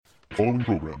following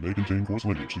program may contain coarse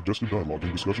language, suggestive dialogue,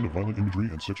 and discussion of violent imagery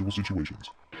and sexual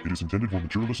situations. It is intended for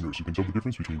mature listeners who can tell the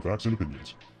difference between facts and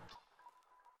opinions.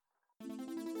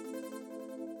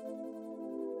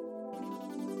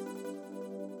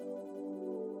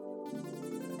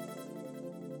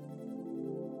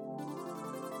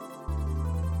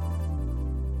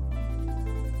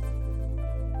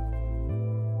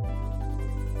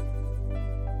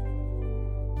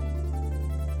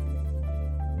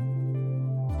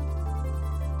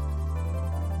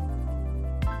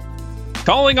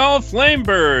 Calling all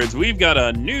Flamebirds! We've got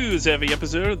a news-heavy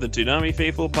episode of the Toonami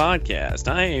Faithful podcast.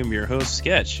 I am your host,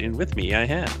 Sketch, and with me I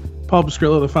have... Paul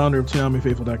Pascrillo, the founder of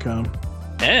ToonamiFaithful.com.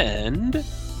 And...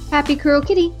 Happy Kuro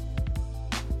Kitty.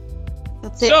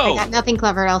 That's it. I got nothing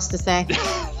clever else to say.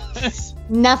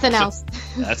 Nothing else.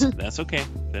 That's okay.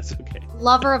 That's okay.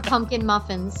 Lover of pumpkin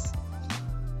muffins.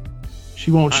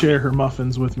 She won't share her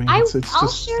muffins with me. I'll share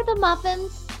the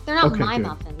muffins. They're not my good.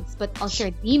 muffins, but I'll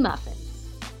share the muffins.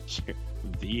 Share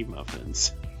the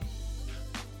muffins.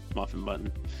 Muffin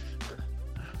button.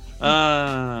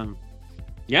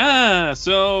 Yeah,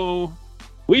 so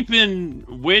we've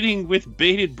been waiting with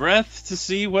bated breath to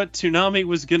see what Toonami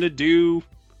was gonna do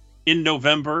in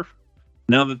November.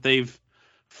 Now that they've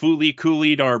fully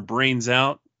coolied our brains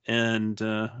out, and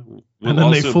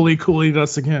they fully coolied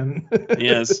us again.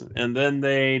 Yes, and then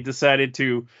they decided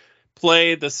to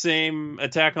play the same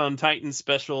Attack on Titan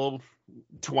special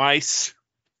twice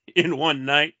in one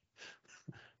night.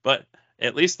 But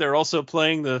at least they're also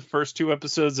playing the first two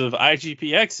episodes of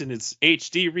IGPX in its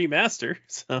HD remaster,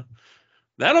 so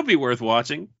that'll be worth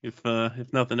watching if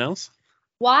nothing else.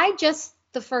 Why just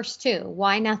the first two?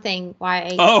 Why nothing?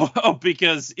 Why? Oh,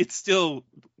 because it's still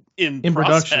in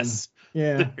process.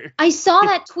 Yeah, I saw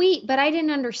that tweet, but I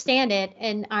didn't understand it,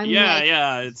 and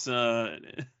it's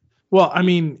Well, I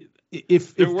mean,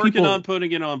 if they're working on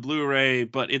putting it on Blu-ray,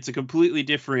 but it's a completely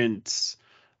different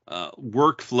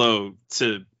workflow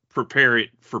to prepare it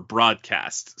for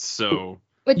broadcast. So,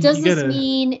 but does this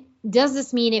mean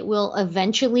it will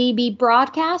eventually be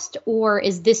broadcast, or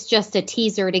is this just a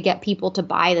teaser to get people to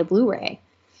buy the Blu-ray?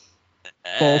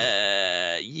 Both.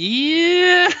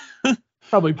 Yeah.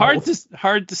 Probably both.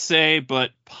 Hard to say,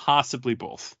 but possibly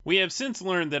both. We have since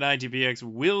learned that IGPX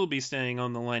will be staying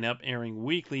on the lineup, airing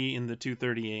weekly in the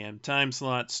 2:30 a.m. time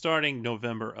slot starting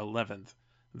November 11th.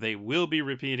 They will be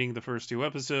repeating the first two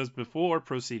episodes before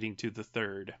proceeding to the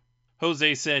third.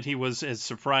 Jose said he was as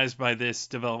surprised by this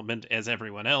development as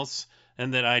everyone else,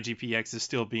 and that IGPX is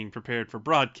still being prepared for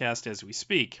broadcast as we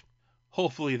speak.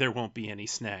 Hopefully there won't be any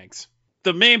snags.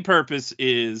 The main purpose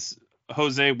is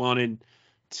Jose wanted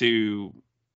to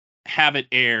have it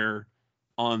air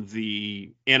on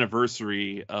the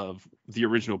anniversary of the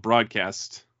original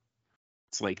broadcast.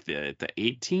 It's like the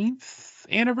 18th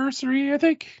anniversary, I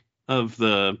think, of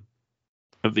the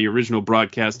original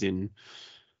broadcast in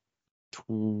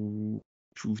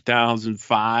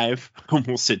 2005.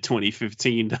 Almost said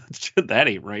 2015. That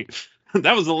ain't right.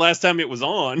 That was the last time it was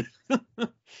on.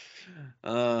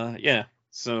 Yeah.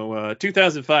 So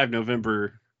 2005,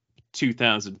 November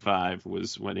 2005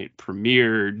 was when it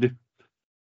premiered.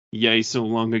 Yay, so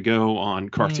long ago on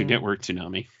Cartoon Network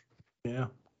Toonami. Yeah.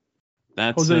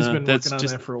 Jose's been working on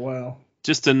that for a while.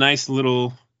 Just a nice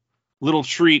little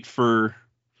treat for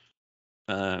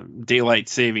daylight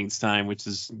savings time, which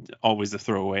is always a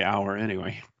throwaway hour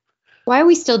anyway. Why are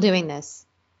we still doing this?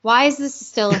 Why is this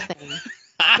still a thing?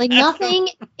 Like, nothing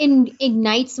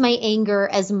ignites my anger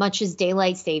as much as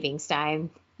daylight savings time.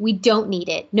 We don't need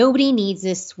it. Nobody needs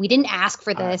this. We didn't ask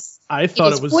for this. I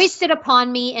thought it was foisted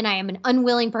upon me, and I am an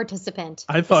unwilling participant.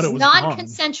 I thought it was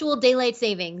non-consensual daylight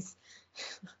savings.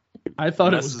 I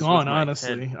thought it was gone,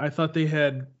 honestly. I thought they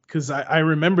had, because I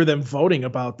remember them voting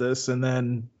about this, and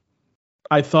then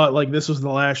I thought like this was the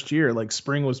last year. Like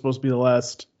spring was supposed to be the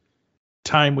last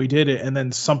time we did it, and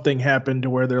then something happened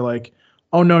to where they're like,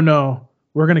 "Oh no,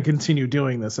 we're gonna continue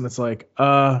doing this," and it's like,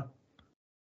 okay,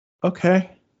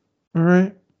 all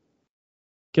right.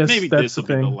 Guess maybe this will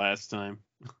be the last time.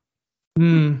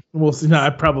 We'll see. No,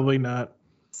 probably not.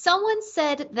 Someone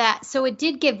said that, so it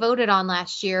did get voted on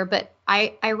last year, but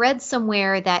I read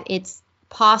somewhere that it's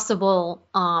possible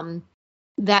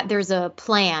that there's a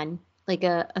plan, like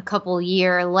a couple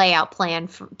year layout plan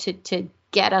to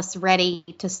get us ready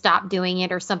to stop doing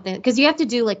it or something. Because you have to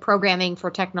do like programming for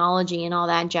technology and all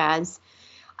that jazz.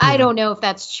 I don't know if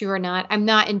that's true or not. I'm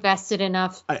not invested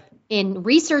enough in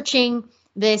researching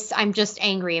this. I'm just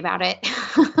angry about it.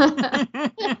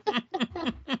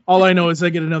 All I know is I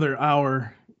get another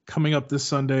hour coming up this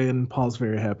Sunday, and Paul's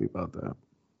very happy about that.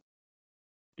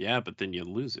 Yeah, but then you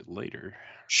lose it later.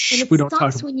 And it we don't talk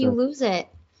sucks about when you lose it.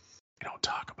 We don't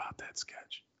talk about that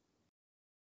sketch.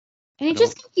 And it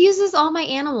just confuses all my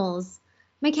animals.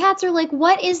 My cats are like,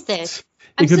 what is this?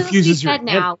 I'm supposed to be fed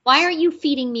now. Why aren't you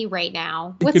feeding me right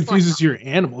now? It confuses your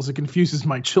animals. It confuses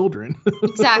my children.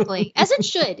 Exactly. As it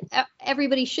should.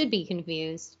 Everybody should be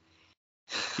confused.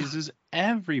 Confuses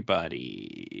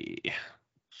everybody.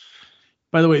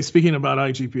 By the way, speaking about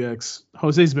IGPX,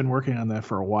 Jose's been working on that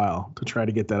for a while to try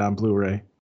to get that on Blu-ray.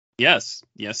 Yes,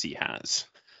 he has.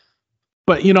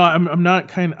 But I'm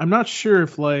not sure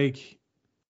if like,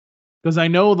 because I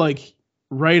know like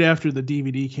right after the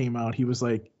DVD came out, he was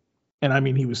like, and I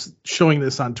mean he was showing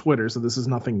this on Twitter, so this is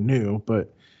nothing new.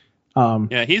 But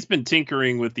he's been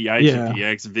tinkering with the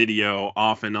IGPX video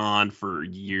off and on for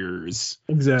years.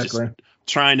 Exactly. Just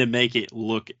trying to make it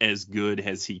look as good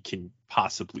as he can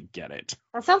possibly get it.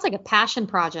 That sounds like a passion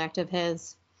project of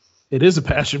his. It is a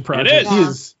passion project. It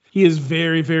is. He is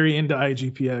very, very into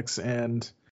IGPX, and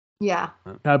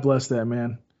God bless that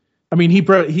man. I mean, he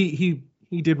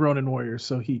did Ronin Warriors,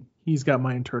 so he's got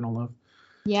my eternal love.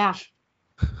 Yeah.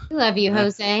 We love you,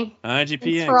 Jose. IGPX.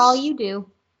 Thanks for all you do.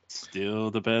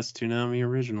 Still the best Toonami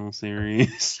original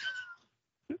series.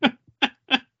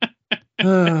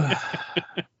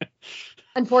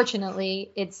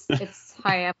 Unfortunately, it's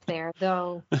high up there,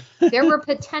 though. There were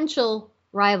potential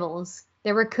rivals.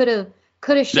 There were coulda,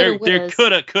 shoulda, wouldas.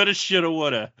 There coulda, shoulda,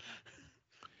 woulda.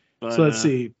 But, so let's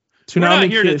see. Toonami, we're not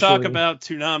here to talk about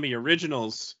Toonami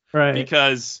originals, right?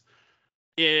 Because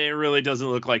it really doesn't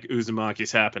look like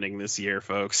Uzumaki's happening this year,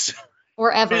 folks.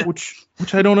 Or ever. Which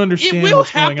I don't understand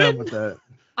what's going on with that.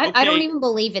 I don't even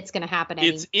believe it's going to happen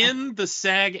anymore. It's in the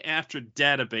SAG-AFTRA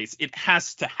database. It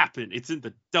has to happen. It's in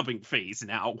the dubbing phase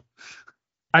now.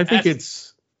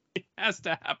 It has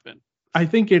to happen. I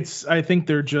think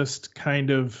they're just kind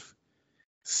of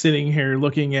sitting here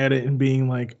looking at it and being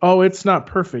like, oh, it's not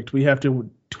perfect. We have to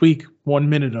tweak 1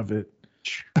 minute of it.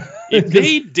 If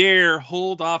they dare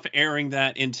hold off airing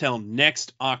that until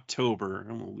next October,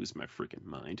 I'm going to lose my freaking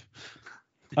mind.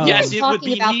 Yes, it would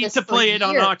be neat to play it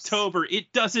on October.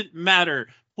 It doesn't matter.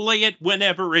 Play it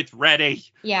whenever it's ready.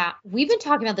 Yeah, we've been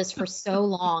talking about this for so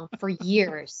long, for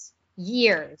years.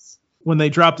 When they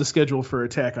dropped the schedule for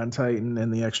Attack on Titan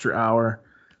and the extra hour,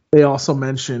 they also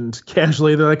mentioned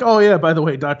casually, they're like, oh yeah, by the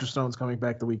way, Dr. Stone's coming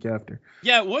back the week after.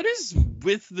 Yeah, what is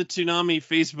with the Toonami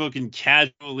Facebook and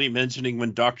casually mentioning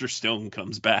when Dr. Stone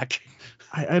comes back?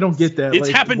 I don't get that. It's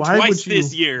happened twice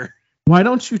this year. Why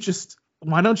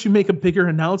don't you make a bigger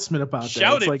announcement about that?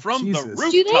 Shout it from Jesus. the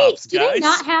rooftops, do they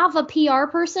not have a PR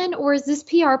person, or is this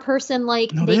PR person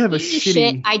like, no, they have a shitty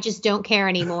shit, I just don't care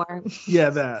anymore?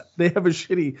 Yeah, they have a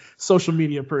shitty social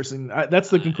media person.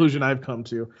 That's the conclusion I've come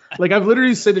to. Like, I've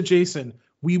literally said to Jason,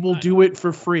 we will do it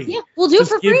for free. Yeah, we'll do it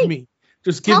for free.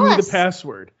 Just give me the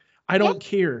password. I don't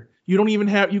care. You don't even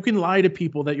you can lie to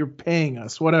people that you're paying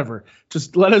us, whatever.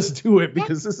 Just let us do it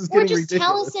because this is getting ridiculous. Or just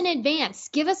tell us in advance.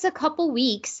 Give us a couple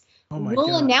weeks. Oh my we'll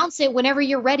God. announce it whenever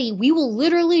you're ready. We will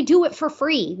literally do it for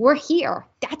free. We're here.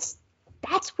 That's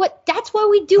why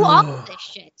we do all of this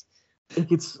shit.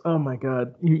 It's oh my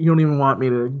God. You don't even want me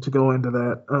to go into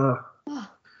that.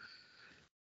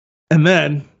 And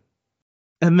then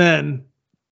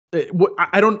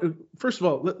I don't. First of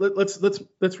all,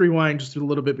 let's rewind just a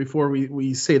little bit before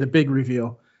we say the big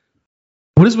reveal.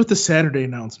 What is with the Saturday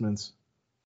announcements?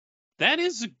 That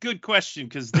is a good question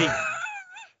because they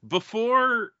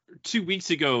before 2 weeks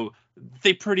ago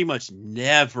they pretty much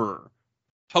never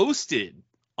posted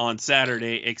on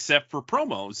Saturday except for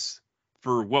promos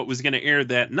for what was going to air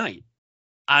that night.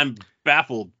 I'm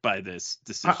baffled by this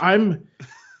decision.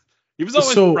 It was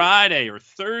always Friday or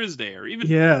Thursday or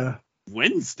even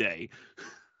Wednesday.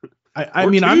 I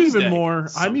mean, Tuesday.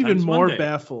 I'm even more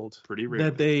baffled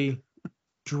that they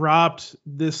dropped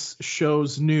this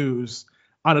show's news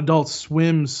on Adult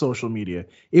Swim's social media.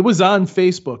 It was on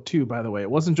Facebook too, by the way. It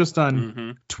wasn't just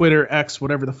on Twitter, X,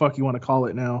 whatever the fuck you want to call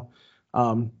it now.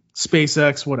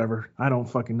 SpaceX, whatever. I don't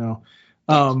fucking know.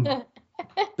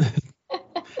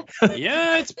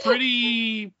 Yeah, it's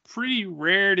pretty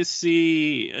rare to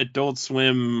see Adult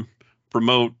Swim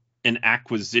promote an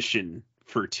acquisition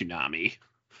for Toonami.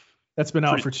 That's been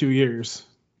out for 2 years.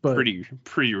 But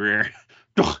pretty rare.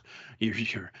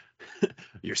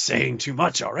 You're saying too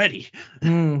much already.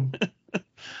 But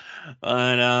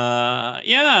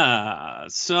yeah.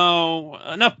 So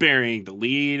enough burying the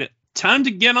lead. Time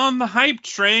to get on the hype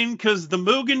train because the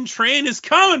Mugen train is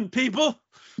coming, people.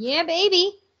 Yeah,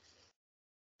 baby.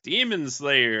 Demon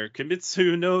Slayer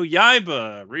Kimetsu no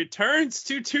Yaiba returns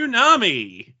to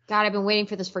Toonami. God, I've been waiting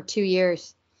for this for 2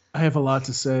 years. I have a lot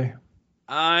to say.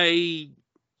 I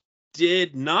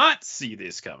did not see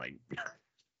this coming.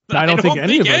 I don't think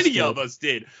any of us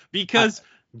did, because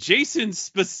Jason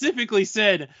specifically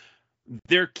said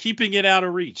they're keeping it out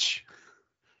of reach.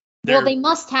 Well, they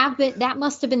must have been. That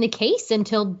must have been the case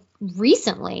until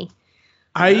recently.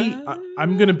 I'm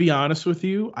going to be honest with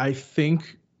you. I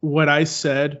think what I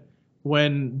said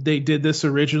when they did this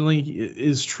originally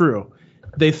is true.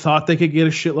 They thought they could get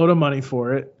a shitload of money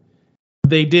for it.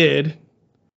 They did.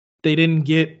 They didn't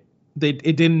get.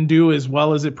 It didn't do as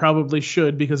well as it probably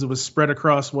should because it was spread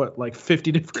across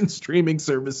 50 different streaming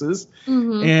services.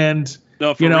 Mm-hmm. And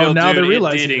now they're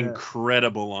realizing it did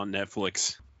incredible on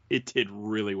Netflix. It did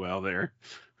really well there.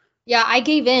 Yeah, I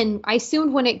gave in. I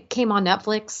assumed when it came on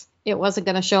Netflix, it wasn't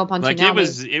going to show up on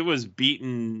Toonami. It was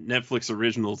beating Netflix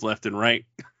originals left and right.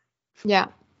 Yeah.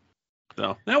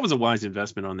 So that was a wise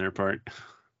investment on their part.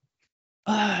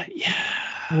 Yeah.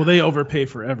 Well, they overpay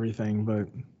for everything, but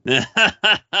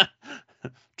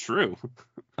true.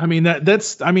 I mean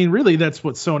that's really that's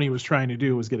what Sony was trying to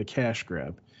do, was get a cash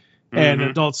grab. Mm-hmm. And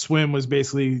Adult Swim was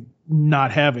basically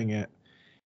not having it.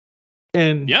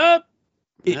 And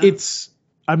it's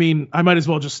I might as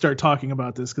well just start talking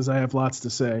about this because I have lots to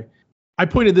say. I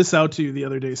pointed this out to you the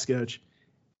other day, Sketch.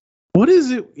 What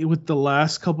is it with the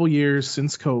last couple years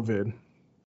since COVID?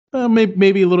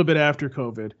 Maybe a little bit after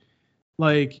COVID.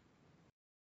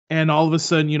 And all of a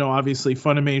sudden, obviously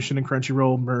Funimation and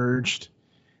Crunchyroll merged.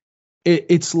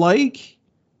 It's like,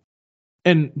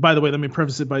 and by the way, let me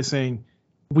preface it by saying,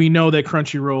 we know that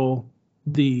Crunchyroll,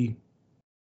 the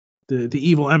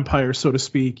evil empire, so to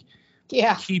speak,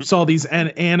 keeps all these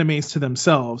animes to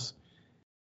themselves.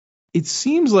 It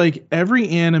seems like every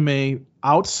anime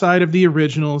outside of the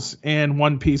originals and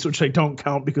One Piece, which I don't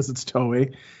count because it's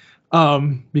Toei,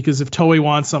 because if Toei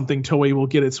wants something, Toei will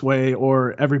get its way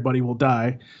or everybody will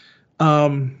die.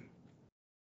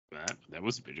 That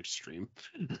was a bit extreme.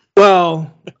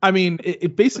 Well,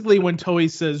 it basically, when Toei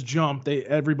says jump,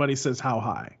 everybody says how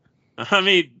high.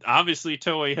 Obviously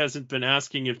Toei hasn't been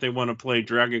asking if they want to play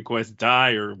Dragon Quest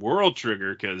Dai or World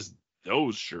Trigger, because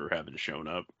those sure haven't shown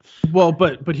up. Well,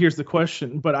 but here's the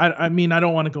question. But I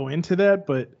don't want to go into that,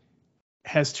 but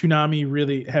has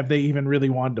Toonami have they even really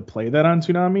wanted to play that on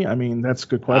Toonami? That's a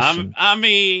good question.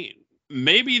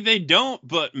 Maybe they don't,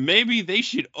 but maybe they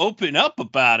should open up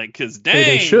about it, because dang,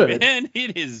 they should. Man,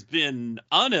 it has been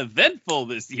uneventful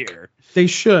this year. They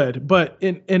should, but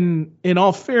in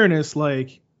all fairness,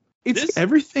 it's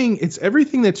everything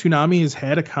that Toonami has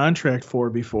had a contract for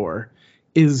before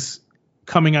is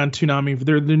coming on Toonami.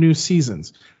 They're the new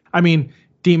seasons.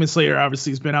 Demon Slayer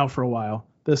obviously has been out for a while,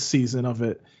 this season of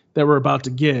it that we're about to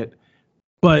get,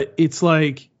 but it's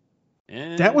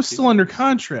that was still under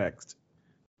contract.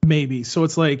 Maybe. So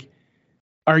it's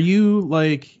are you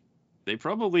they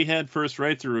probably had first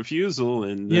right to refusal,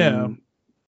 and then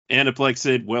Aniplex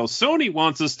said, well, Sony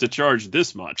wants us to charge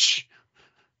this much.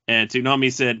 And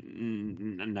Toonami said,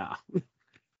 nah.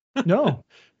 No.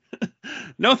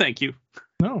 No, thank you.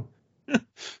 No.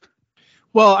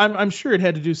 Well, I'm sure it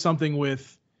had to do something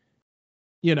with,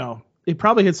 it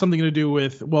probably had something to do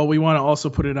with, well, we want to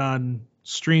also put it on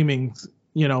streaming,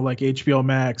 like HBO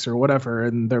Max or whatever,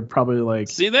 and they're probably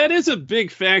see, that is a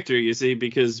big factor, you see,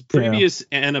 because previous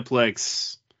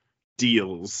Aniplex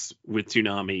deals with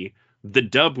Toonami, the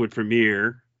dub would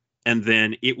premiere, and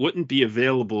then it wouldn't be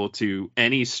available to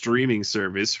any streaming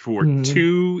service for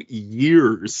 2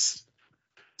 years.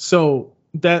 So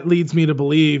that leads me to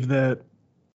believe that,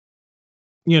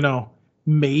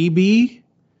 maybe,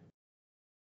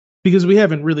 because we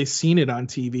haven't really seen it on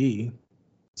TV,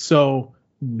 so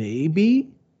maybe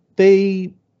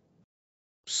they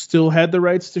still had the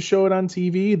rights to show it on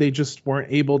TV. They just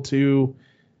weren't able to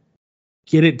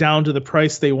get it down to the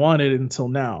price they wanted until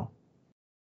now.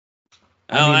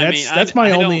 That's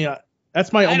my only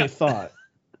thought.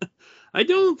 I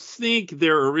don't think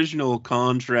their original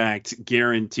contract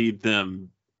guaranteed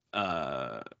them,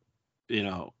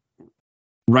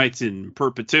 rights in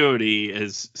perpetuity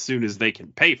as soon as they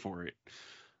can pay for it.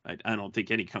 I don't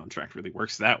think any contract really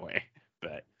works that way.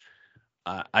 But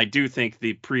I do think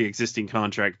the pre-existing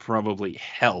contract probably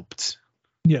helped.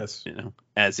 Yes.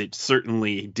 As it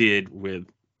certainly did with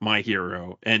My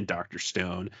Hero and Dr.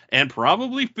 Stone and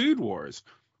probably Food Wars.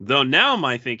 Though now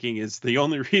my thinking is the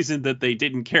only reason that they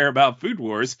didn't care about Food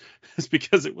Wars is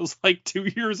because it was 2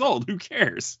 years old. Who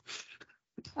cares?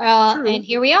 And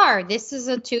here we are. This is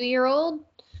a 2-year-old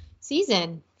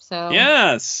season. So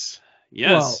yes.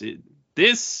 Well,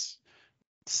 this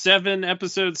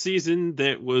 7-episode season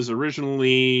that was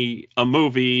originally a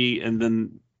movie, and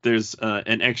then there's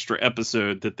an extra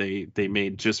episode that they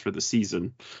made just for the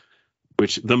season,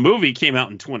 which the movie came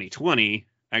out in 2020.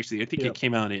 Actually, I think it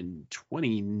came out in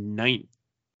 2019.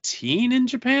 in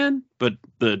Japan, but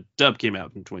the dub came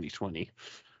out in 2020.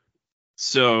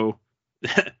 So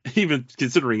even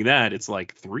considering that, it's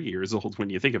like 3 years old when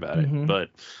you think about it. But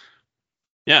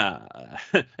yeah,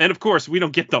 and of course we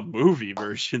don't get the movie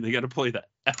version. They got to play the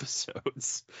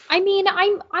episodes. I mean,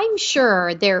 I'm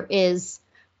sure there is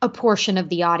a portion of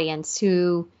the audience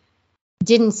who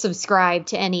didn't subscribe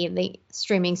to any of the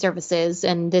streaming services,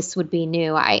 and this would be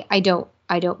new. I don't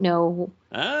know.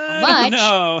 I don't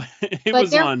know. It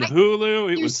was on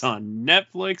Hulu. It was on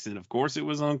Netflix, and of course, it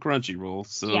was on Crunchyroll.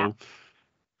 So yeah.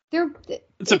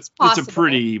 It's a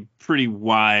pretty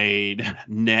wide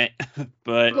net.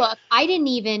 But look, I didn't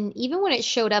even when it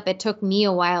showed up, it took me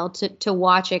a while to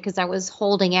watch it because I was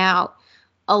holding out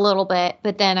a little bit.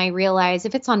 But then I realized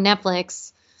if it's on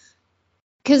Netflix,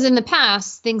 because in the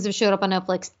past things have showed up on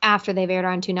Netflix after they've aired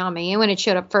on Toonami, and when it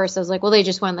showed up first, I was like, well, they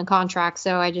just won the contract,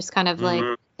 so I just kind of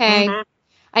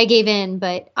I gave in.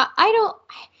 But I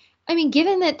mean,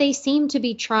 given that they seem to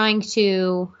be trying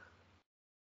to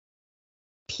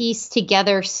piece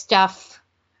together stuff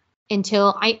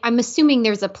until I'm assuming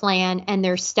there's a plan and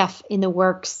there's stuff in the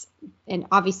works, and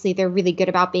obviously they're really good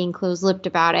about being close-lipped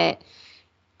about it,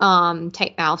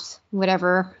 tight mouths,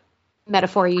 whatever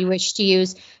metaphor you wish to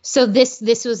use. So this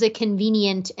was a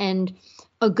convenient and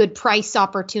a good price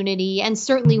opportunity, and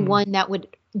certainly one that would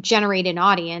generate an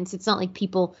audience. It's not like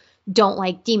people don't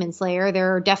like Demon Slayer.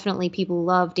 There are definitely people who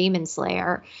love Demon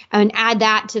Slayer, and add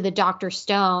that to the Dr.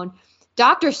 Stone,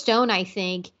 I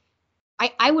think,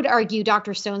 I would argue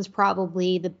Dr. Stone's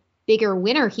probably the bigger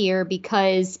winner here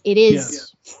because it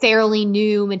is fairly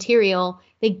new material.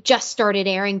 They just started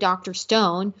airing Dr.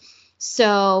 Stone.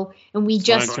 So, and we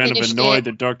just I'm kind of annoyed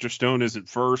that Dr. Stone isn't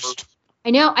first. I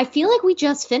know. I feel like we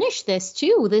just finished this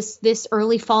too. This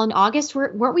early fall in August.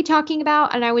 Weren't we talking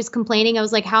about? And I was complaining. I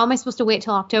was like, how am I supposed to wait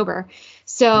till October?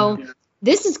 So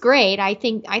this is great. I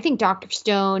think Dr.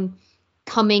 Stone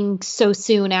coming so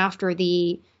soon after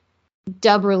the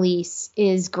dub release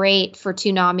is great for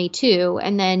Toonami too.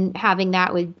 And then having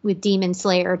that with Demon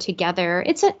Slayer together,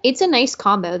 it's a nice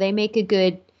combo. They make a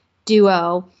good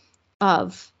duo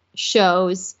of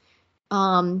shows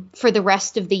for the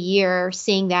rest of the year.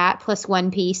 Seeing that plus One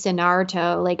Piece and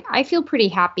Naruto, like, I feel pretty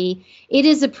happy. It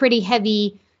is a pretty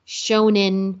heavy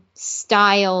shonen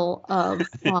style of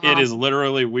it is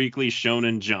literally weekly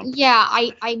Shonen Jump. Yeah,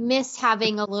 I miss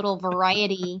having a little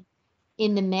variety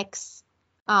in the mix.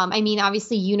 I mean,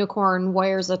 obviously Unicorn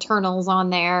Warriors Eternals on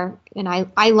there, and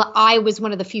I was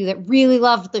one of the few that really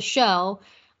loved the show.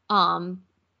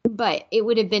 But it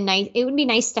would have been nice. It would be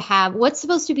nice to have what's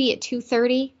supposed to be at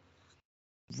 2:30.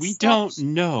 We don't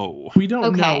know. We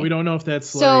don't know. We don't know if that's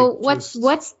so. What's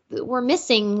we're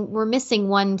missing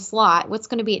one slot. What's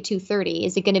going to be at 2:30?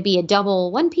 Is it going to be a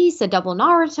double One Piece, a double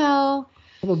Naruto?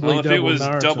 Well, if it was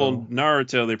double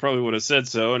Naruto, they probably would have said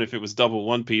so. And if it was double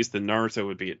One Piece, then Naruto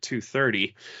would be at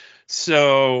 2:30.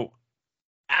 So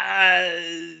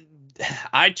I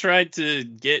tried to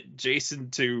get Jason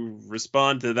to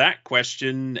respond to that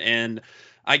question, and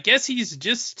I guess he's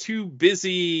just too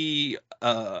busy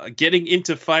getting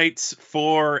into fights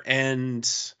for and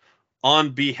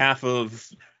on behalf of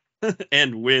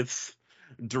and with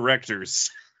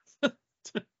directors.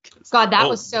 God, that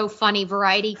was so funny.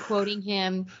 Variety quoting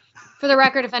him. For the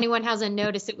record, if anyone hasn't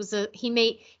noticed, it was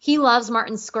he loves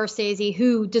Martin Scorsese,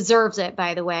 who deserves it,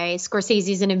 by the way.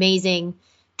 Scorsese's an amazing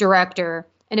director,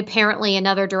 and apparently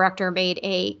another director made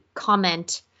a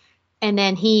comment, and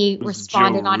then he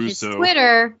responded on his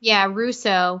Twitter. Yeah,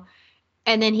 Russo.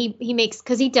 And then he makes,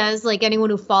 because he does, like anyone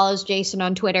who follows Jason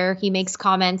on Twitter, he makes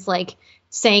comments like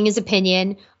saying his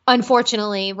opinion.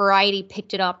 Unfortunately, Variety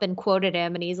picked it up and quoted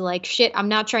him, and he's like, shit, I'm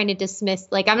not trying to diss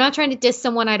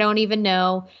someone I don't even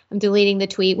know. I'm deleting the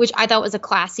tweet, which I thought was a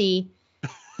classy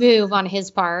move on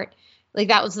his part. Like,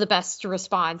 that was the best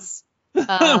response.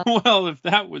 Well, if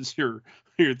that was your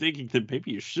thinking, then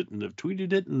maybe you shouldn't have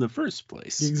tweeted it in the first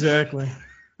place. Exactly.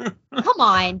 Come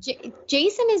on.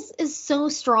 Jason is so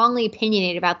strongly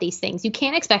opinionated about these things. You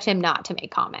can't expect him not to make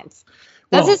comments.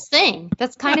 That's his thing.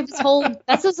 That's kind of his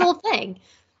whole thing.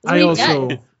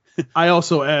 I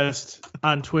also asked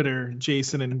on Twitter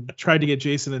Jason and tried to get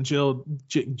Jason and Gil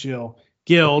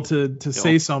to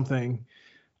say something,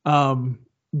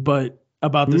 but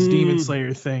about this Demon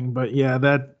Slayer thing. But yeah,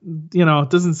 that,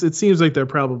 it seems like they're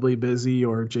probably busy,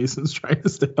 or Jason's trying to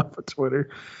stay off of Twitter.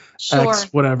 Sure.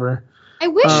 X, whatever. I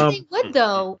wish they would,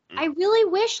 though. I really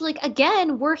wish,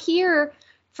 again, we're here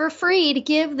for free to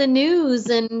give the news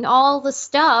and all the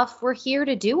stuff. We're here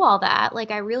to do all that.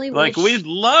 I really wish. We'd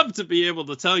love to be able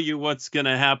to tell you what's going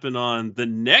to happen on the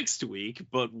next week,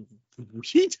 but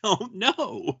we don't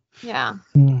know. Yeah.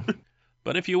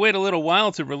 But if you wait a little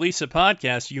while to release a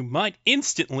podcast, you might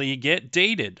instantly get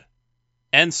dated.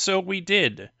 And so we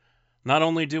did. Not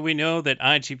only do we know that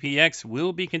IGPX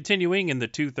will be continuing in the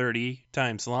 2:30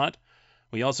 time slot,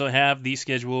 we also have the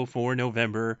schedule for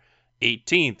November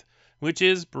 18th, which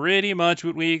is pretty much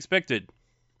what we expected.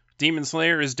 Demon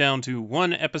Slayer is down to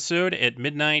 1 episode at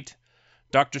midnight.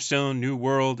 Dr. Stone New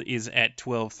World is at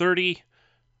 12:30.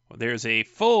 There's a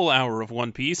full hour of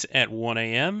One Piece at 1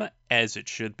 a.m., as it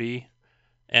should be.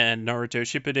 And Naruto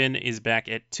Shippuden is back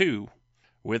at 2,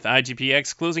 with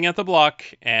IGPX closing out the block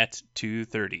at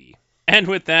 2:30. And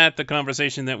with that, the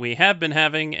conversation that we have been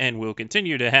having and will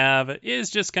continue to have is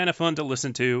just kind of fun to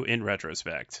listen to in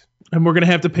retrospect. And we're going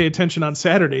to have to pay attention on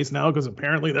Saturdays now, because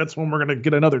apparently that's when we're going to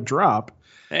get another drop.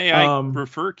 Hey, I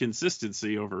prefer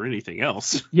consistency over anything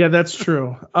else. Yeah, that's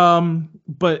true.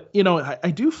 But,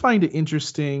 I do find it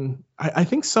interesting. I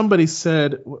think somebody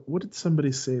said, what did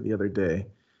somebody say the other day?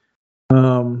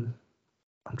 I'm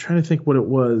trying to think what it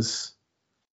was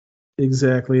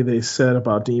exactly they said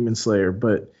about Demon Slayer.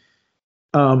 But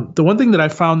the one thing that I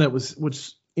found that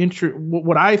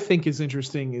what I think is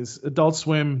interesting is Adult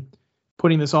Swim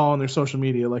putting this all on their social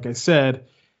media, like I said.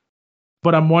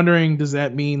 But I'm wondering, does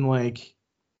that mean, like,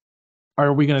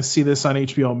 are we going to see this on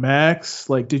HBO Max?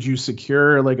 Like, did you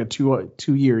secure like a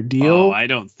two-year deal? Oh, I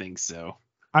don't think so.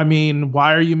 I mean,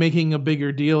 why are you making a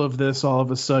bigger deal of this all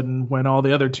of a sudden when all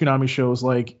the other Toonami shows,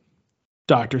 like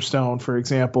Dr. Stone, for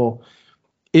example,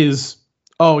 is,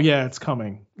 oh yeah, it's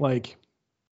coming. Like,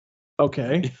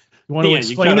 okay, you want to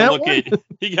explain that one?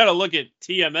 You got to look at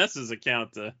TMS's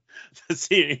account to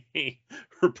see any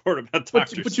report about Dr.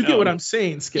 Stone. But you get what I'm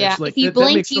saying, Sketch. Yeah, like, if you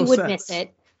blinked, you would miss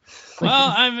it.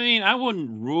 Well, I mean, I wouldn't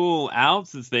rule out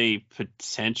that they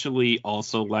potentially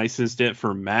also licensed it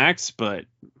for Max, but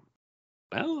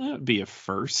well, that would be a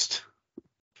first.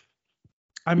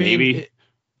 I mean,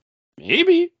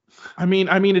 maybe. I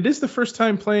mean, it is the first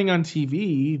time playing on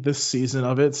TV this season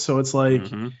of it, so it's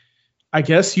like, I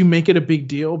guess you make it a big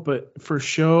deal, but for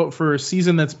a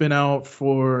season that's been out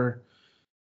for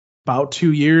about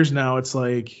 2 years now, it's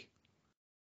like,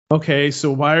 okay,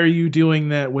 so why are you doing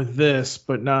that with this,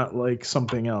 but not like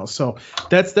something else? So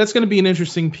that's going to be an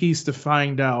interesting piece to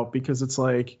find out, because it's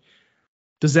like,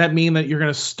 does that mean that you're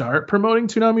going to start promoting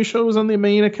Toonami shows on the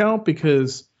main account?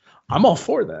 Because I'm all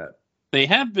for that. They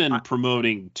have been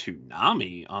promoting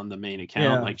Toonami on the main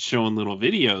account, like showing little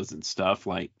videos and stuff,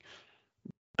 like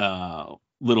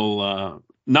little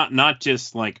not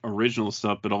just like original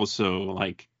stuff, but also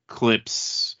like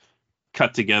clips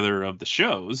cut together of the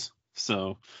shows.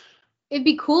 So it'd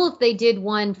be cool if they did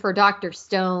one for Dr.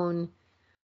 Stone,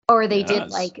 or they did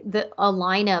like a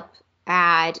lineup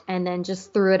ad and then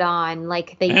just threw it on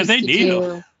like they used to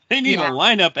do. They need a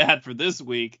lineup ad for this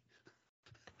week,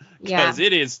 because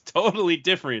it is totally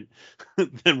different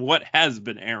than what has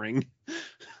been airing.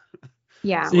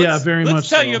 Yeah. Very much. Let's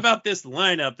tell you about this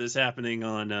lineup that's happening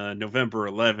on November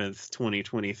 11th,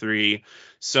 2023.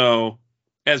 So,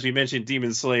 as we mentioned,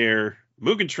 Demon Slayer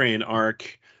Mugen Train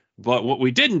arc. But what we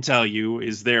didn't tell you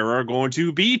is there are going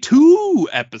to be 2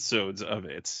 episodes of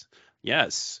it.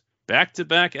 Yes,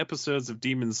 back-to-back episodes of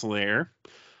Demon Slayer,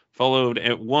 followed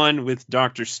at 1 with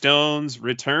Dr. Stone's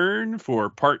return for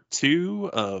part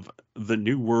 2 of The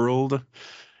New World.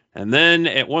 And then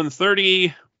at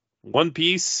 1:30, One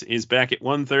Piece is back at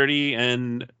 1:30,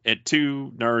 and at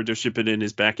 2, Naruto Shippuden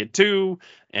is back at 2.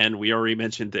 And we already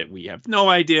mentioned that we have no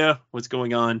idea what's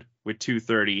going on with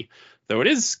 2:30. Though it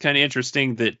is kind of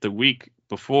interesting that the week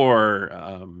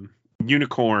before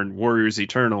Unicorn Warriors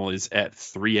Eternal is at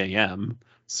 3 a.m.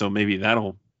 So maybe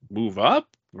that'll move up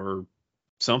or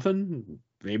something.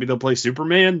 Maybe they'll play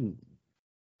Superman.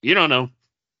 You don't know.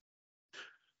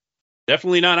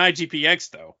 Definitely not IGPX,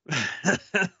 though.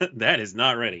 That is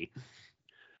not ready.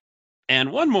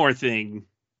 And one more thing.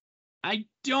 I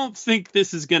don't think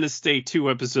this is going to stay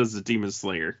 2 episodes of Demon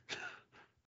Slayer.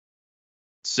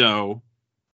 So...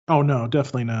 Oh, no,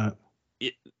 definitely not.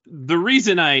 The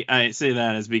reason I say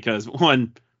that is because,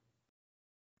 1,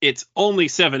 it's only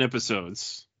 7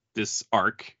 episodes, this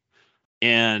arc,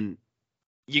 and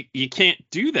you can't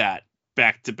do that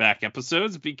back-to-back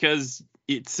episodes because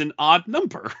it's an odd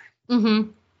number.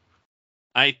 Mm-hmm.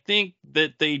 I think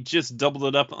that they just doubled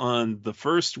it up on the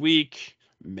first week.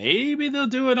 Maybe they'll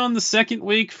do it on the second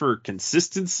week for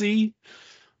consistency,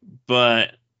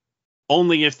 but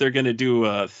only if they're going to do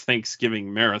a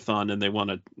Thanksgiving marathon and they want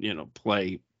to,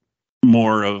 play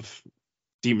more of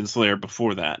Demon Slayer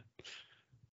before that.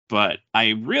 But I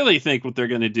really think what they're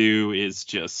going to do is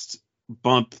just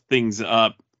bump things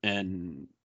up and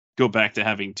go back to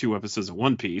having 2 episodes of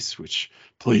One Piece, which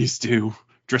please do.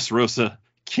 Dressrosa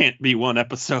can't be 1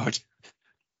 episode.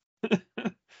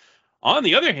 On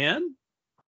the other hand,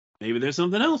 maybe there's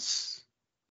something else.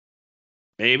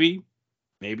 Maybe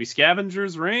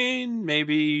Scavenger's Reign,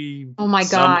 maybe Oh my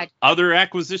some God. other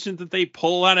acquisition that they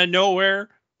pull out of nowhere.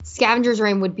 Scavenger's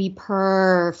Reign would be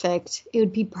perfect. It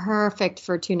would be perfect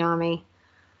for Toonami.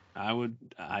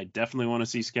 I definitely want to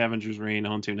see Scavenger's Reign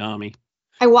on Toonami.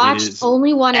 I watched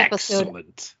only one episode.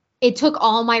 Excellent. It took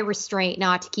all my restraint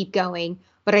not to keep going,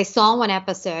 but I saw one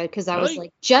episode because I was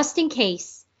like, just in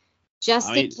case,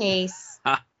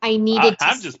 I needed to.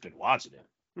 I've just been watching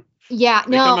it. Yeah,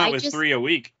 they come out with 3 a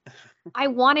week. I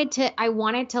wanted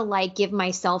to like give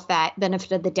myself that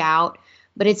benefit of the doubt,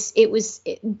 but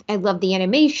I love the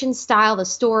animation style, the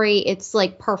story. It's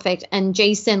like perfect. And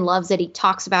Jason loves it. He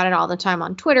talks about it all the time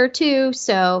on Twitter too.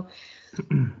 So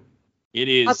it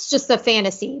is. That's just a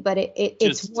fantasy, but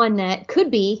it's one that could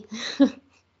be.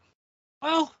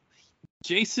 Well,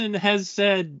 Jason has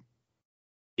said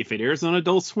if it airs on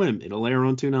Adult Swim, it'll air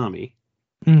on Toonami.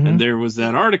 Mm-hmm. And there was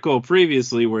that article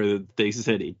previously where they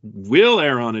said it will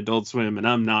air on Adult Swim, and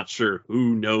I'm not sure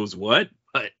who knows what,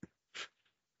 but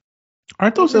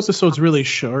aren't those episodes really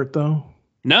short though?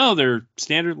 No, they're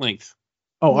standard length.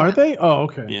 Oh, yeah. Are they? Oh,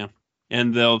 okay. Yeah,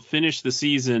 and they'll finish the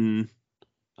season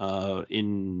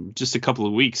in just a couple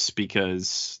of weeks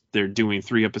because they're doing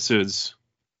 3 episodes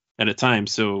at a time,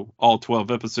 so all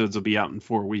 12 episodes will be out in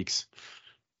 4 weeks.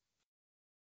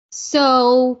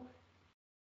 So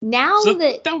now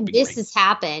that this has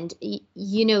happened,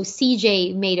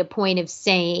 CJ made a point of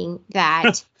saying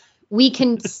that we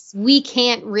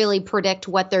can't really predict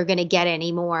what they're going to get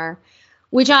anymore,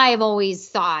 which I have always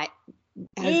thought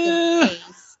has been the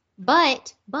case.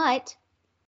 But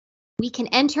we can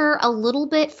enter a little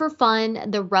bit for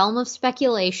fun the realm of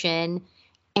speculation,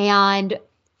 and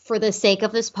for the sake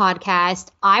of this podcast,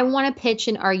 I want to pitch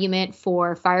an argument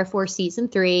for Fire Force Season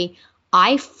 3.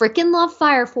 I freaking love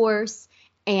Fire Force.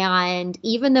 And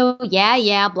even though,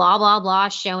 blah, blah, blah,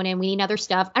 shonen, we need other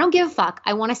stuff, I don't give a fuck.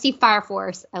 I want to see Fire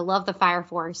Force. I love the Fire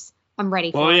Force. I'm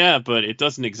ready for it. Well, yeah, but it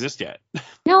doesn't exist yet.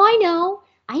 No, I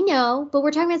know. But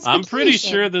we're talking about speculation. I'm pretty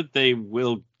sure that they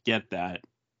will get that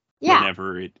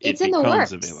whenever it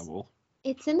becomes available.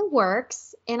 It's in the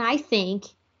works. And I think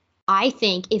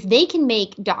if they can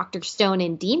make Dr. Stone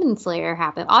and Demon Slayer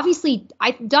happen, obviously,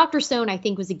 Dr. Stone, I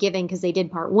think, was a given because they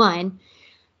did part 1.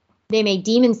 They made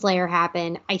Demon Slayer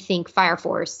happen. I think Fire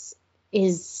Force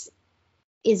is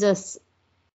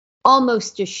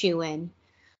almost a shoo-in.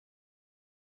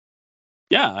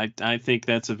 Yeah, I think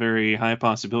that's a very high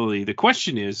possibility. The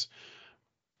question is,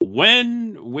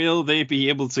 when will they be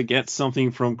able to get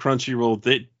something from Crunchyroll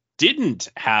that didn't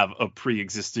have a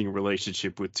pre-existing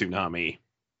relationship with Toonami?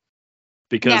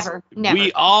 Because never.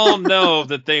 We all know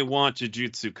that they want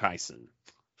Jujutsu Kaisen.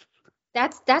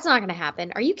 That's not going to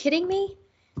happen. Are you kidding me?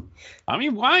 I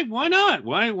mean, why not?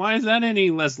 Why is that any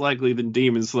less likely than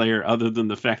Demon Slayer, other than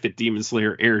the fact that Demon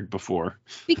Slayer aired before?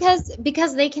 Because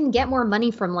they can get more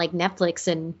money from like Netflix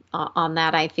and on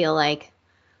that, I feel like.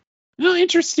 No,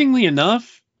 interestingly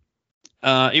enough,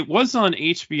 it was on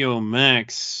HBO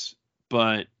Max,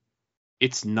 but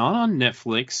it's not on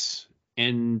Netflix,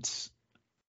 and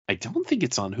I don't think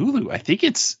it's on Hulu. I think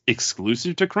it's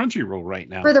exclusive to Crunchyroll right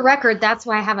now. For the record, that's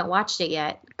why I haven't watched it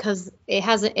yet, because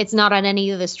it's not on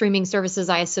any of the streaming services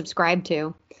I subscribe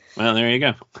to. Well, there you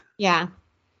go. Yeah.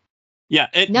 Yeah.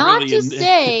 It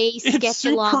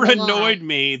super annoyed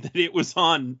me that it was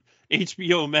on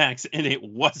HBO Max and it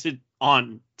wasn't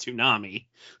on Toonami.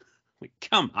 Like,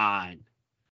 come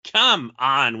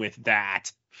on with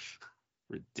that.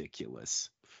 Ridiculous.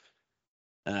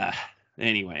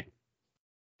 Anyway.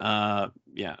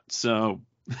 Yeah, so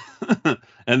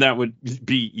and that would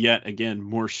be yet again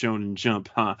more Shonen Jump,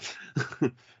 huh?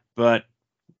 But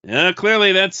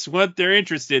clearly that's what they're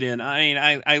interested in. I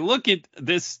mean, I look at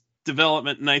this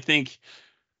development and I think,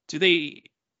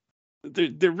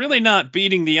 they're really not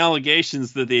beating the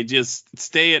allegations that they just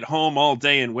stay at home all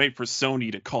day and wait for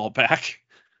Sony to call back.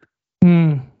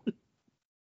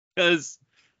 Because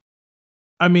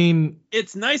I mean,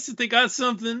 it's nice that they got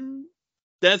something.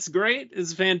 That's great.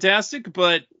 It's fantastic.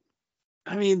 But,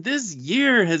 I mean, this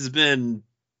year has been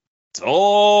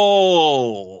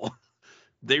dull.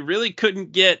 They really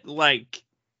couldn't get, like,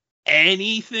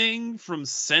 anything from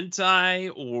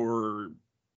Sentai or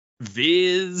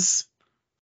Viz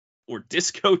or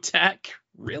Discotek.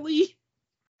 Really?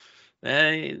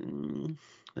 I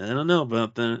don't know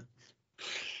about that.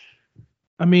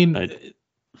 I mean,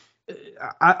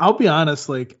 I'll be honest,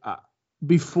 like,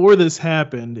 before this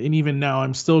happened, and even now,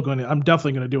 I'm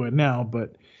definitely going to do it now,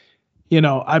 but,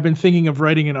 I've been thinking of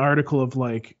writing an article of,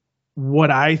 like,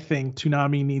 what I think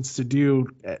Toonami needs to do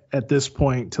at this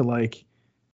point to, like,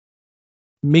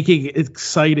 making it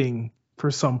exciting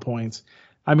for some points.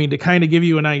 I mean, to kind of give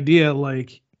you an idea,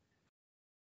 like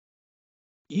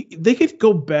they could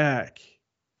go back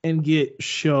and get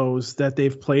shows that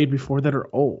they've played before that are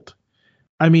old.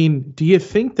 I mean, do you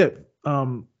think that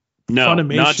no,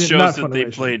 Funimation, not shows that they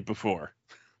played before.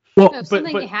 Well, no,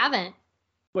 something they haven't.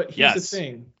 But here's the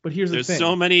thing. There's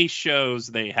so many shows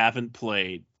they haven't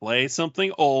played. Play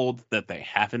something old that they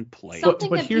haven't played.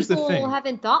 Something that people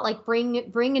haven't thought, like bring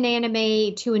an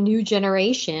anime to a new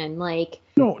generation. Like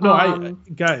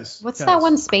guys. What's that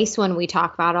one space one we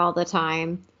talk about all the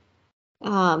time?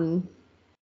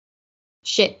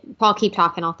 Shit, Paul, keep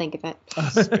talking. I'll think of it.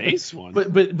 Space one.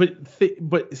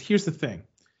 But here's the thing.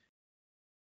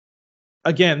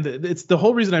 Again, it's the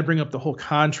whole reason I bring up the whole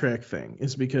contract thing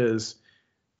is because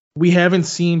we haven't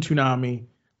seen Toonami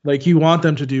like you want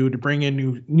them to do to bring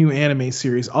in new anime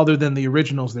series other than the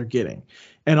originals they're getting.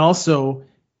 And also,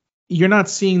 you're not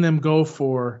seeing them go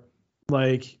for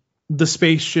like the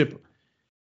spaceship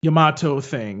Yamato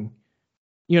thing.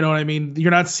 You know what I mean? You're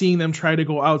not seeing them try to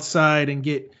go outside and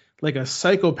get like a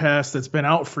Psycho-Pass that's been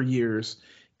out for years.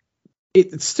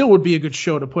 It still would be a good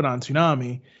show to put on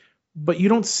Toonami, but you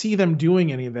don't see them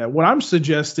doing any of that. What I'm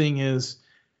suggesting is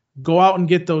go out and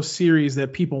get those series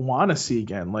that people want to see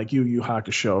again, like Yu Yu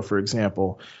Hakusho, for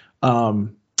example.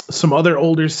 Some other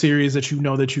older series that you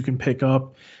know that you can pick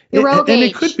up. Heroic Age. And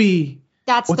it could be...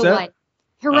 That's the one.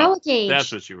 Heroic Age.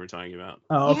 That's what you were talking about.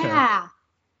 Oh, okay. Yeah.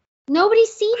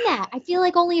 Nobody's seen that. I feel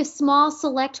like only a small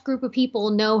select group of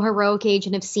people know Heroic Age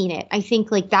and have seen it. I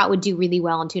think like that would do really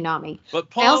well in Toonami. But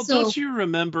Paul, don't you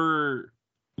remember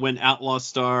when Outlaw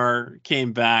Star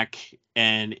came back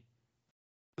and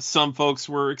some folks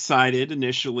were excited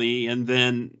initially and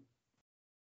then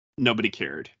nobody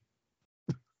cared?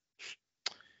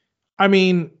 I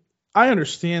mean, I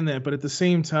understand that, but at the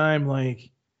same time, like,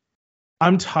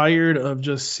 I'm tired of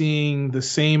just seeing the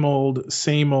same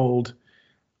old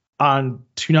on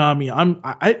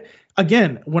Toonami.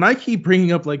 Again, when I keep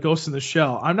bringing up like Ghost in the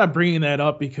Shell, I'm not bringing that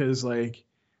up because like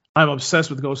I'm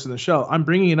obsessed with Ghost in the Shell. I'm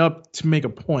bringing it up to make a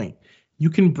point. You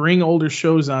can bring older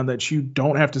shows on that you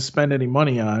don't have to spend any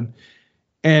money on,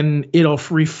 and it'll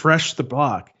refresh the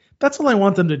block. That's all I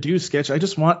want them to do, Sketch. I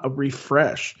just want a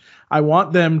refresh. I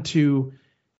want them to,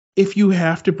 if you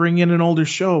have to bring in an older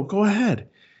show, go ahead.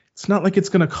 It's not like it's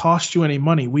going to cost you any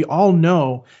money. We all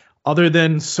know, other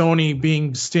than Sony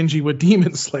being stingy with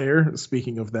Demon Slayer,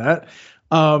 speaking of that,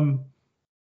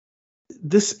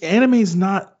 this anime is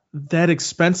not that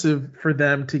expensive for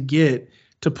them to get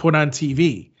to put on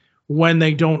TV when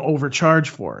they don't overcharge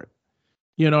for it.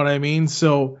 You know what I mean?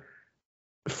 So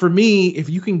for me, if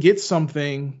you can get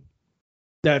something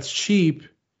that's cheap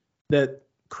that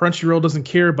Crunchyroll doesn't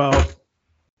care about,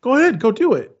 go ahead, go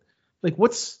do it. Like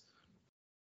what's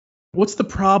the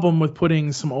problem with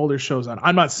putting some older shows on?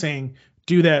 I'm not saying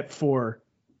do that for,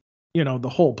 the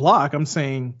whole block. I'm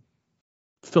saying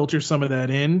filter some of that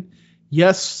in.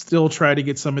 Yes, still try to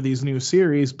get some of these new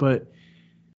series, but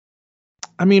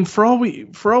I mean, for all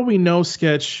we know,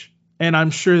 Sketch, and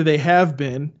I'm sure they have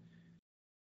been,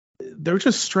 they're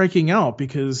just striking out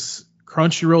because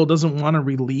Crunchyroll doesn't want to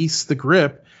release the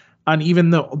grip on even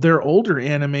their older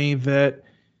anime that,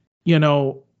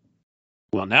 Well,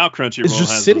 now Crunchyroll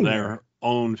has their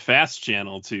own fast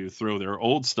channel to throw their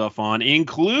old stuff on,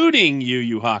 including Yu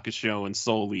Yu Hakusho and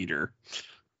Soul Eater.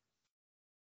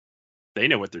 They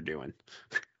know what they're doing.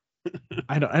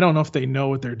 I don't know if they know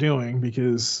what they're doing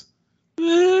because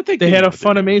they had a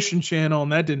Funimation channel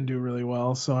and that didn't do really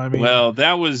well. So I mean, well,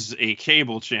 that was a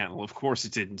cable channel. Of course,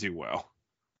 it didn't do well.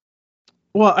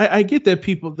 Well, I get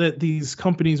that these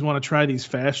companies want to try these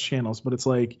fast channels, but it's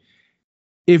like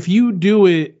if you do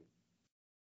it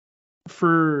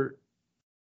for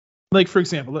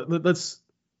example,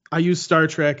 I use Star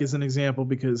Trek as an example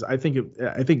because I think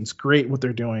it's great what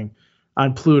they're doing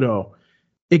on Pluto.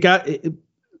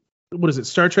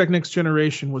 Star Trek Next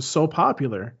Generation was so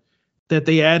popular that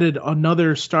they added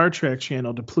another Star Trek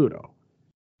channel to Pluto.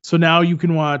 So now you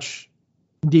can watch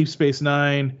Deep Space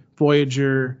Nine,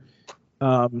 Voyager,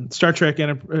 Star Trek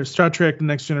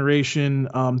Next Generation,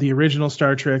 the original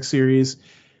Star Trek series.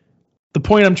 The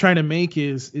point I'm trying to make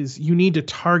is you need to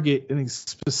target a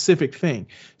specific thing.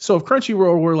 So if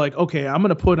Crunchyroll were like, okay, I'm going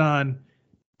to put on,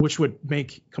 which would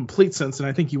make complete sense, and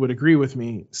I think you would agree with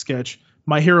me, Sketch,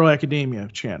 My Hero Academia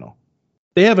channel.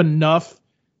 They have enough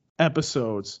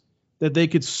episodes that they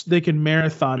can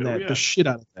marathon the shit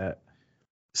out of that.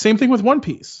 Same thing with One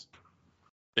Piece.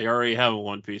 They already have a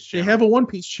One Piece channel. They have a One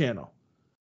Piece channel,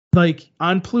 like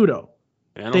on Pluto.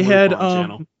 And they had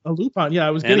a Lupin. Yeah,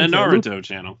 I was getting a Naruto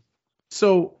channel.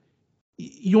 So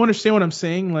you understand what I'm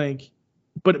saying? Like,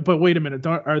 But wait a minute.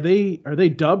 Are they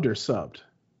dubbed or subbed?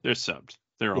 They're subbed.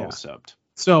 They're all subbed.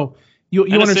 So you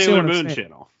and understand Sailor what I'm Moon saying.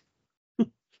 channel.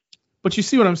 But you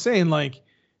see what I'm saying? Like,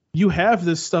 you have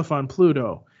this stuff on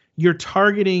Pluto. You're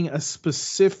targeting a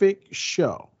specific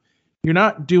show. You're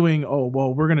not doing, oh,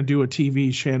 well, we're going to do a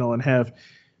TV channel and have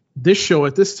this show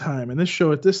at this time and this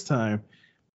show at this time.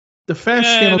 The fast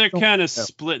channel. They're kind of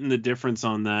splitting the difference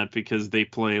on that because they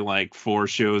play like 4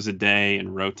 shows a day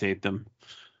and rotate them.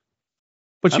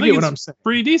 But you get what I'm saying.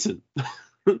 Pretty decent.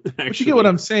 But you get what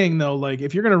I'm saying, though. Like,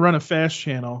 if you're going to run a fast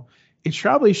channel, it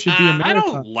probably should be a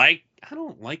marathon. I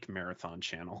don't like marathon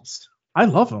channels. I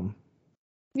love them.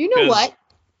 You know what?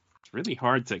 It's really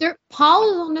hard to.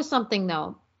 Paul is onto something,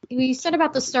 though. You said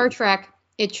about the Star Trek.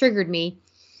 It triggered me.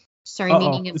 Sorry,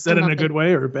 meaning it. Is that in a good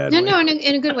way or a bad way? No,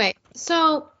 in a good way.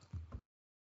 So,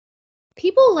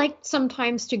 people like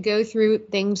sometimes to go through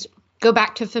things, go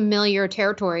back to familiar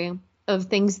territory of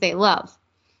things they love.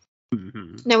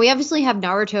 Mm-hmm. Now, we obviously have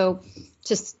Naruto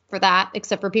just for that,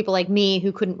 except for people like me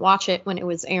who couldn't watch it when it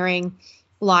was airing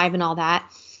live and all that.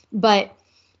 But,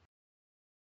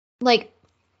 like,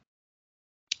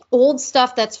 old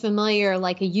stuff that's familiar,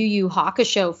 like a Yu Yu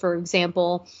Hakusho, for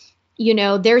example, you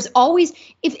know, there's always,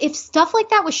 if stuff like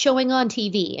that was showing on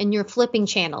TV and you're flipping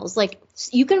channels, like,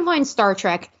 you can find Star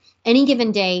Trek any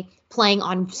given day playing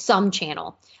on some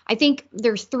channel. I think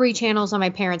there's 3 channels on my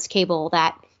parents' cable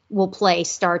that will play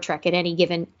Star Trek at any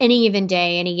given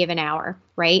day, any given hour,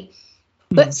 right?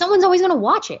 But someone's always going to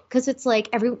watch it because it's like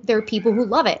there are people who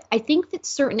love it. I think that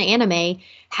certain anime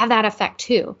have that effect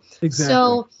too. Exactly.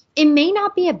 So it may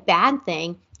not be a bad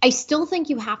thing. I still think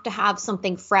you have to have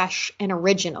something fresh and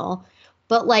original,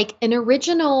 but like an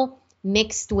original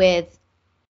mixed with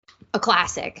a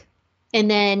classic, and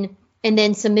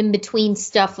then some in between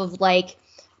stuff of like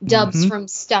dubs from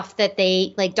stuff that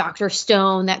they like Dr.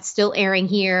 Stone that's still airing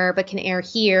here but can air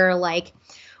here. Like,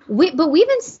 but we've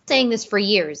been saying this for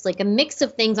years. Like a mix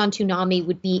of things on Toonami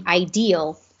would be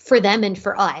ideal for them and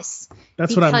for us.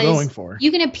 That's what I'm going for.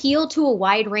 You can appeal to a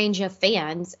wide range of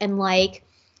fans, and like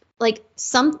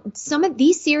some of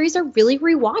these series are really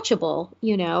rewatchable.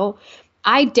 You know,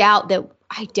 I doubt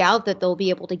that they'll be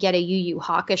able to get a Yu Yu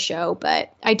Hakusho,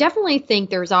 but I definitely think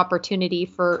there's opportunity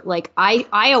for, like, I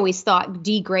always thought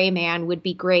D. Gray Man would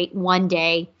be great one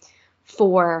day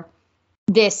for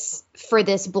this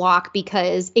block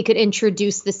because it could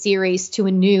introduce the series to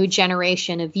a new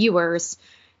generation of viewers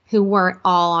who weren't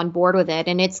all on board with it.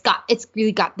 And it's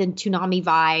really got the Toonami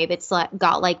vibe. It's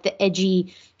got like the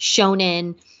edgy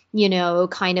shonen, you know,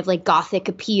 kind of like gothic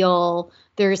appeal.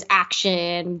 There's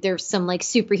action, there's some like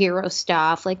superhero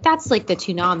stuff. Like that's like the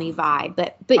Toonami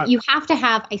vibe. But you have to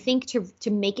have, I think, to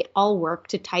make it all work,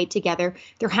 to tie it together,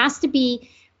 there has to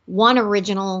be one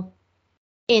original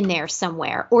in there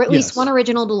somewhere, or at least one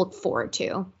original to look forward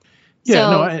to.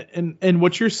 Yeah, and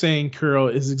what you're saying, Kuro,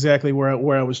 is exactly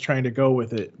where I was trying to go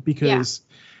with it, because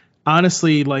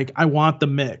honestly, like, I want the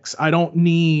mix. I don't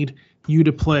need you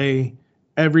to play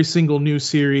every single new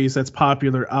series that's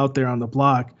popular out there on the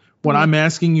block. What I'm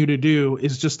asking you to do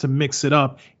is just to mix it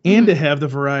up and to have the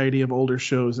variety of older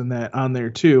shows and that on there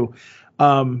too.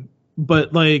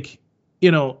 But like,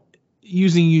 you know,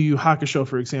 using Yu Yu Hakusho,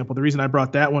 for example, the reason I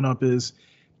brought that one up is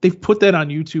they've put that on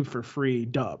YouTube for free,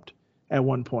 dubbed at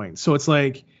one point. So it's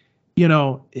like, you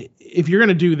know, if you're going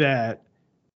to do that,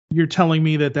 you're telling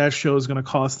me that show is going to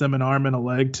cost them an arm and a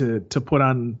leg to put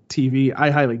on TV. I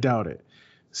highly doubt it.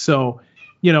 So,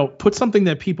 you know, put something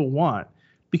that people want,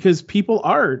 because people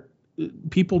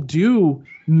do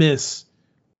miss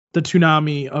the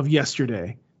Toonami of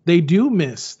yesterday. They do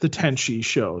miss the Tenchi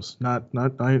shows, not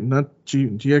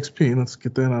GXP. Let's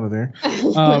get that out of there.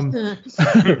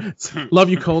 Love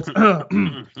you, Colt.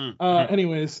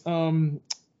 Anyways,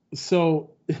 so,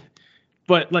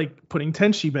 but like putting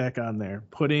Tenchi back on there,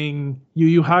 putting Yu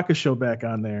Yu Hakusho back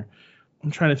on there. I'm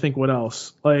trying to think what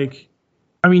else. Like,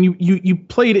 I mean, you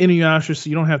played Inuyasha, so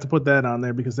you don't have to put that on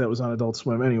there because that was on Adult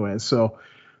Swim anyway. So,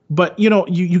 but you know,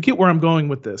 you get where I'm going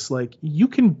with this. Like, you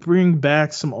can bring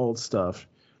back some old stuff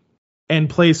and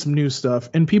play some new stuff,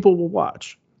 and people will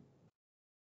watch.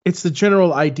 It's the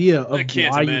general idea of I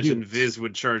can't imagine Viz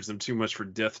would charge them too much for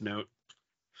Death Note.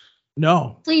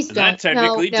 No. Please don't. That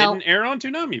technically didn't air on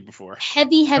Toonami before.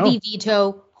 Heavy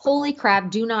veto. Holy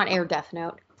crap, do not air Death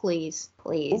Note. Please.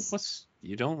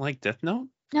 You don't like Death Note?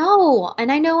 No,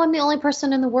 and I know I'm the only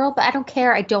person in the world, but I don't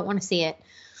care. I don't want to see it.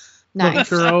 Nice.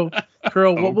 Kuro,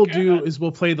 what we'll do is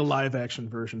we'll play the live action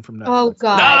version from Netflix. Oh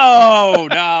God.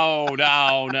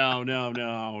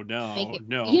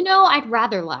 No. You know, I'd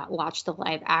rather watch the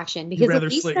live action because at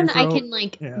least then I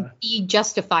can be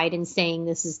justified in saying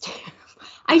this is terrible.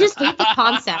 I just hate the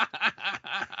concept.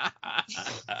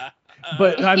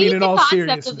 But I mean, in all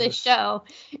seriousness, of this show,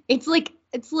 it's like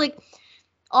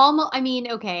almost. I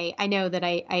mean, okay, I know that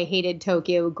I hated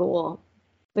Tokyo Ghoul,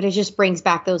 but it just brings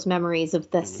back those memories of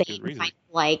the same kind of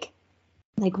like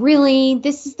really,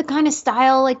 this is the kind of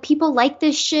style like people like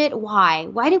this shit. Why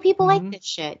do people like this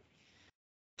shit?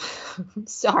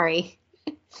 Sorry.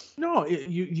 No,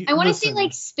 I want to see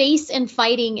like space and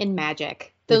fighting and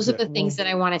magic. Those are the things that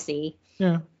I want to see.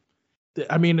 Yeah.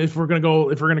 I mean, if we're gonna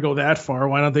go that far,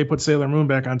 why don't they put Sailor Moon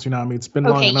back on Toonami? It's been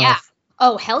long enough. Yeah.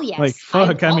 Oh hell yes. Like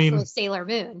fuck. I mean, Sailor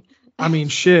Moon. I mean,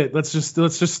 shit. Let's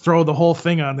just throw the whole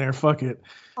thing on there. Fuck it.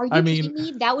 Are you kidding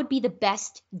me? That would be the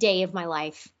best day of my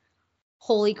life.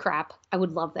 Holy crap! I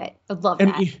would love that. I'd love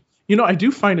that. You know, I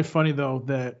do find it funny though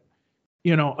that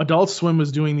Adult Swim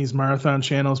was doing these marathon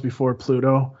channels before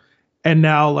Pluto, and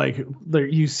now like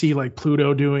you see like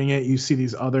Pluto doing it. You see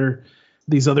these other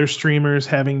streamers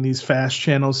having these fast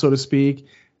channels, so to speak,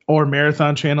 or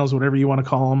marathon channels, whatever you want to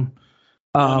call them.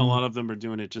 A lot of them are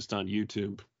doing it just on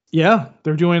YouTube. Yeah,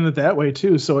 they're doing it that way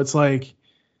too. So it's like,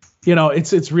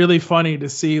 it's really funny to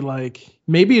see like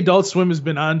maybe Adult Swim has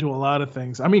been onto a lot of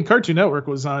things. I mean, Cartoon Network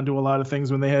was onto a lot of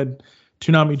things when they had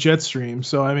Toonami Jetstream.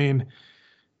 So I mean,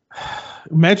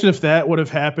 imagine if that would have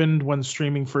happened when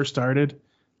streaming first started.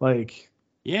 Like,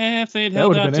 yeah, if they'd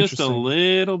held out just a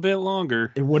little bit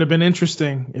longer, it would have been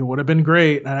interesting. It would have been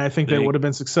great, and I think they would have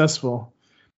been successful.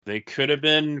 They could have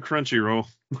been Crunchyroll.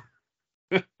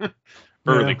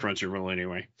 Early Crunchyroll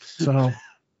anyway. So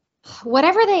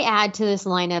whatever they add to this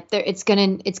lineup, it's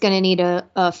gonna need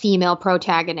a female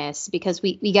protagonist, because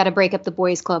we got to break up the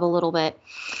boys club a little bit.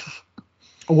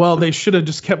 Well, they should have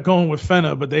just kept going with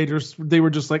Fena, but they were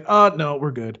just like, oh no,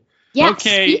 we're good. Yeah.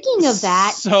 Okay, speaking of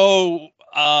that, so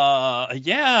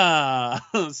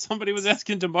somebody was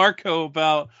asking DeMarco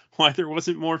about why there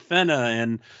wasn't more Fena,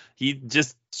 and he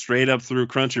just straight up threw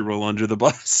Crunchyroll under the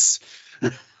bus.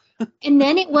 And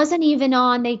then it wasn't even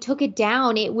on. They took it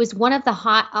down. It was one of the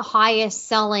highest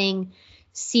selling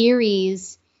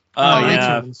series on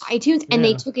iTunes, and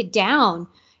they took it down.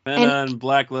 And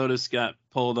Black Lotus got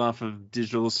pulled off of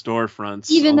digital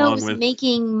storefronts, even though it was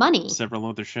making money. Several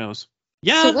other shows.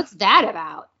 Yeah. So what's that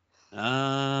about?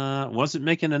 Wasn't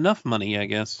making enough money, I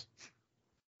guess.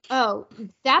 Oh,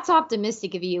 that's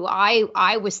optimistic of you.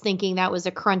 I was thinking that was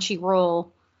a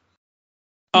Crunchyroll.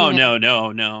 Oh,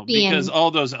 no. Because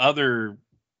all those other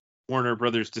Warner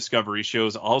Brothers Discovery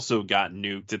shows also got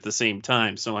nuked at the same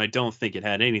time, so I don't think it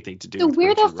had anything to do with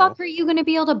where the fuck are you going to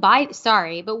be able to buy?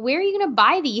 Sorry, but where are you going to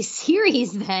buy these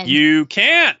series then? You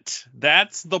can't.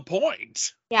 That's the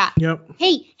point. Yeah. Yep.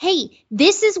 Hey,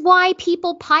 this is why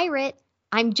people pirate.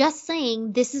 I'm just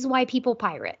saying, this is why people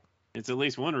pirate. It's at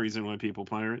least one reason why people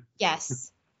pirate.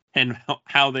 Yes. And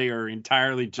how they are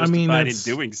entirely justified in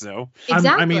doing so.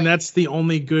 Exactly. I mean, that's the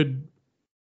only good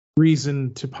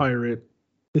reason to pirate,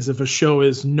 is if a show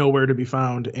is nowhere to be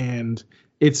found and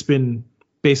it's been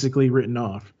basically written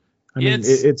off. I mean,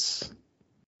 it's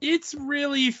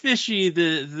really fishy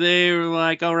that they're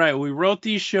like, all right, we wrote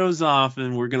these shows off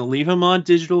and we're going to leave them on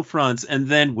digital fronts. And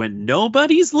then when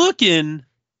nobody's looking,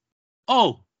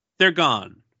 they're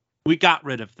gone. We got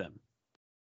rid of them,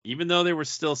 even though they were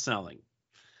still selling.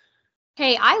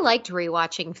 Hey, I liked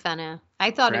rewatching Fena.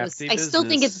 I thought I still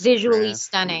think it's visually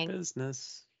stunning.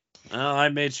 Business. Well, I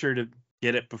made sure to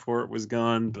get it before it was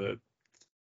gone, but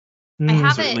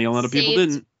certainly a lot of people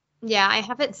didn't. Yeah, I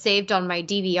have it saved on my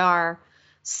DVR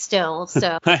still.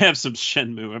 So I have some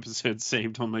Shenmue episodes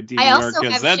saved on my DVR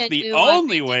because that's the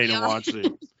only way to watch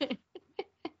it.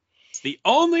 It's the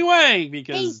only way,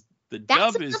 because the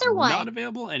dub is not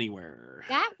available anywhere.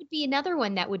 That would be another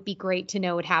one that would be great to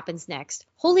know what happens next.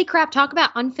 Holy crap, talk about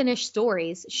unfinished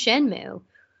stories. Shenmue.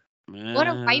 What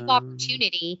a ripe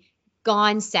opportunity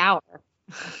gone sour.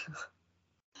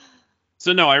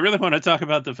 So no, I really want to talk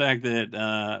about the fact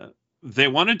that they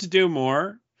wanted to do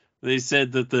more. They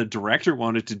said that the director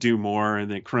wanted to do more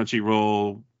and that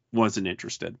Crunchyroll wasn't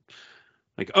interested.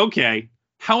 Like, okay.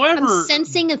 However, I'm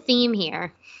sensing a theme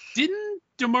here. Didn't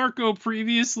DeMarco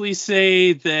previously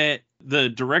say that the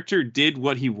director did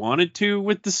what he wanted to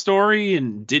with the story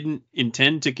and didn't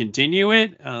intend to continue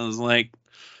it? I was like,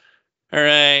 all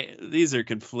right, these are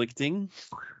conflicting.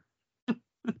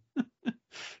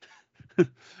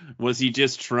 Was he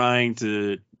just trying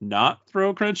to not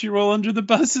throw Crunchyroll under the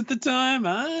bus at the time?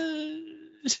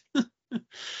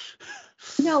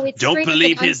 No, it's don't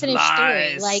believe his lies.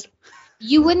 Story. Like,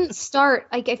 you wouldn't start.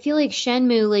 Like, I feel like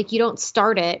Shenmue, like, you don't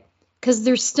start it because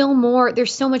there's still more.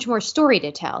 There's so much more story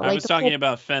to tell. I was talking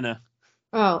about Fena.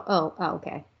 Oh,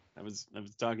 okay. I was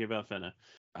talking about Fena.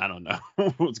 I don't know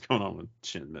what's going on with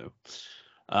Shenmue.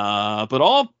 But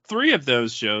all three of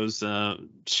those shows,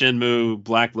 Shenmue,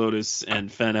 Black Lotus, and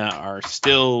Fena, are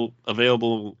still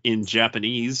available in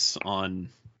Japanese on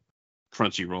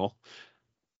Crunchyroll.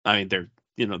 I mean, they're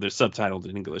subtitled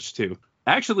in English too.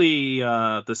 Actually,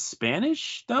 the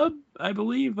Spanish dub, I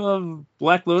believe, of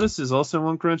Black Lotus is also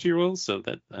on Crunchyroll, so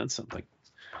that's something.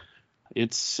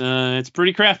 It's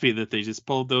pretty crappy that they just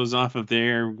pulled those off of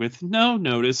there with no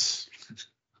notice.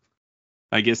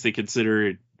 I guess they consider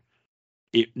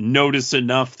it notice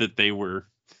enough that they were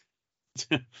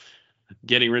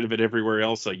getting rid of it everywhere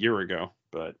else a year ago.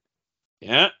 But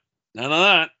yeah, none of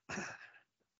that.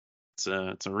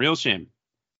 It's a real shame.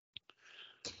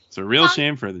 It's a real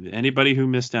shame for anybody who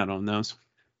missed out on those.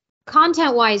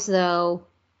 Content-wise, though,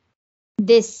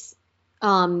 this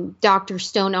Dr.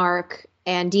 Stone arc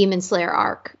and Demon Slayer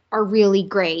arc are really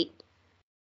great.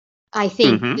 I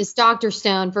think this Dr.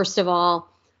 Stone, first of all,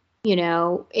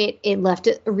 it left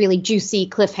a really juicy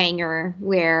cliffhanger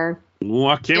where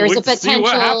there's a potential, see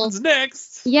what happens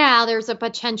next. Yeah, there's a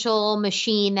potential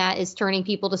machine that is turning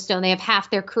people to stone. They have half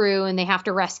their crew and they have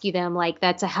to rescue them. Like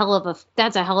that's a hell of a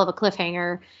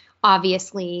cliffhanger,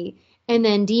 obviously. And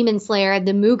then Demon Slayer,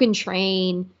 the Mugen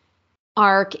Train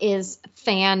arc is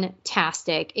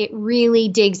fantastic. It really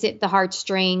digs at the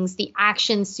heartstrings. The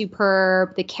action's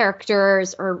superb. The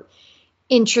characters are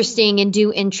interesting and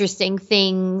do interesting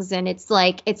things, and it's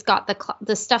like it's got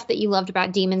the stuff that you loved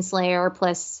about Demon Slayer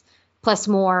plus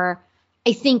more.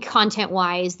 I think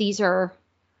content-wise, these are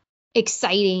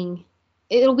exciting.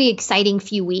 It'll be exciting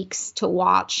few weeks to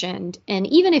watch, and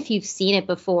even if you've seen it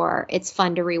before, it's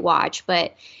fun to rewatch.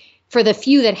 But for the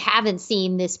few that haven't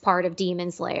seen this part of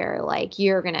Demon Slayer, like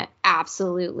you're gonna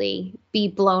absolutely be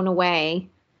blown away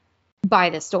by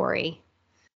the story,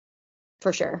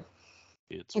 for sure.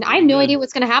 And I have no idea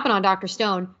what's going to happen on Dr.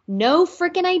 Stone. No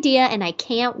freaking idea, and I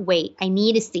can't wait. I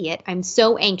need to see it. I'm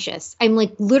so anxious. I'm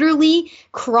like literally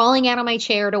crawling out of my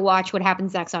chair to watch what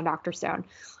happens next on Dr. Stone.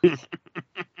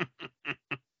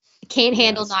 Can't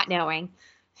handle not knowing.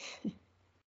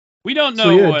 We don't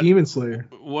know Demon Slayer.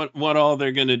 What all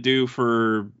they're going to do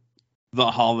for the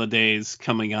holidays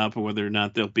coming up, or whether or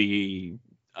not there'll be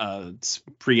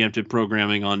preemptive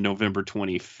programming on November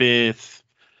 25th.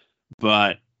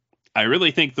 But I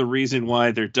really think the reason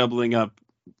why they're doubling up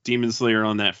Demon Slayer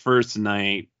on that first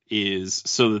night is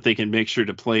so that they can make sure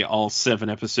to play all 7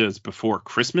 episodes before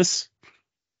Christmas.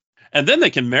 And then they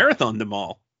can marathon them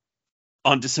all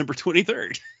on December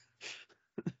 23rd.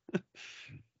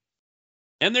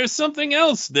 And there's something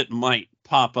else that might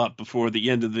pop up before the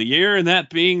end of the year, and that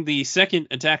being the second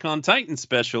Attack on Titan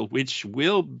special, which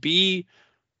will be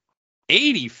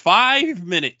 85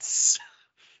 minutes.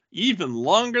 Even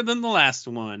longer than the last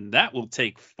one. That will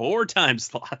take 4 time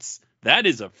slots. That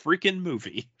is a freaking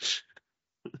movie.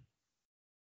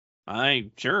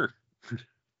 I'm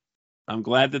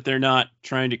glad that they're not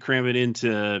trying to cram it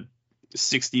into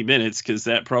 60 minutes, because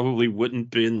that probably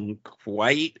wouldn't been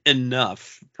quite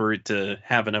enough for it to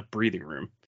have enough breathing room.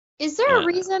 Is there a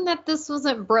reason that this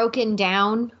wasn't broken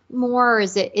down more? Or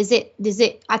is it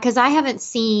because I haven't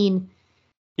seen.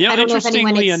 I don't know if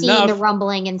anyone has seen the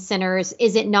Rumbling and Sinners.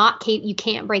 Is it not, Kate? You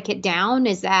can't break it down?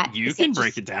 Is that you can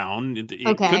break it down? It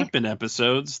could have been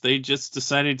episodes. They just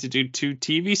decided to do 2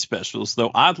 TV specials,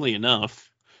 though. Oddly enough,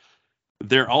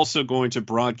 they're also going to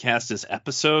broadcast as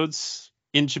episodes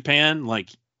in Japan,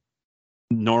 like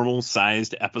normal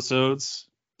sized episodes.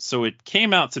 So it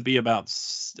came out to be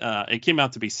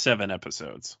 7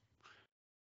 episodes.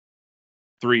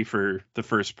 3 for the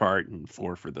first part and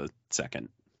 4 for the second.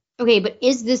 Okay, but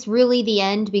is this really the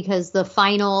end? Because the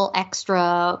final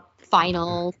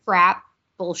crap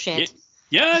bullshit.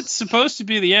 It's supposed to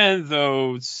be the end,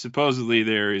 though. Supposedly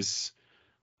there is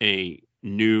a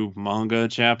new manga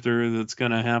chapter that's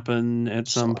going to happen at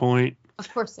some point.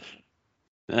 Of course.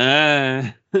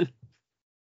 I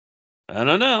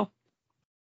don't know.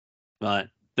 But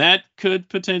that could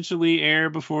potentially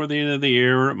air before the end of the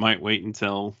year, or it might wait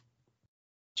until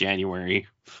January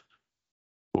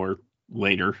or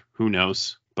later, who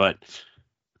knows. But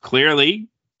clearly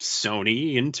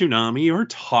Sony and Toonami are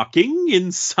talking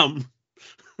in some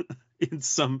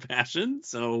fashion,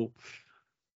 so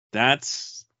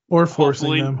that's or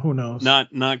forcing them, who knows.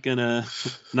 Not gonna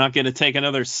take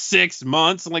another 6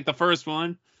 months like the first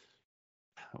one.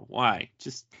 Why?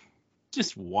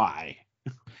 Just why?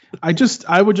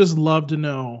 I would just love to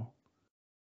know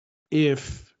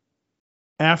if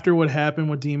after what happened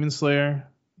with Demon Slayer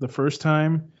the first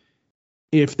time,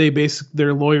 if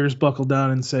their lawyers buckled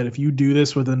down and said, if you do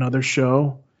this with another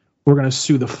show, we're going to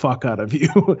sue the fuck out of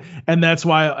you. And that's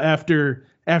why after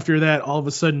that, all of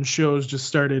a sudden shows just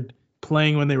started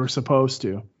playing when they were supposed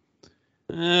to.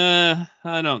 I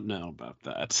don't know about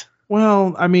that.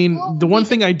 Well, I mean, the one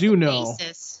thing I do know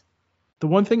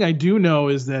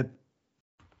is that,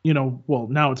 well,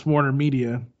 now it's Warner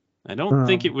Media. I don't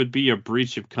think it would be a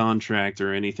breach of contract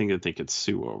or anything that they could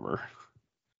sue over.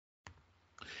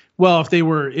 Well,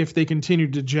 if they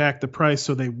continued to jack the price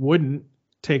so they wouldn't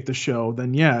take the show,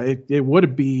 then yeah, it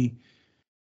would be.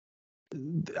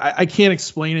 I can't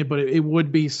explain it, but it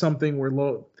would be something where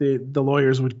the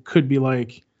lawyers could be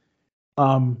like,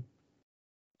 I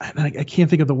can't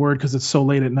think of the word because it's so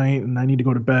late at night and I need to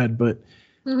go to bed. But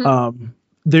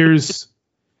there's,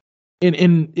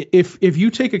 if you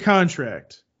take a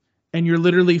contract and you're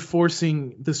literally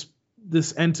forcing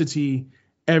this entity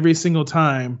every single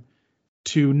time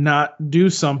to not do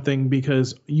something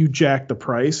because you jack the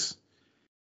price,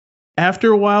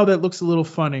 after a while that looks a little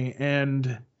funny.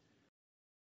 And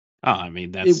I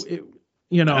mean, that's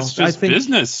just I think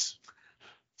business.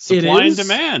 Supply and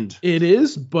demand. It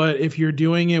is, but if you're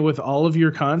doing it with all of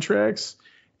your contracts,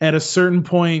 at a certain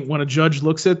point when a judge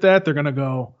looks at that, they're going to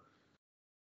go,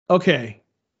 okay,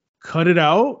 cut it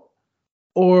out,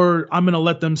 or I'm going to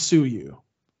let them sue you.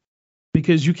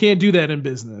 Because you can't do that in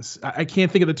business. I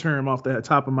can't think of the term off the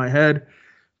top of my head,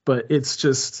 but it's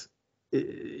just...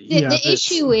 The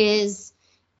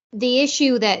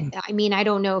issue that, I mean, I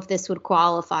don't know if this would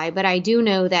qualify, but I do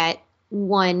know that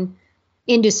one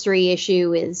industry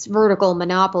issue is vertical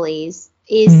monopolies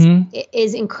is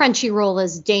in Crunchyroll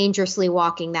is dangerously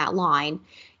walking that line.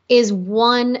 Is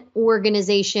one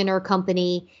organization or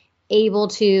company able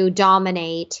to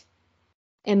dominate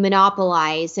and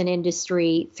monopolize an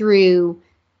industry through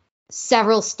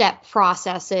several step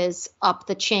processes up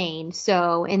the chain?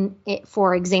 So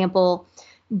for example,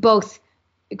 both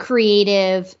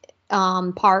creative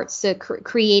parts, so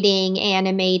creating,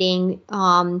 animating,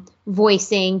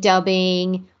 voicing,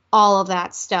 dubbing, all of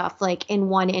that stuff, like in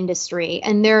one industry.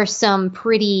 And there are some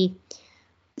pretty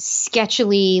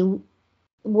sketchily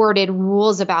worded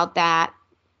rules about that.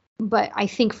 But I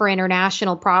think for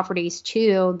international properties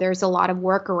too, there's a lot of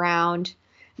workaround.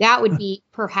 That would be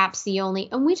perhaps the only,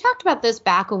 and we talked about this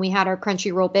back when we had our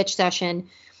Crunchyroll bitch session,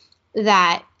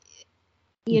 that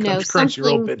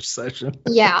Crunchyroll bitch session.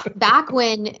 Yeah, back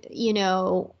when,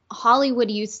 Hollywood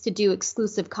used to do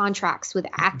exclusive contracts with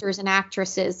actors and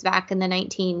actresses back in the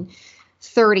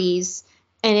 1930s,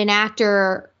 and an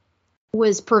actor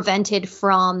was prevented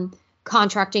from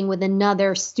contracting with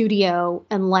another studio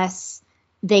unless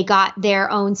they got their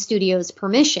own studio's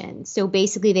permission. So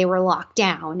basically they were locked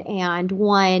down. And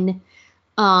one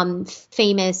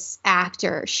famous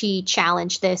actor, she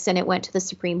challenged this and it went to the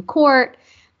Supreme Court.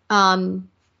 Name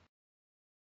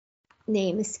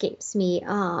escapes me.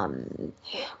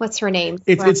 What's her name?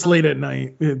 It's late at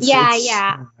night.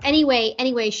 Yeah.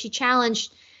 Anyway, she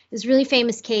challenged this really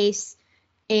famous case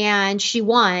and she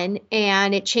won,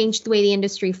 and it changed the way the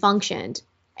industry functioned.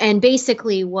 And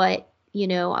basically what, we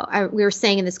were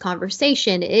saying in this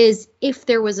conversation is, if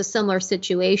there was a similar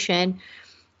situation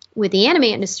with the anime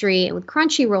industry and with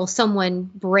Crunchyroll, someone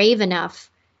brave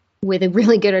enough with a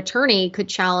really good attorney could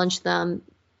challenge them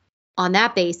on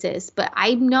that basis. But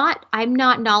I'm not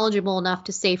knowledgeable enough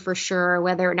to say for sure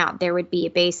whether or not there would be a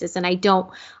basis. And I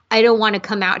don't want to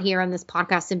come out here on this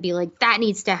podcast and be like, that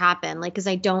needs to happen, because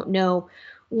I don't know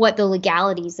what the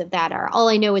legalities of that are. All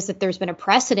I know is that there's been a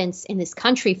precedence in this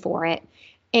country for it.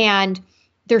 And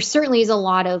there certainly is a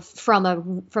lot of, from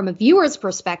a viewer's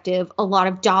perspective, a lot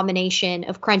of domination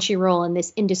of Crunchyroll in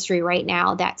this industry right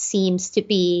now that seems to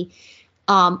be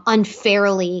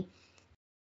unfairly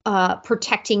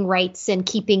protecting rights and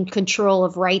keeping control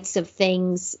of rights of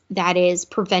things, that is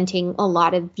preventing a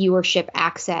lot of viewership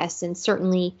access. And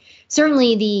certainly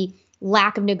the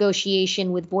lack of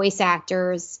negotiation with voice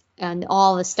actors and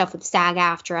all the stuff with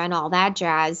SAG-AFTRA and all that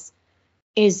jazz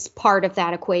is part of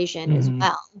that equation as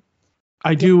well.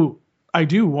 I do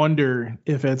wonder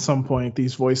if at some point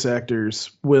these voice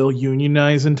actors will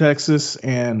unionize in Texas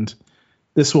and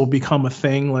this will become a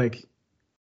thing, like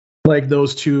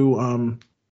those two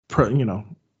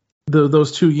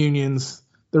those two unions,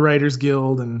 the Writers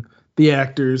Guild and the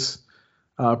actors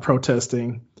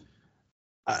protesting.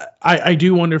 I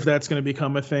do wonder if that's going to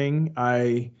become a thing.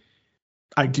 I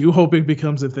do hope it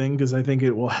becomes a thing because I think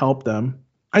it will help them.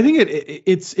 I think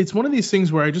it's one of these things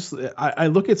where I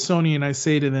look at Sony and I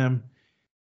say to them,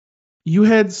 you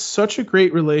had such a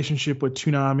great relationship with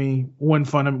Toonami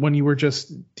when you were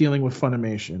just dealing with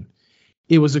Funimation.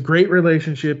 It was a great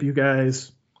relationship. You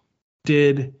guys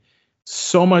did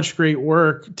so much great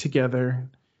work together.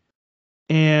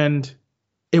 And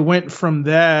it went from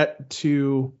that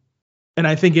to, and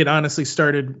I think it honestly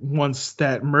started once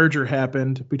that merger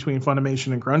happened between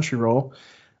Funimation and Crunchyroll.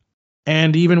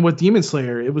 And even with Demon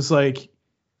Slayer, it was like,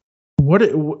 what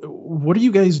are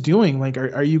you guys doing? Like,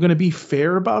 are you going to be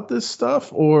fair about this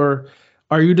stuff, or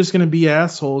are you just going to be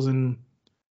assholes and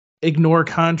ignore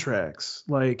contracts?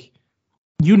 Like,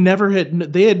 they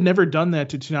had never done that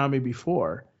to Toonami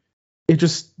before. It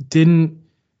just didn't.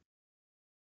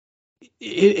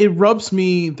 It rubs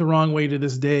me the wrong way to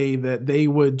this day that they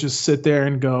would just sit there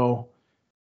and go,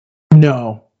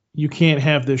 no, you can't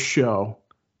have this show.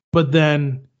 But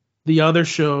then the other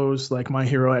shows like My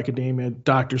Hero Academia,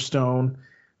 Dr. Stone,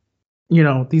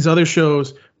 these other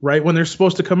shows, right when they're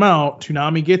supposed to come out,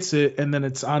 Toonami gets it, and then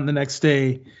it's on the next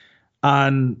day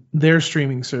on their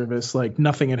streaming service like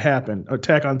nothing had happened.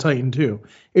 Attack on Titan too.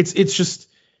 It's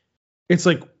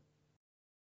like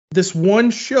this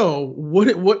one show,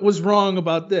 what was wrong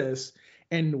about this?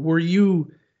 And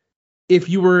if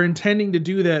you were intending to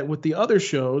do that with the other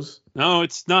shows? No,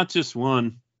 it's not just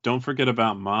one. Don't forget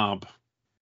about Mob.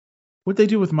 What'd they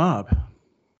do with Mob?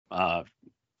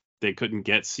 They couldn't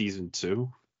get season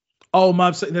 2. Oh,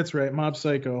 that's right, Mob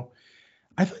Psycho.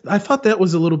 I thought that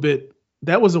was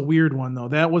that was a weird one though.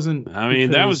 That wasn't. I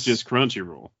mean, that was just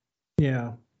Crunchyroll.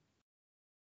 Yeah.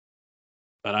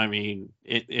 But I mean,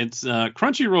 it's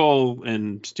Crunchyroll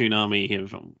and Toonami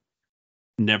have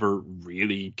never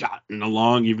really gotten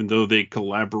along, even though they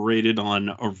collaborated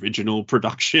on original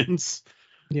productions.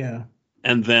 Yeah.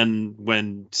 And then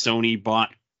when Sony bought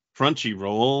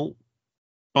Crunchyroll,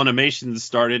 Funimation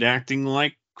started acting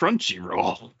like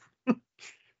Crunchyroll.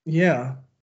 Yeah.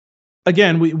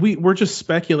 Again, we're just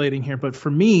speculating here, but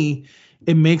for me,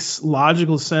 it makes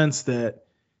logical sense that,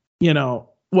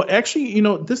 well, actually,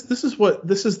 this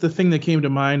is the thing that came to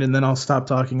mind, and then I'll stop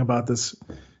talking about this,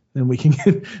 and we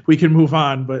can move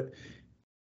on. But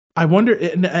I wonder,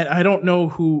 and I don't know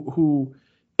who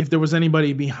if there was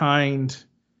anybody behind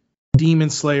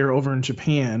Demon Slayer over in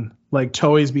Japan, like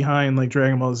Toei's behind like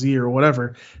Dragon Ball Z or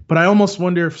whatever. But I almost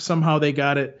wonder if somehow they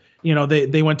got it.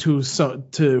 They went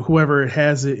to whoever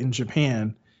has it in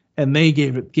Japan, and they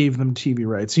gave them TV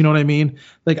rights. You know what I mean?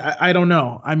 Like I don't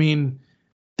know. I mean,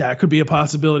 that could be a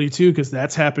possibility too, because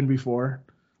that's happened before.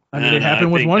 I mean, it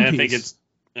happened with One Piece.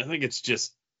 I think it's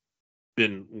just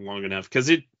been long enough because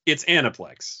it's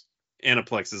Aniplex.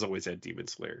 Aniplex has always had Demon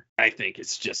Slayer. I think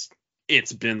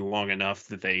it's been long enough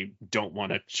that they don't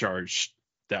want to charge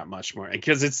that much more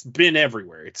because it's been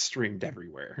everywhere. It's streamed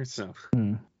everywhere, so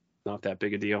not that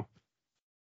big a deal.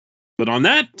 But on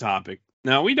that topic,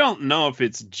 now we don't know if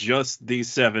it's just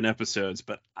these 7 episodes,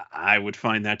 but I would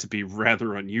find that to be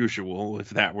rather unusual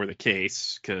if that were the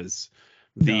case, because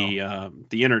the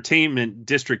Entertainment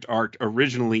District arc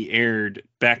originally aired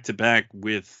back to back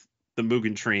with the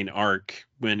Mugen Train arc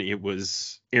when it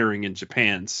was airing in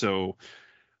Japan. So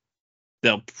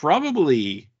they'll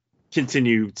probably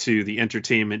continue to the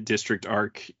Entertainment District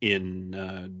arc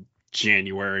in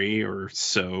January or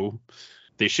so.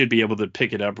 They should be able to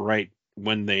pick it up right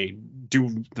when they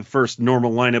do the first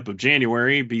normal lineup of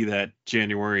January, be that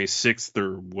January 6th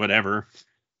or whatever.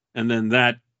 And then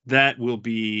that will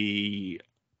be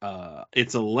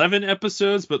it's 11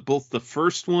 episodes, but both the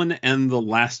first one and the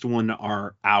last one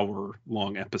are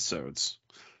hour-long episodes.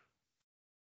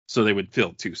 So they would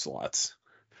fill 2 slots.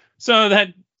 So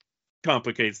that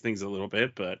complicates things a little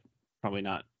bit, but probably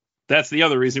not. That's the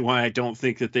other reason why I don't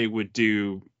think that they would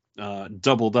do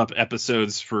doubled up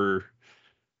episodes for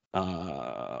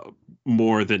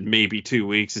more than maybe 2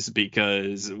 weeks, is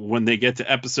because when they get to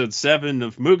episode 7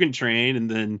 of Mugen Train, and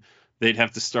then they'd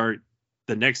have to start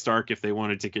the next arc if they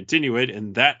wanted to continue it,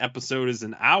 and that episode is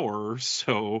an hour,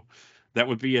 so that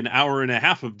would be an hour and a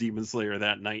half of Demon Slayer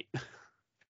that night.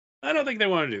 I don't think they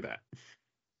want to do that.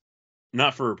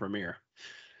 Not for a premiere.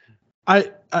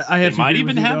 I have they might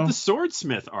even have the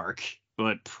Swordsmith arc,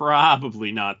 but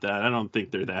probably not that. I don't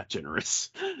think they're that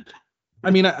generous. I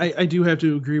mean, I do have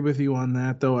to agree with you on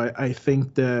that, though. I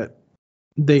think that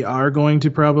they are going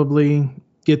to probably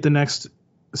get the next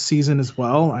season as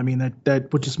well. I mean,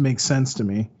 that would just make sense to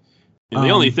me. And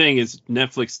the only thing is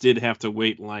Netflix did have to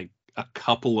wait like a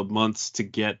couple of months to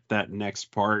get that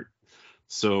next part.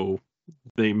 So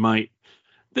they might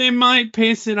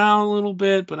pace it out a little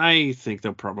bit, but I think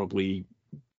they'll probably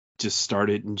just start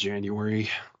it in January.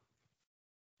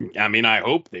 I mean, I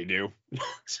hope they do.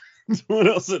 What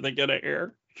else are they gonna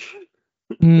air?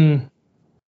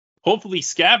 Hopefully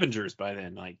Scavengers by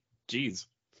then. Like, geez.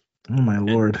 Oh my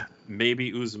lord.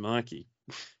 Maybe Uzumaki.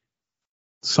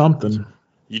 Something.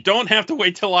 You don't have to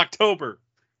wait till October.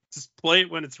 Just play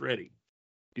it when it's ready.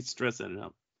 You're stressing it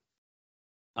up.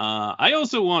 I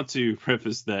also want to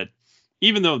preface that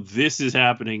even though this is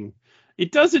happening,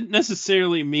 it doesn't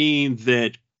necessarily mean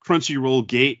that Crunchyroll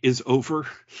Gate is over.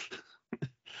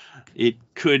 It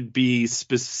could be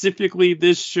specifically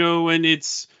this show and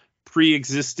its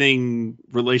pre-existing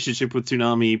relationship with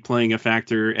Toonami playing a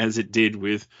factor as it did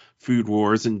with Food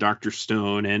Wars and Dr.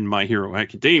 Stone and My Hero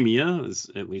Academia, as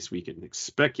at least we can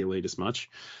speculate as much.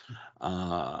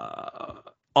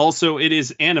 Also, it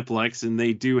is Aniplex, and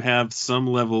they do have some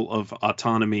level of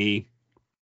autonomy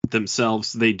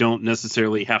themselves. They don't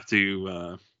necessarily have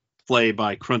to play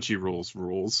by Crunchyroll's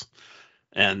rules.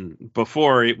 And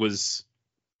before it was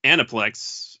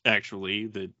Aniplex,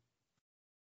 actually,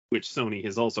 which Sony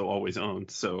has also always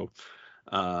owned. So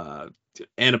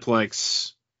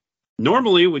Aniplex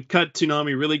normally would cut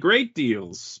Toonami really great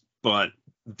deals, but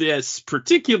this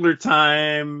particular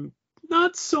time,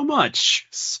 not so much.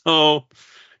 So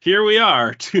here we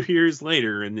are 2 years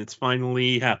later, and it's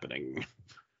finally happening.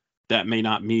 That may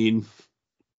not mean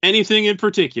anything in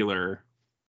particular.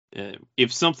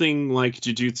 If something like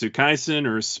Jujutsu Kaisen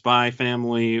or Spy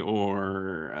Family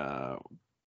or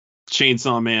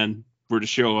Chainsaw Man were to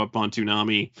show up on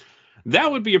Toonami,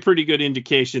 that would be a pretty good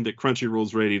indication that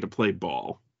Crunchyroll's ready to play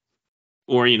ball.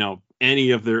 Or,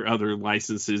 any of their other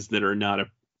licenses that are not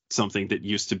something that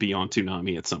used to be on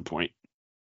Toonami at some point.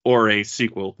 Or a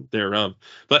sequel thereof.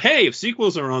 But hey, if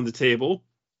sequels are on the table,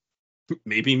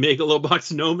 maybe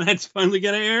Megalobox Nomad's finally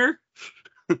gonna air.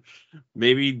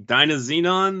 Maybe Dyna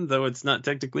Xenon, though it's not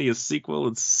technically a sequel,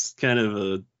 it's kind of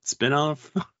a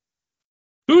spin-off.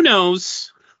 Who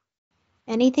knows?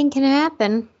 Anything can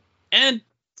happen. And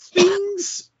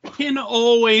things can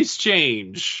always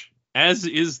change, as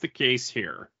is the case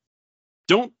here.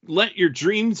 Don't let your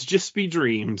dreams just be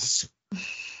dreams.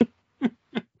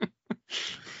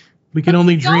 We can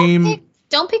only dream.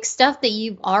 Don't pick stuff that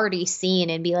you've already seen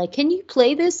and be like, can you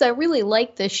play this? I really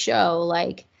like this show.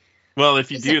 Like, well, if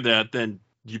you do that, then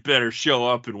you better show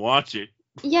up and watch it.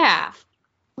 Yeah.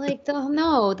 Like,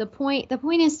 the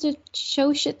point is to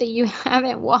show shit that you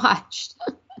haven't watched.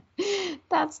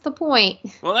 That's the point.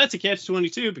 Well, that's a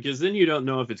catch-22 because then you don't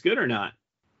know if it's good or not.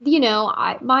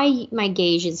 My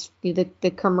gauge is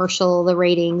the commercial, the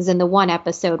ratings, and the one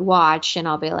episode watch, and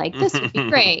I'll be like, this would be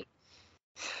great.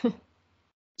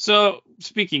 So,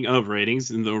 speaking of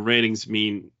ratings, and the ratings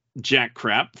mean jack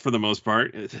crap for the most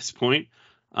part at this point,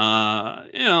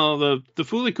 the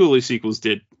Fooly Cooly sequels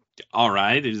did all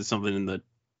right. It is something in the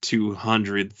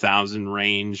 200,000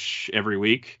 range every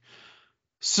week.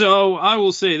 So, I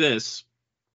will say this.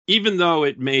 Even though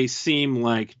it may seem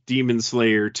like Demon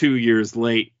Slayer 2 years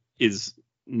late is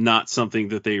not something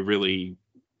that they really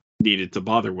needed to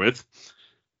bother with,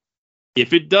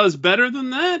 if it does better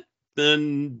than that,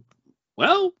 then,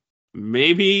 well,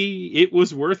 maybe it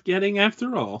was worth getting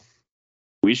after all.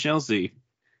 We shall see.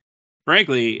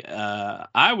 Frankly,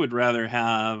 I would rather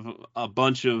have a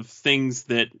bunch of things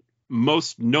that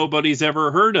most nobody's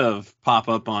ever heard of pop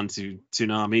up onto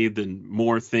Toonami than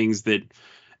more things that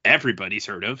everybody's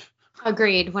heard of.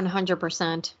 Agreed,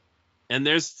 100%. And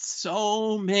there's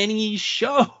so many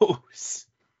shows.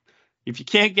 If you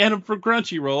can't get them from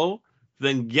Crunchyroll,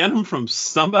 then get them from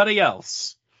somebody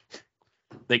else.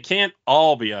 They can't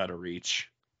all be out of reach.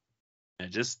 I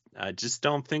just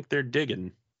don't think they're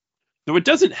digging. Though it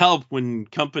doesn't help when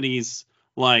companies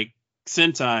like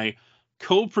Sentai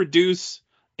co-produce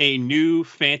a new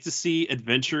fantasy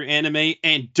adventure anime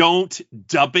and don't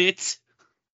dub it.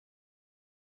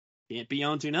 Can't be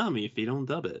on Toonami if you don't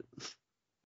dub it.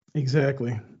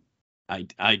 Exactly.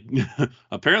 I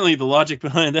apparently the logic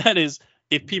behind that is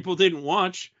if people didn't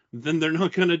watch, then they're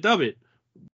not going to dub it.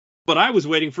 But I was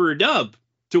waiting for a dub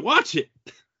to watch it.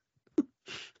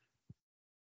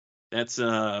 That's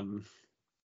the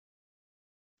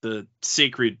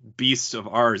Sacred Beast of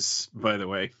Ours, by the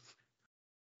way,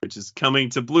 which is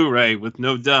coming to Blu-ray with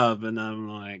no dub, and I'm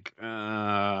like,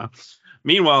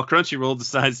 Meanwhile, Crunchyroll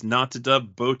decides not to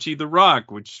dub Bocchi the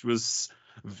Rock, which was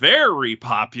very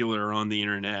popular on the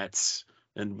internet.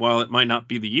 And while it might not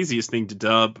be the easiest thing to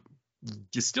dub,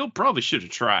 you still probably should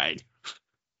have tried.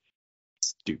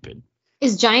 Stupid.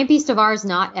 Is Giant Beast of Ours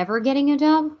not ever getting a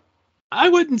dub? I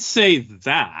wouldn't say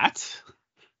that,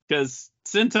 because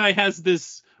Sentai has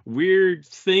this weird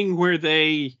thing where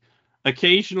they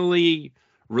occasionally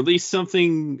release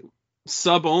something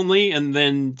sub only, and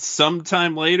then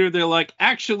sometime later they're like,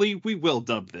 actually, we will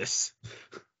dub this.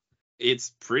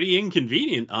 It's pretty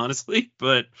inconvenient, honestly,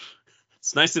 but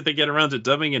it's nice that they get around to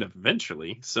dubbing it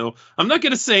eventually. So I'm not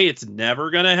going to say it's never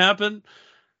going to happen,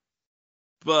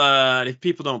 but if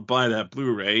people don't buy that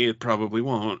Blu-ray, it probably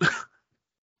won't.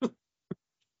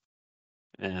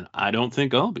 And I don't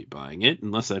think I'll be buying it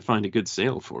unless I find a good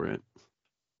sale for it,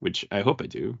 which I hope I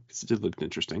do, because it did look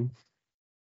interesting.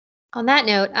 On that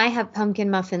note, I have pumpkin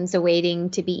muffins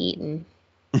awaiting to be eaten.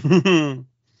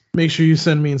 Make sure you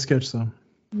send me and Sketch some.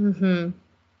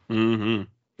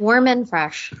 Warm and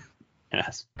fresh.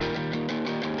 Yes.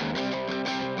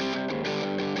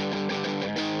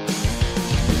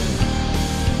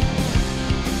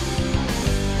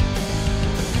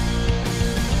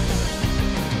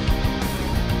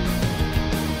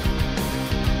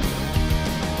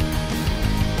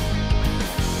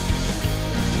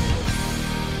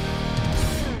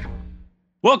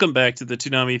 Welcome back to the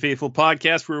Toonami Faithful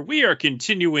podcast, where we are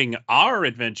continuing our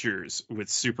adventures with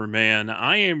Superman.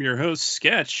 I am your host,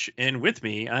 Sketch, and with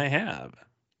me I have...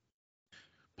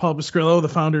 Paul Biscrillo, the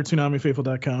founder of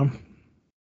ToonamiFaithful.com.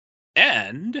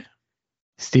 And...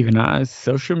 Steven Oz,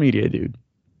 social media dude.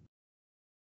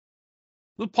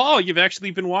 Well, Paul, you've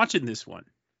actually been watching this one.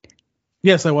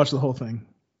 Yes, I watched the whole thing.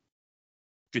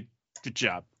 Good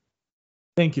job.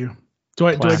 Thank you. Do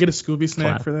I get a Scooby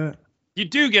snack for that? You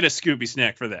do get a Scooby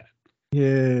snack for that.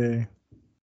 Yay.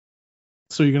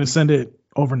 So you're going to send it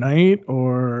overnight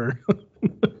or?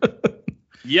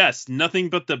 Yes, nothing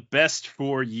but the best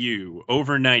for you.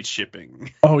 Overnight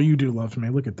shipping. Oh, you do love me.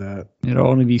 Look at that. It'll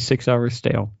only be 6 hours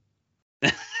stale.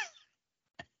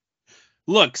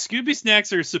 Look, Scooby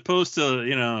snacks are supposed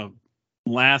to,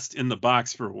 last in the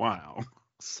box for a while.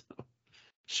 So,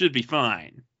 should be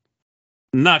fine.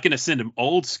 I'm not going to send him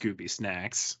old Scooby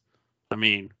snacks. I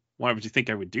mean... Why would you think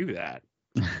I would do that?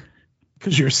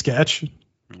 Because you're a Sketch.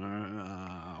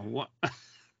 What?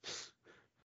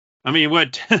 I mean,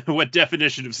 what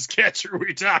definition of sketch are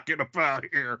we talking about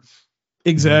here?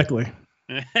 Exactly.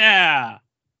 Yeah.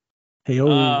 Hey,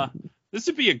 this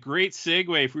would be a great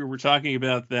segue if we were talking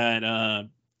about that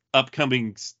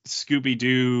upcoming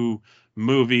Scooby-Doo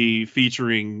movie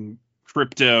featuring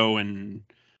Crypto and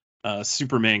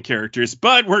Superman characters,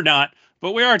 but we're not.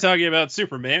 But we are talking about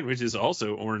Superman, which is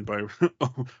also owned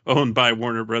by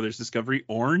Warner Brothers Discovery.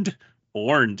 Orned.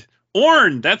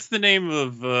 That's the name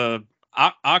of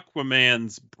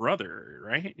Aquaman's brother,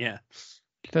 right? Yeah.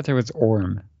 I thought there was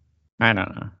Orm. I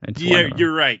don't know.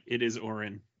 You're right. It is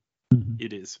Orin. Mm-hmm.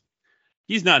 It is.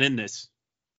 He's not in this.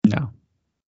 No.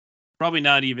 Probably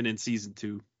not even in season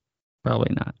 2.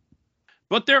 Probably not.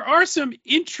 But there are some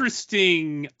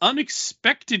interesting,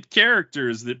 unexpected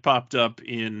characters that popped up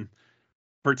in...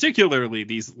 particularly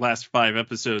these last 5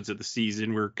 episodes of the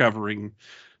season. We're covering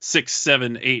 6,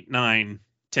 7, 8, 9,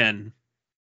 10.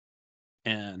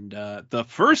 And the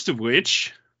first of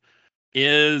which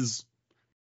is,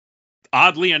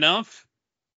 oddly enough,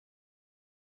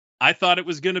 I thought it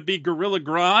was going to be Gorilla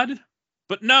Grodd,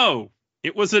 but no,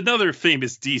 it was another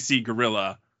famous DC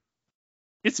gorilla.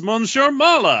 It's Monsieur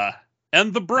Mala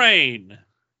and the Brain.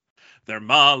 They're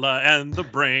Mala and the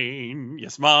Brain.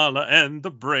 Yes, Mala and the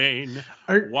Brain.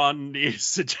 One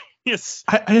is a genius.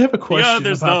 I have a question. The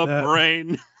other's about the that.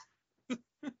 Brain.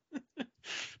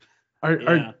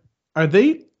 Are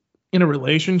they in a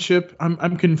relationship?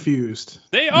 I'm confused.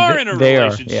 They are in a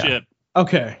relationship. Yeah.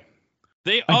 Okay.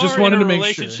 They are in a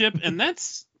relationship, and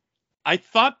I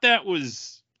thought that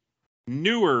was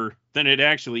newer than it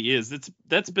actually is.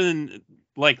 That's been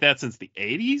like that since the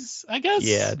 80s, I guess.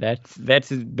 Yeah, that's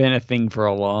been a thing for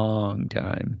a long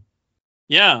time.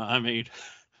 Yeah, I mean,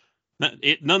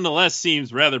 it nonetheless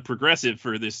seems rather progressive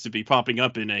for this to be popping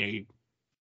up in a...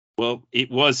 Well, it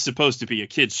was supposed to be a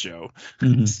kids show.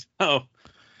 Mm-hmm. So,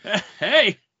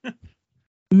 hey.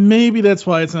 Maybe that's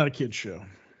why it's not a kids show.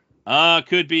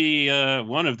 Could be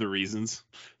one of the reasons.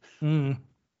 Mm.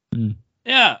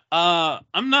 Yeah,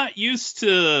 I'm not used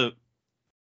to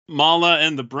Mala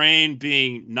and the Brain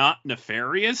being not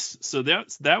nefarious, so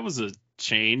that was a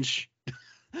change.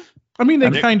 I mean,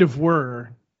 they kind of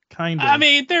were. Kind of. I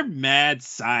mean, they're mad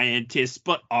scientists,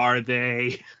 but are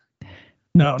they?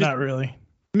 No, not really.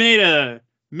 Made a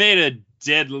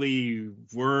deadly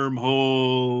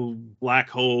wormhole, black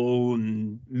hole,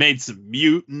 and made some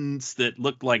mutants that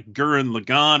looked like Gurren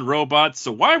Lagann robots.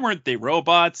 So why weren't they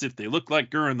robots if they look like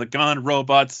Gurren Lagann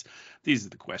robots? These are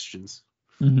the questions.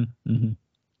 Mm-hmm. Mm-hmm.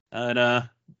 And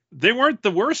they weren't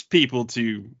the worst people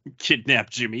to kidnap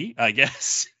Jimmy, I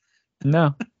guess.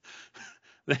 No.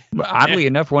 Oddly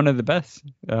enough, one of the best.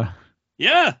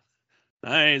 Yeah.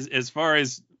 As far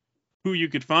as who you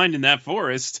could find in that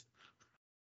forest.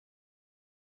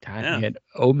 God, you had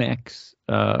Omex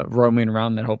roaming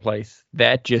around that whole place.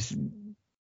 That just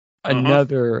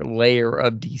another layer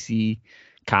of DC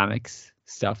Comics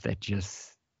stuff that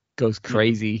just goes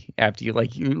crazy after you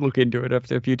look into it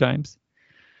after a few times.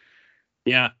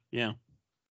 Yeah.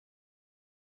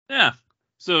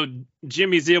 So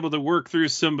Jimmy's able to work through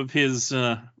some of his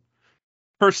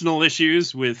personal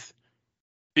issues with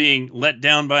being let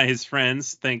down by his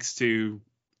friends, thanks to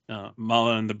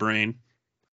Mala and the Brain.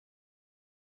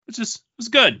 which was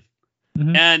good.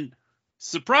 Mhm. And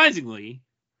surprisingly,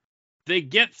 they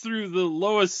get through the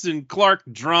Lois and Clark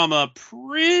drama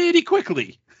pretty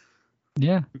quickly.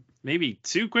 Yeah. Maybe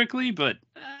too quickly, but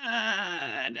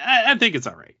I think it's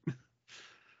all right.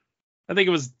 I think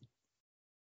it was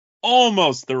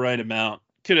almost the right amount.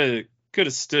 Could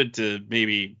have stood to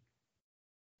maybe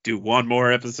do one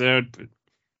more episode, but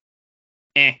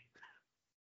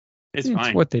it's fine.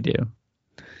 It's what they do.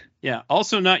 Yeah.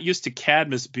 Also not used to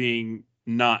Cadmus being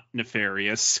not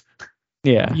nefarious.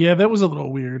 Yeah. Yeah, that was a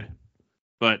little weird.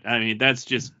 But I mean, that's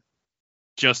just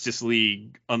Justice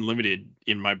League Unlimited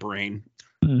in my brain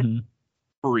hmm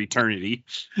for eternity.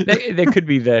 there could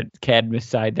be that Cadmus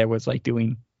side that was like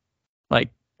doing like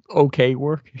okay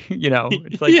work,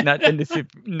 It's like Yeah.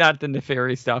 not the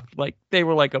nefarious stuff. Like they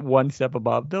were like one step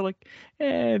above. They're like,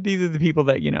 these are the people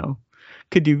that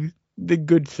could do the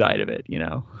good side of it.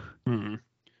 Hmm.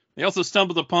 They also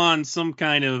stumbled upon some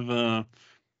kind of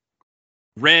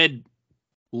red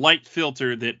light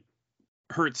filter that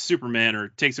hurts Superman or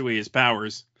takes away his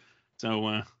powers.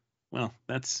 So, well,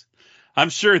 I'm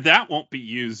sure that won't be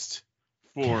used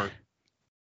for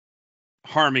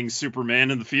harming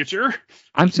Superman in the future.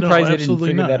 I'm surprised they didn't absolutely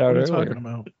figure not. that out What are you earlier. talking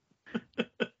about?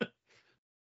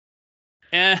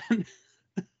 And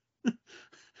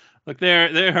look,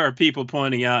 there are people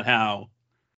pointing out how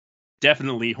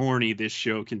definitely horny this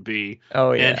show can be.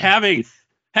 Oh yeah. And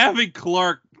having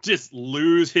Clark just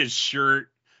lose his shirt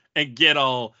and get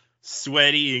all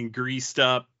sweaty and greased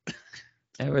up.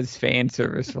 It was fan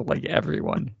service for like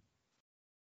everyone.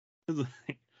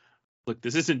 Look,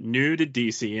 this isn't new to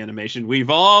DC animation. We've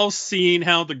all seen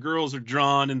how the girls are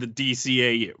drawn in the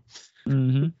DCAU.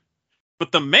 Mm-hmm.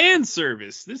 But the man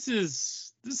service, this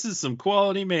is some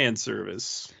quality man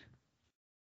service.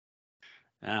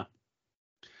 Yeah.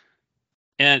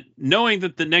 And knowing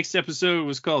that the next episode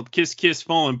was called Kiss Kiss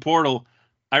Fallen Portal,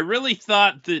 I really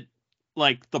thought that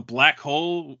like the black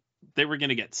hole, they were going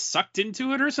to get sucked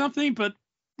into it or something, but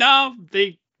no,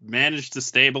 they managed to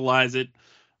stabilize it.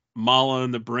 Mala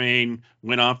and the Brain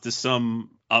went off to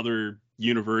some other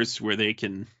universe where they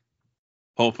can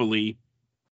hopefully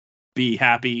be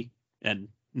happy and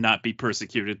not be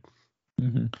persecuted.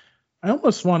 Mm-hmm. I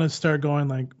almost want to start going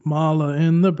like Mala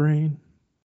in the Brain.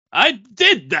 I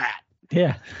did that.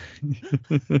 Yeah.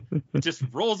 It just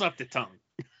rolls off the tongue.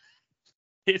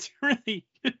 It's really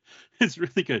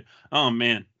good. Oh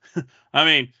man. I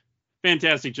mean,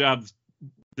 fantastic job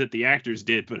that the actors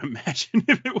did, but imagine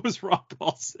if it was Rob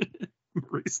Paulson and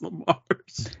Maurice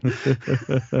LaMarche.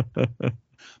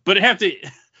 But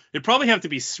it'd probably have to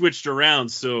be switched around,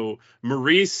 so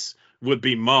Maurice would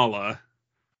be Mala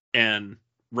and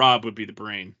Rob would be the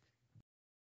Brain,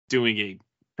 doing a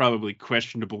probably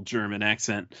questionable German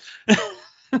accent.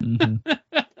 Mm-hmm.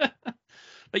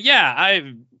 But yeah,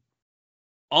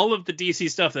 all of the DC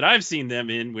stuff that I've seen them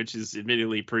in, which is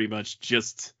admittedly pretty much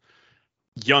just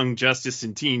Young Justice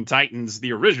and Teen Titans,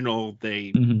 the original,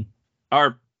 they Mm-hmm.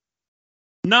 are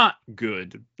not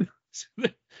good.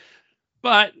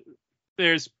 But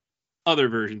there's other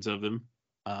versions of them.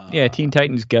 Yeah, Teen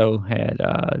Titans Go had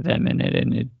them in it,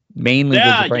 and it mainly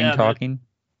was the Brain talking.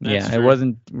 that's It true.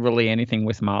 wasn't really anything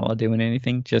with Mala doing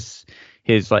anything, just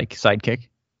his like sidekick.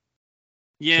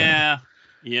 Yeah.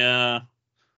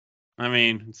 I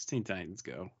mean, it's Teen Titans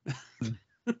Go.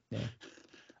 Yeah.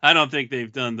 I don't think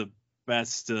they've done the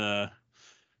best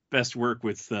work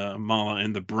with Mala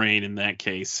and the Brain in that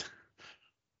case.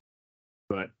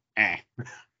 But it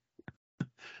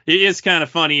is kind of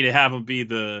funny to have him be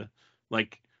the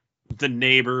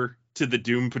neighbor to the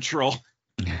Doom Patrol.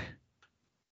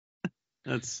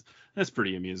 That's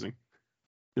pretty amusing.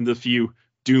 In the few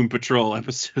Doom Patrol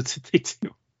episodes that they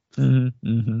do. Mm-hmm.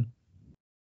 Mm-hmm.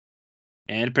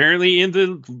 And apparently in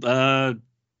the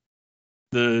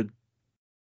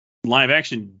live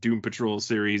action Doom Patrol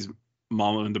series,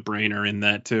 Mala and the Brain are in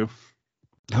that too.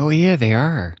 Oh yeah, they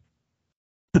are.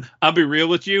 I'll be real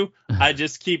with you. I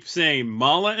just keep saying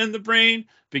Mala and the Brain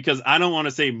because I don't want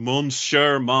to say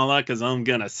Monsieur Mala because I'm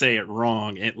going to say it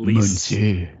wrong at least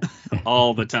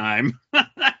all the time.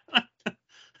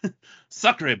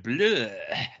 Sacre bleu.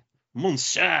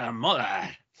 Monsieur Mala.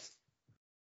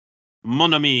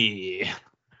 Mon ami.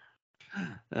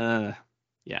 Yeah.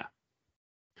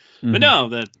 Mm-hmm. But no,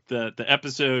 the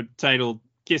episode titled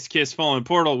Kiss Kiss Fallen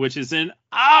Portal, which is an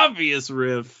obvious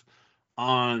riff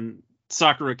on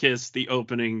Sakura Kiss, the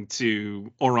opening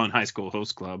to Ouran High School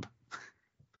Host Club.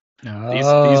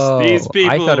 Oh, these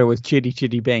people, I thought it was Chitty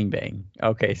Chitty Bang Bang.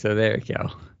 Okay, so there you go.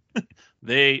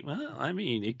 I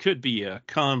mean, it could be a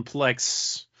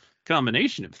complex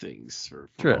combination of things for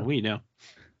True. all we know.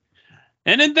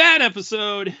 And in that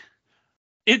episode,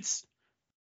 It's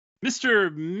Mr.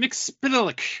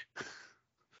 Mixpidalic.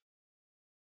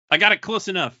 I got it close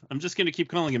enough. I'm just going to keep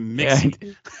calling him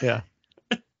Mixie. Yeah.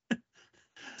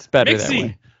 It's better that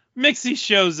way. Mixie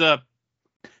shows up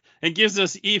and gives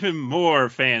us even more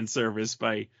fan service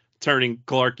by turning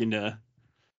Clark into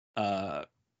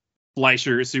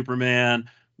Fleischer Superman,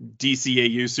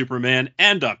 DCAU Superman,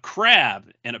 and a crab.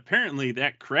 And apparently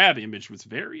that crab image was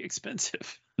very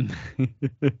expensive.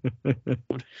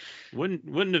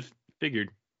 Wouldn't have figured.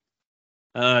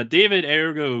 David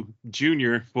Ergo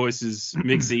Jr. voices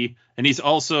Mixie, and he's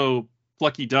also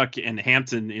Plucky Duck and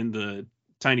Hampton in the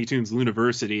Tiny Toons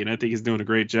Luniversity, and I think he's doing a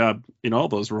great job in all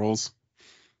those roles.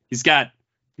 He's got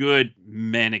good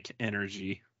manic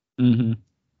energy. Mm-hmm.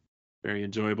 Very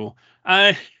enjoyable.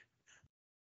 It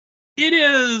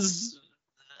is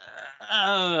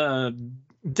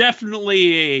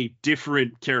definitely a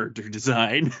different character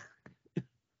design.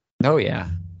 Oh yeah,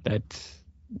 that's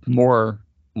more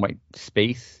like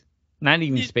space. Not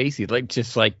even spacey, like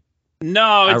just like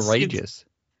outrageous.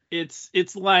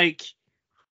 It's like,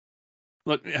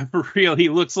 look, for real, he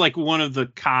looks like one of the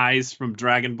Kais from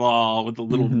Dragon Ball with a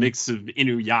little mix of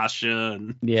Inuyasha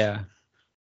and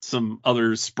some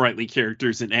other sprightly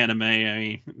characters in anime. I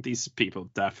mean, these people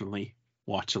definitely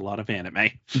watch a lot of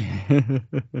anime.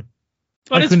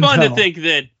 But it's fun to think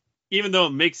that even though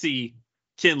Mixie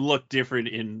can look different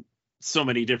in so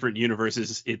many different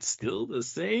universes, it's still the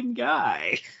same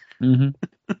guy.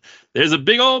 Mm-hmm. There's a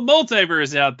big old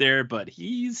multiverse out there, but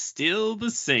he's still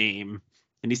the same.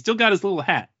 And he's still got his little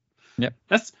hat. Yep.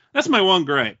 That's my one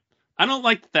gripe. I don't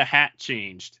like that the hat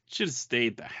changed. It should have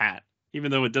stayed the hat,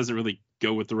 even though it doesn't really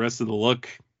go with the rest of the look.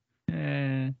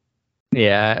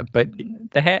 Yeah, but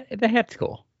the hat's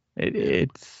cool.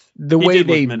 It's the way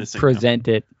they present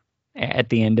it at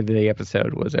the end of the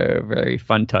episode was a very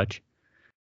fun touch.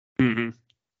 Mm-hmm.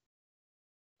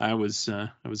 I was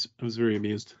very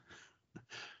amused.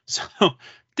 So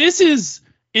this is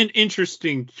an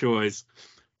interesting choice.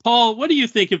 Paul, what do you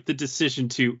think of the decision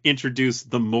to introduce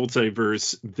the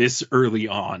multiverse this early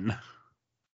on?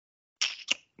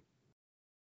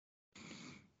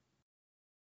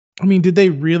 I mean, did they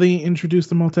really introduce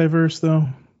the multiverse, though?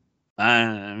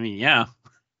 I mean, yeah.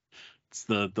 It's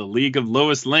the League of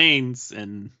Lois Lanes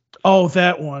and... Oh,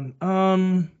 that one.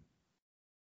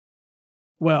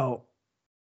 Well,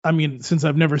 I mean, since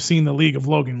I've never seen the League of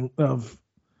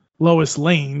Lois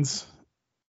Lanes,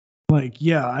 like,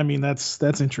 yeah, I mean,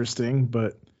 that's interesting,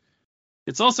 but...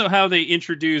 It's also how they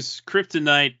introduce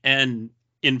Kryptonite and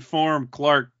inform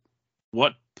Clark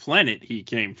what planet he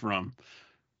came from.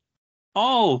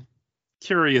 All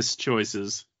curious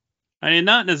choices. I mean,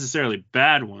 not necessarily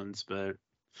bad ones, but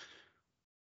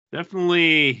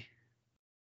definitely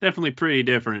pretty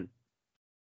different.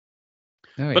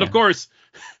 Oh, but of course,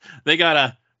 they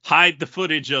gotta hide the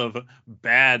footage of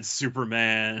bad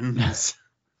Supermans.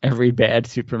 Every bad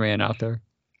Superman out there.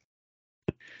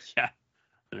 Yeah,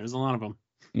 there's a lot of them.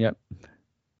 Yep.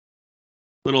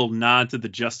 Little nod to the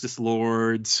Justice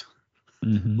Lords.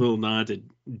 Mm-hmm. Little nod to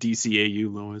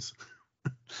DCAU Lois.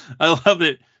 I love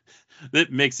it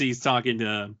that Mixie's talking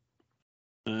to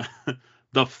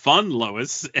the fun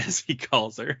Lois, as he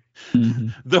calls her. Mm-hmm.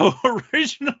 Though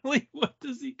originally, what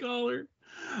does he call her?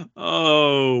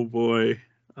 Oh boy.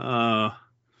 What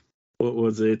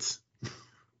was it?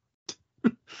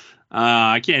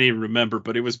 I can't even remember,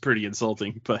 but it was pretty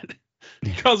insulting. But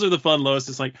he calls her the fun Lois.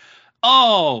 It's like,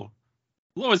 oh,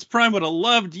 Lois Prime would have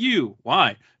loved you.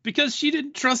 Why? Because she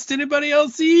didn't trust anybody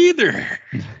else either.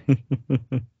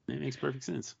 That makes perfect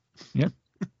sense. Yep.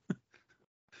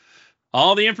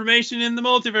 All the information in the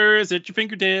multiverse at your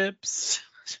fingertips.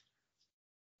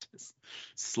 Just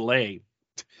slay.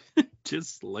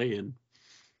 Just slaying.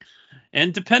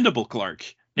 And dependable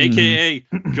Clark, aka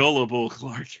gullible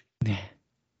Clark.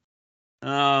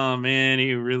 Oh man,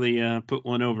 he really put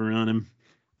one over on him.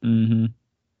 Mm-hmm.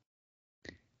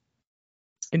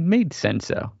 It made sense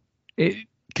though,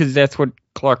 because that's what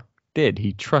Clark did.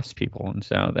 He trusts people, and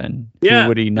so then who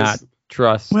would he not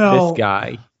trust this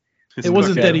guy? It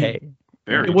wasn't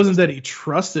that he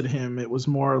trusted him. It was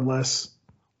more or less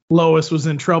Lois was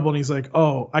in trouble, and he's like,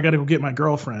 "Oh, I got to go get my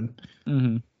girlfriend."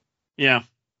 Mm-hmm. Yeah.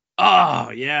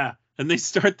 Oh yeah. And they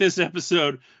start this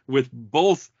episode with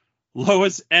both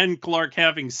Lois and Clark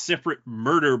having separate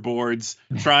murder boards,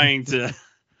 trying to.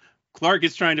 Clark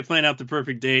is trying to plan out the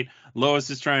perfect date. Lois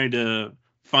is trying to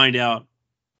find out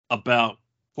about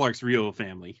Clark's real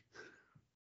family.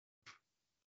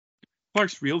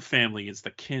 Clark's real family is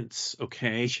the Kents,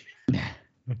 okay?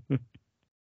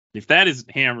 If that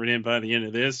isn't hammered in by the end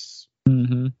of this,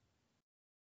 mm-hmm.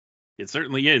 It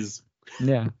certainly is.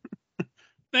 Yeah.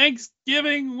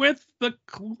 Thanksgiving with the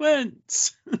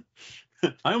Clint's.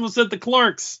 I almost said the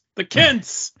Clarks. The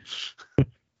Kents.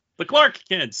 The Clark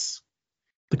Kents.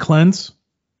 The Cleanse.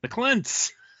 The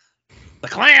Clints. The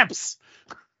Clamps.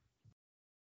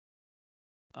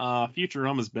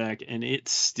 Futurama's back, and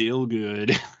it's still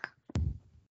good.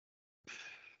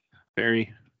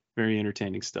 Very, very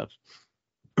entertaining stuff.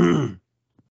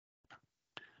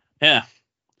 Yeah.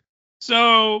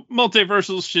 So,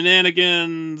 multiversal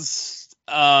shenanigans.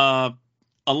 A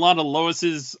lot of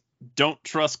Lois's don't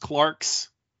trust Clarks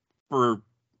for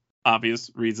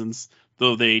obvious reasons,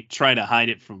 though they try to hide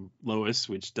it from Lois,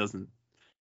 which doesn't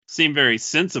seem very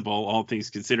sensible, all things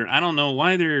considered. I don't know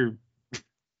why they're...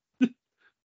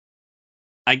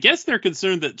 I guess they're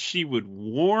concerned that she would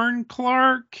warn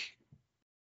Clark.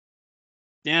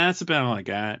 Yeah, that's about all I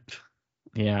got.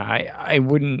 Yeah, I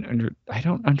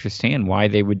don't understand why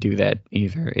they would do that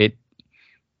either.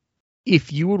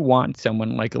 If you would want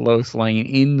someone like a Lois Lane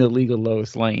in the League of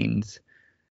Lois Lanes,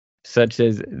 such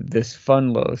as this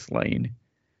fun Lois Lane,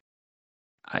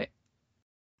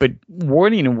 but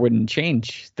warning him wouldn't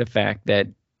change the fact that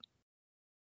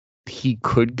he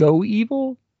could go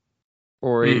evil,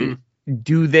 or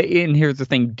do they? And here's the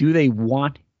thing: do they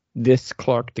want this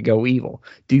Clark to go evil?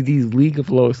 Do these League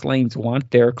of Lois Lanes want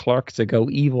their Clarks to go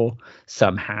evil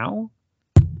somehow?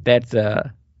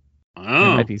 That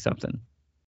might be something.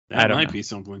 That might be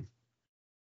something.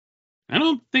 I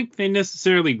don't think they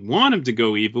necessarily want him to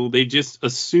go evil. They just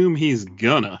assume he's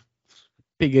gonna.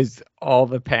 Because all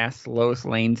the past Lois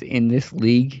Lanes in this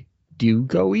league do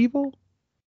go evil?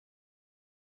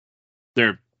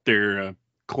 Their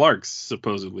Clarks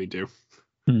supposedly do.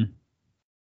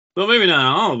 Well, maybe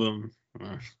not all of them.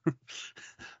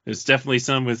 There's definitely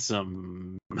some with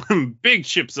some big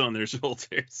chips on their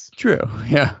shoulders. True,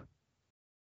 yeah.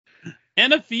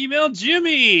 And a female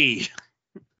Jimmy.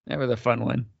 That was a fun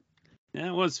one. Yeah,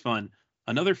 it was fun.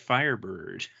 Another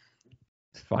Firebird.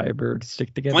 Firebirds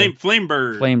stick together.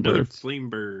 Flamebird. Flamebirds.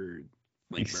 Flamebird.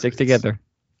 They stick together.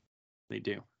 They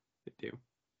do.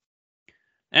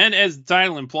 And as the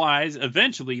title implies,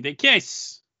 eventually they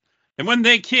kiss. And when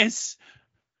they kiss,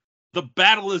 the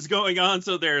battle is going on,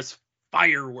 so there's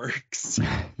fireworks.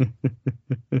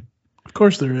 Of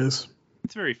course there is.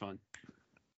 It's very fun.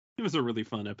 It was a really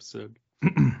fun episode.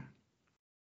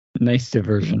 Nice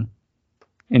diversion.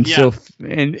 And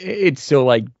it's still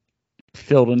like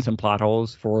filled in some plot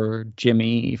holes for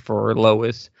Jimmy, for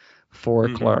Lois, for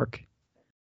Clark.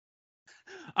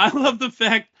 I love the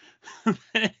fact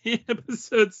that in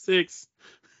episode 6,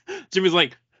 Jimmy's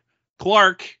like,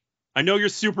 Clark, I know you're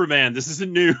Superman. This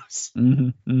isn't news.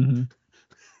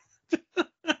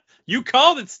 You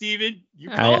called it, Steven. You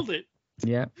called it.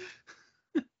 Yeah.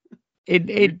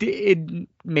 It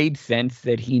made sense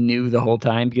that he knew the whole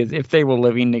time, because if they were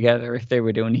living together, if they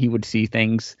were doing, he would see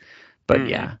things. But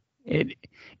yeah, it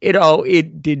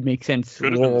did make sense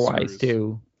lore-wise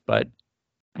too. But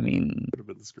I mean,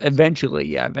 eventually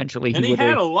he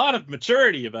had a lot of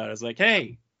maturity about it. It's like,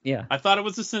 hey, yeah, I thought it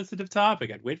was a sensitive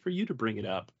topic. I'd wait for you to bring it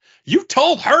up. You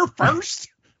told her first.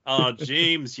 Oh,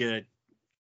 James, you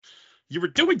were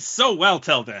doing so well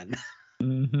till then.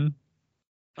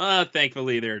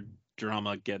 Thankfully, their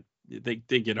drama they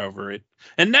get over it,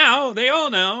 and now they all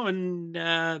know, and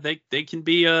they can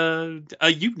be a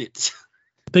unit.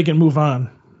 They can move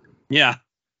on. Yeah,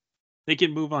 they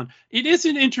can move on. It is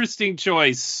an interesting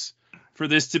choice for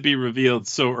this to be revealed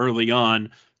so early on,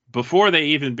 before they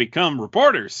even become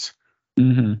reporters.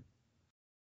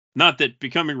 Not that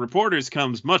becoming reporters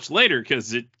comes much later,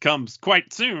 because it comes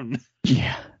quite soon.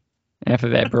 Yeah, after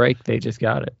that break, they just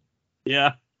got it.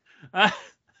 Yeah.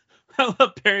 I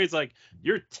love Perry's like,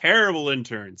 you're terrible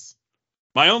interns.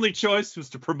 My only choice was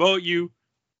to promote you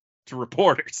to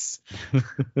reporters.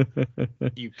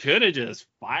 You could have just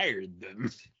fired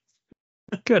them.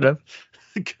 Could have.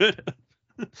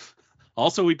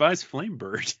 Also, he buys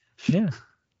Flamebird. Yeah.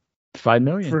 $5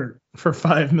 million. For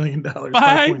 $5 million.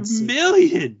 $5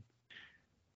 million.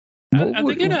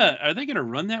 Are they gonna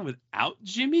run that without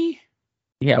Jimmy?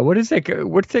 Yeah, what's that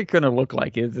going to look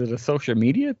like? Is it a social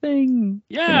media thing?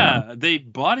 Yeah, they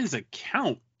bought his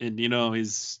account and,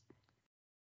 his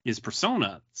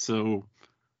persona. So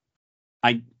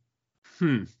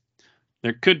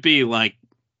there could be like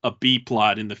a B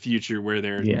plot in the future where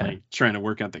they're like trying to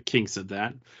work out the kinks of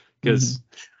that. Because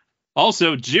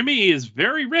also Jimmy is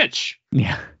very rich.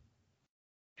 Yeah.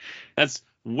 That's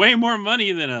way more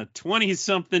money than a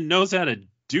 20-something knows how to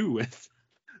do with.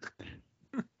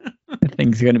 The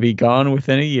thing's going to be gone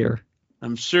within a year.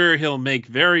 I'm sure he'll make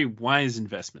very wise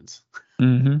investments.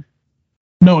 No,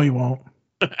 he won't.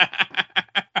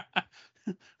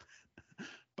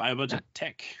 Buy a bunch of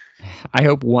tech. I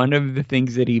hope one of the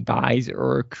things that he buys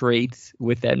or creates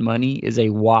with that money is a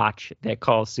watch that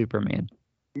calls Superman.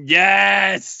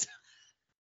 Yes!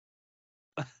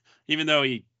 Even though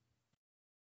he...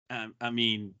 I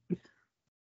mean...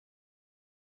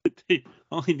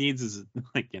 all he needs is,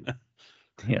 like, an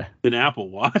Apple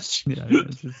Watch.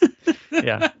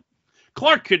 Yeah.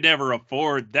 Clark could never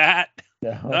afford that.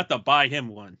 Yeah. I'll have to buy him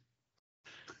one.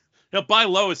 He'll buy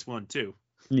Lois one, too.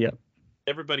 Yeah.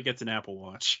 Everybody gets an Apple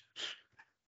Watch.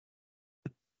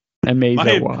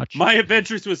 Amazing watch. My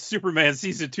Adventures with Superman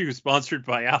Season 2, sponsored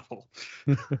by Apple.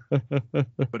 But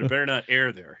it better not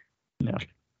air there. No.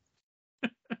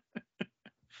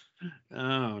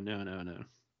 Oh, no.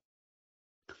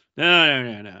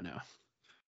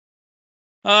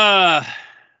 No.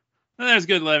 There's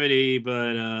good levity,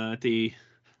 but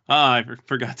I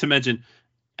forgot to mention,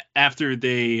 after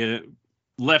they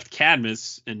left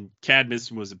Cadmus and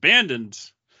Cadmus was abandoned,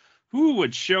 who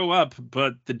would show up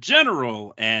but the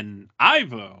General and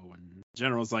Ivo? And the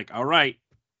General's like, all right,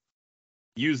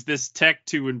 use this tech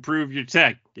to improve your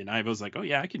tech. And Ivo's like, oh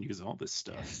yeah, I can use all this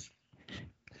stuff.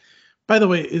 By the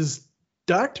way, is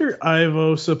Dr.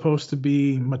 Ivo supposed to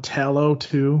be Metallo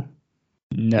too?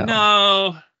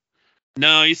 No,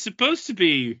 he's supposed to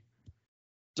be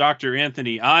Dr.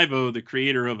 Anthony Ivo, the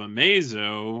creator of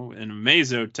Amazo, and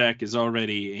Amazo tech is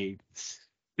already a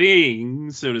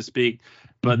thing, so to speak.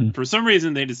 But for some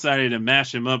reason, they decided to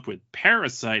mash him up with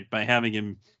Parasite by having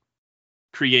him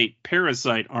create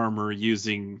Parasite armor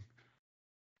using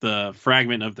the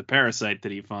fragment of the Parasite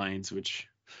that he finds, which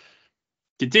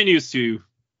continues to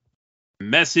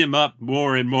mess him up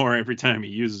more and more every time he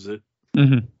uses it.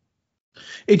 Mm-hmm.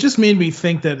 It just made me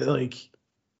think that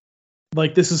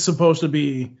like this is supposed to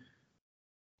be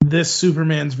this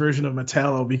Superman's version of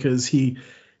Metallo, because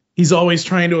he's always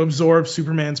trying to absorb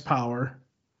Superman's power.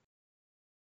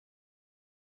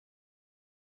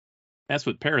 That's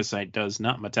what Parasite does,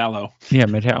 not Metallo. Yeah,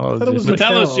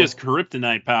 Metallo's just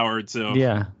kryptonite powered, so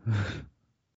yeah.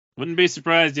 Wouldn't be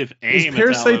surprised if is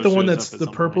Parasite the one that's the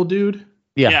purple dude?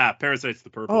 Yeah, Parasite's the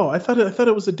purple. Oh, I thought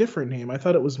it was a different name. I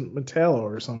thought it was Metallo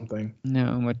or something.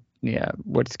 No,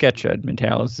 what Sketch said,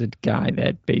 Metallo's the guy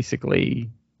that basically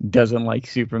doesn't like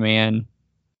Superman.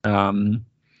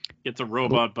 Gets a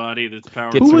robot body that's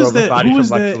powered. Who was that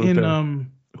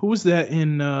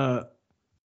in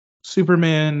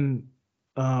Superman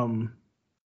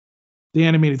the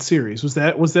animated series? Was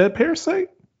that Parasite?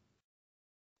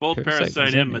 Both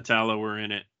Parasite and Metallo were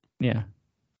in it. Yeah.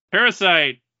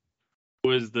 Parasite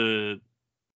was the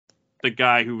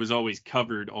guy who was always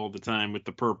covered all the time with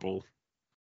the purple.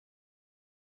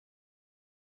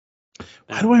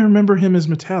 Why do I remember him as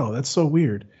Metallo? That's so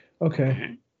weird.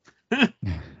 Okay. And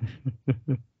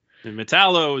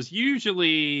Metallo is usually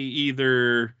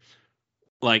either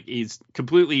like he's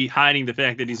completely hiding the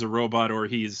fact that he's a robot, or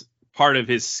he's part of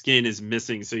his skin is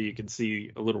missing, so you can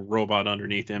see a little robot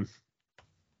underneath him.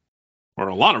 Or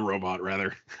a lot of robot,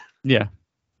 rather. Yeah.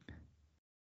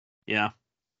 Yeah.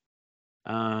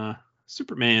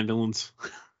 Superman villains.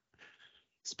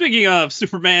 Speaking of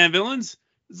Superman villains,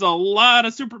 there's a lot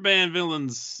of Superman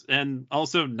villains, and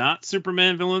also not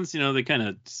Superman villains. They kind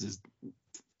of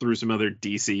threw some other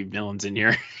DC villains in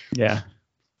here. Yeah.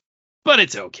 But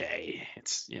it's okay.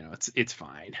 It's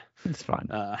fine. It's fine.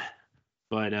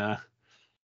 But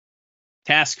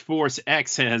Task Force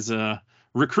X has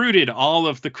recruited all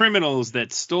of the criminals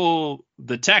that stole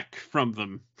the tech from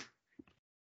them.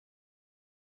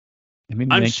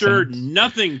 I'm sure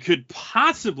nothing could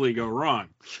possibly go wrong.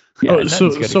 Yeah,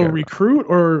 so recruit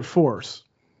or force?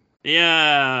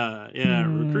 Yeah.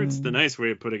 Recruit's the nice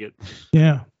way of putting it.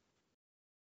 Yeah.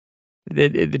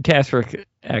 The Task Force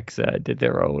X did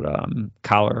their old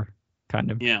collar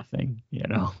kind of thing.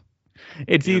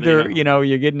 It's either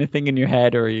you're getting a thing in your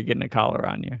head or you're getting a collar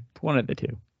on you. It's one of the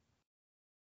two.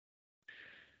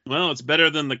 Well, it's better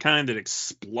than the kind that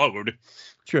explode.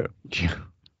 True.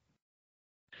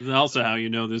 Also, how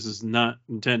this is not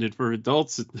intended for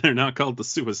adults. They're not called the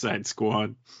Suicide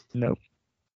Squad. Nope.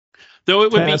 Though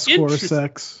it would Task be Force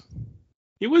X.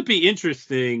 It would be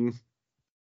interesting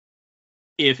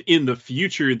if in the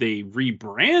future they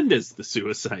rebrand as the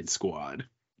Suicide Squad.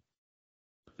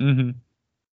 Mm-hmm.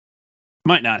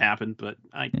 Might not happen, but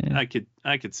I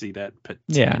could see that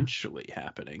potentially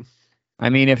happening. I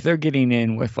mean, if they're getting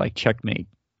in with like Checkmate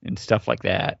and stuff like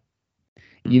that,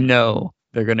 they're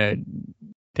gonna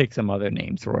take some other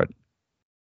names for it.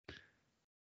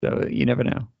 So you never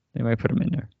know. They might put them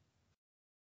in there.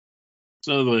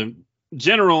 So the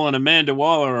General and Amanda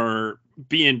Waller are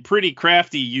being pretty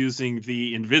crafty using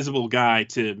the invisible guy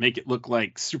to make it look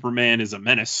like Superman is a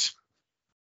menace.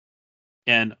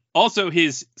 And also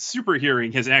his super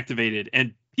hearing has activated,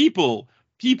 and people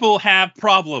have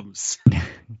problems.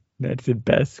 That's the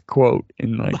best quote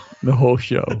in like the whole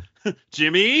show.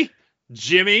 Jimmy,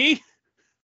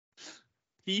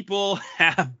 people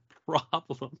have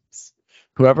problems.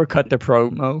 Whoever cut the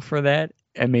promo for that,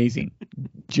 amazing.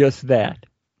 Just that.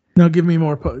 Now give me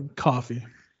more coffee.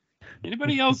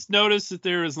 Anybody else notice that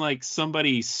there is like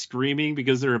somebody screaming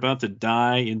because they're about to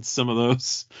die in some of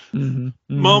those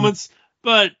moments?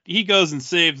 But he goes and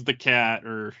saves the cat,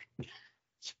 or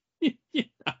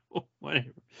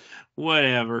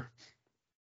whatever.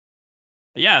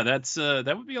 Yeah, that's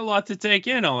that would be a lot to take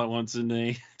in all at once, and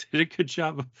they did a good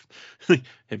job of. Like,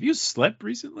 have you slept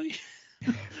recently?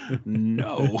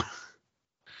 No.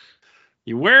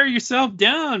 You wear yourself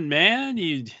down,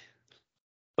 man.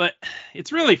 But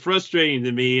it's really frustrating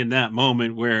to me in that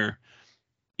moment where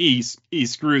he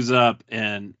screws up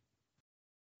and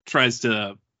tries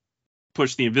to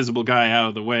push the invisible guy out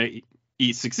of the way.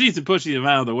 He succeeds in pushing him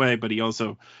out of the way, but he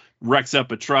also wrecks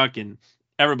up a truck, and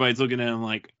everybody's looking at him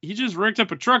like, he just wrecked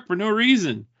up a truck for no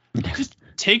reason. Just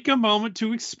take a moment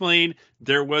to explain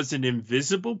there was an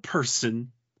invisible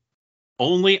person.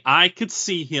 Only I could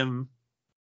see him.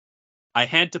 I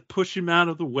had to push him out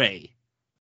of the way.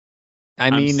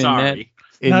 I'm sorry.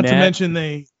 Not to mention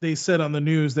they said on the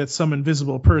news that some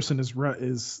invisible person is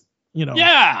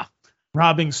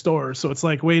robbing stores. So it's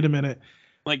like, wait a minute.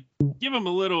 Like, give him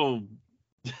a little.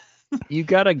 You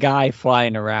got a guy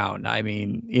flying around. I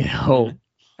mean,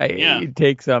 it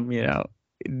takes some,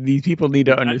 these people need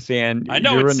to understand. I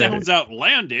know it sounds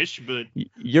outlandish, but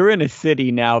you're in a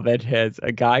city now that has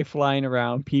a guy flying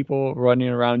around, people running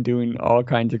around doing all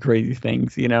kinds of crazy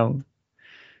things,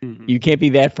 Mm-hmm. You can't be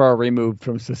that far removed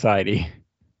from society.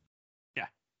 Yeah,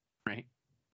 right.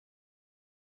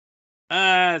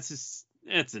 It's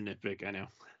a nitpick, I know.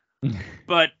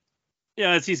 But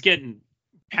yeah, as he's getting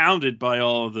pounded by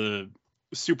all the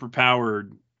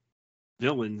superpowered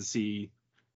villains,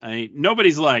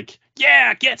 nobody's like,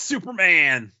 yeah, get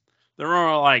Superman. They're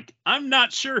all like, I'm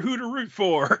not sure who to root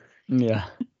for. Yeah.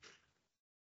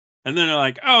 And then they're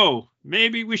like, oh,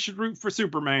 maybe we should root for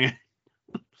Superman.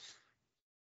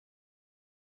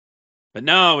 But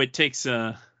no, it takes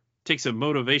a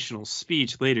motivational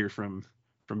speech later from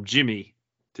Jimmy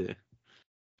to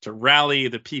rally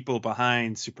the people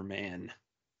behind Superman.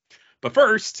 But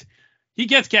first, he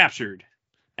gets captured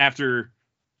after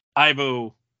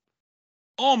Ivo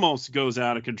almost goes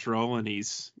out of control and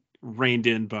he's reined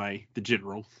in by the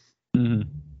general. Mm-hmm.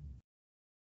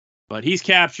 But he's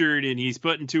captured and he's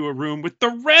put into a room with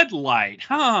the red light.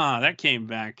 That came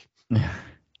back.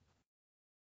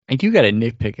 I do got a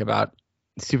nitpick about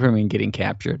Superman getting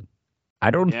captured.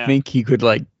 I don't think he could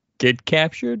get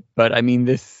captured, but I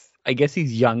mean I guess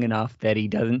he's young enough that he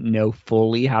doesn't know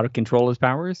fully how to control his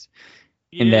powers.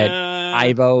 Yeah. And that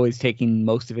Ivo is taking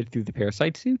most of it through the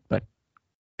parasite suit, but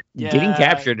getting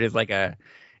captured is like a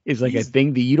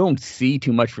thing that you don't see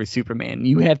too much for Superman.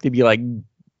 You have to be like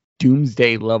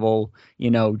Doomsday level,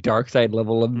 Darkseid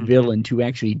level of villain to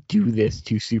actually do this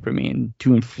to Superman,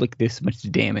 to inflict this much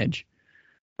damage.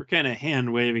 We're kind of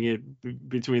hand waving it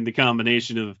between the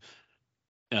combination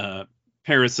of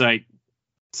Parasite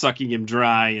sucking him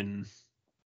dry and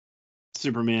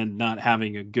Superman not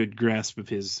having a good grasp of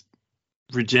his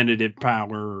regenerative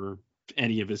power or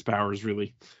any of his powers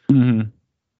really. Mm-hmm.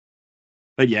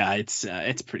 But yeah,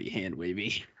 it's pretty hand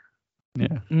wavy.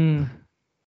 Yeah.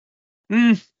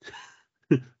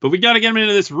 But we got to get him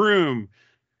into this room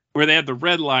where they have the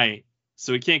red light,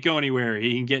 so he can't go anywhere.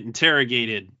 He can get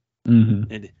interrogated.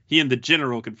 Mm-hmm. And he and the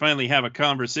general can finally have a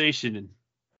conversation.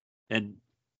 And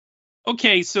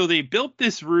okay, so they built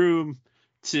this room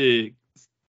to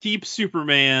keep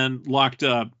Superman locked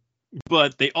up,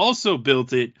 but they also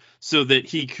built it so that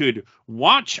he could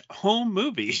watch home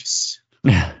movies.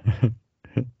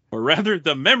 Or rather,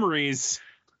 the memories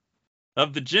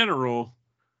of the general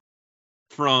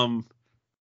from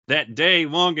that day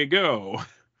long ago.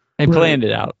 They planned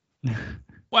it out.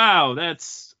 Wow,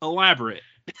 that's elaborate.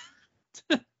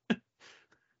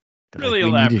 Really we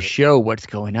elaborate. Need to show what's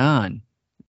going on.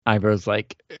 Ivo's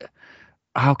like,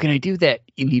 how can I do that?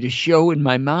 You need a show in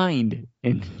my mind.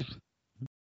 And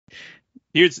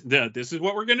this is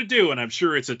what we're going to do, and I'm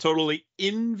sure it's a totally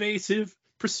invasive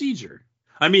procedure.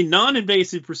 I mean,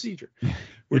 non-invasive procedure.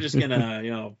 We're just going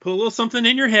to, put a little something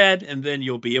in your head, and then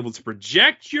you'll be able to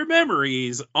project your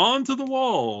memories onto the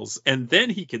walls, and then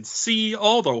he can see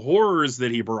all the horrors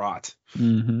that he brought.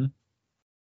 Mm-hmm.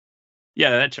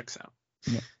 Yeah, that checks out.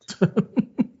 Yeah.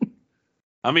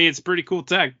 I mean, it's pretty cool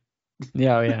tech.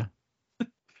 Yeah.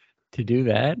 To do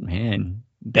that, man,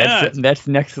 that's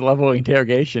next level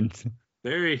interrogations.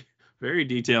 Very, very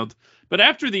detailed. But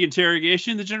after the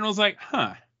interrogation, the general's like,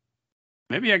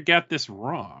 maybe I got this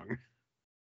wrong.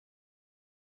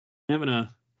 Having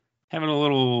a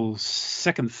little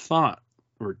second thought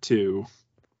or two.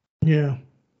 Yeah.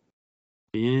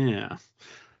 Yeah.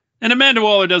 And Amanda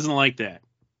Waller doesn't like that.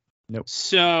 Nope.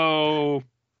 So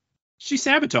she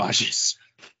sabotages.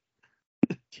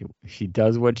 She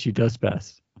does what she does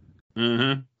best.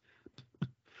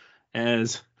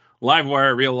 As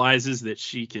Livewire realizes that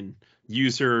she can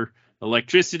use her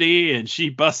electricity, and she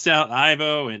busts out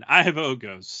Ivo, and Ivo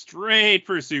goes straight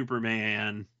for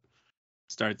Superman.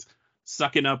 Starts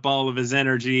sucking up all of his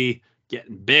energy,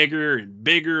 getting bigger and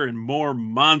bigger and more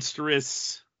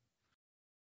monstrous.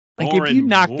 Like, if you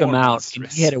knocked him out and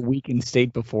he had a weakened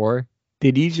state before,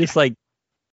 did he just like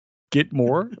get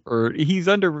more? Or he's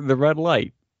under the red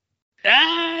light?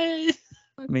 I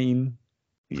mean,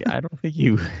 yeah, I don't think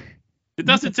you. It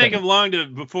doesn't take him long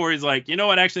before he's like, you know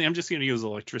what? Actually, I'm just going to use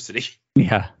electricity.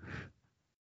 Yeah.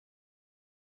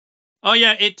 Oh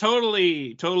yeah, it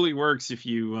totally works if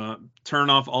you turn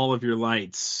off all of your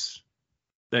lights.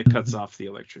 That cuts off the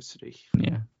electricity.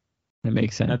 Yeah, that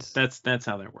makes sense. That's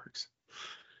how that works.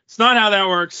 It's not how that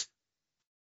works.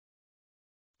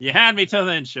 You had me till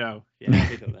then, show. You had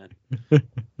me till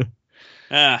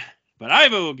then. But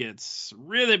Ivo gets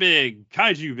really big,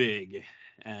 kaiju big,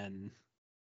 and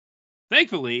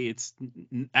thankfully, it's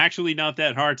actually not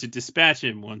that hard to dispatch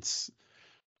him once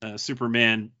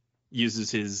Superman uses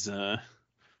his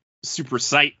super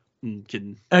sight and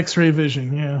can X-ray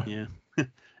vision. Yeah.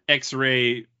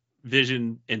 X-ray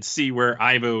vision and see where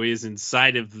Ivo is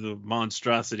inside of the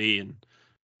monstrosity and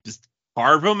just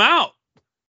carve him out.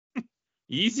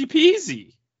 Easy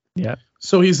peasy. Yeah.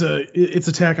 So it's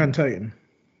Attack on Titan.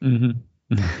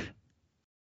 Mm-hmm.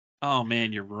 Oh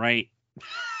man, you're right.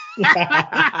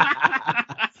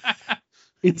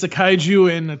 It's a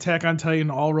kaiju and Attack on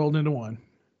Titan all rolled into one.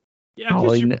 Yeah,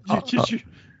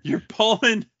 you're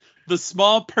pulling the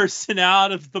small person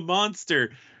out of the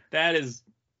monster.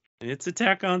 It's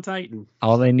Attack on Titan.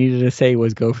 All they needed to say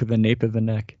was go for the nape of the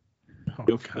neck.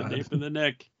 Go for the nape of the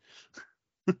neck.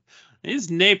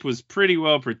 His nape was pretty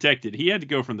well protected. He had to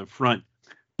go from the front.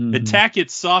 Mm-hmm. Attack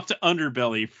its soft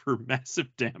underbelly for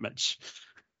massive damage.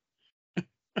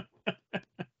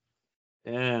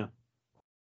 Yeah.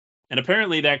 And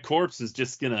apparently that corpse is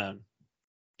just gonna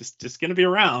be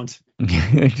around.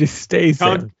 It just stays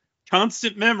there.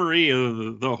 Constant memory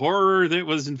of the horror that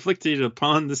was inflicted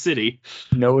upon the city.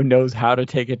 No one knows how to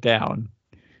take it down.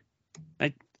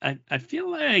 I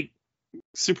feel like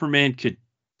Superman could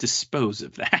dispose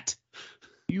of that.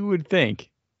 You would think.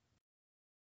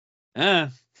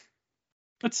 Let's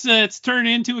turn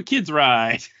it into a kid's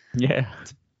ride. Yeah.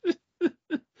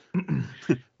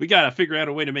 We gotta figure out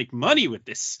a way to make money with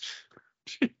this.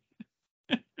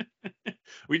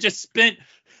 We just spent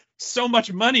so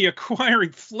much money acquiring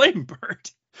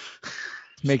Flamebird.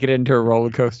 Make it into a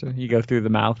roller coaster. You go through the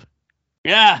mouth.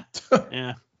 Yeah.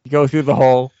 Yeah. You go through the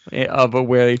hole of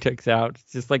where he takes out.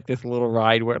 It's just like this little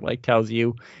ride where it like tells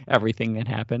you everything that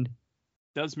happened.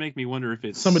 Does make me wonder if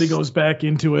it's somebody goes back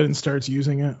into it and starts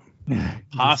using it.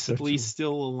 Possibly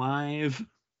still alive.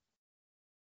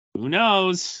 Who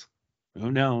knows? Who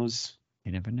knows?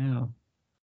 You never know.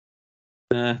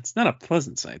 It's not a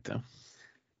pleasant sight, though.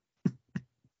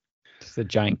 It's a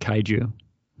giant kaiju.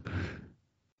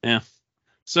 Yeah.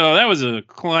 So that was a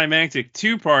climactic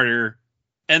two-parter,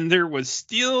 and there was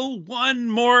still one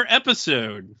more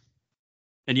episode.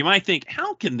 And you might think,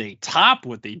 how can they top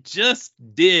what they just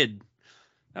did?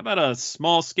 How about a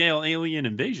small-scale alien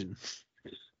invasion?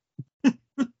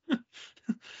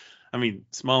 I mean,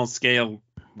 small-scale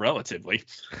relatively.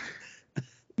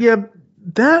 Yeah,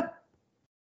 that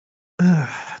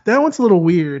one's a little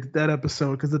weird, that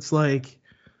episode, because it's like,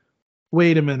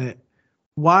 wait a minute,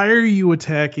 why are you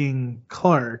attacking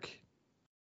Clark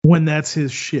when that's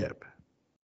his ship?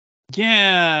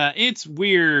 Yeah, it's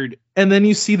weird. And then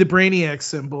you see the Brainiac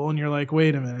symbol, and you're like,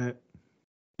 wait a minute.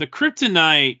 The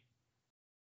kryptonite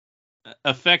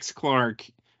affects Clark,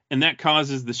 and that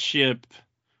causes the ship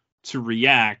to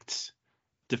react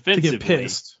defensively. To get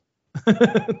pissed.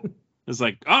 It's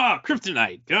like,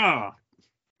 kryptonite.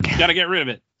 Gotta get rid of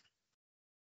it.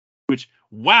 Which,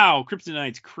 wow,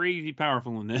 kryptonite's crazy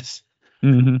powerful in this.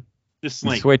 Mm-hmm. Just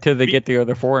like, just wait till they get the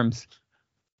other forms.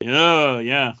 Oh,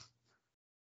 yeah.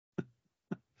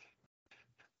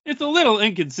 It's a little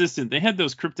inconsistent. They had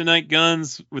those kryptonite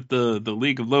guns with the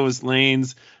League of Lowest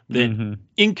Lanes that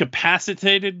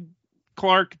incapacitated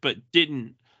Clark, but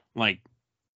didn't, like,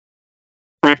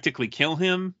 practically kill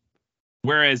him.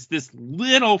 Whereas this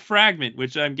little fragment,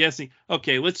 which I'm guessing,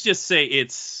 okay, let's just say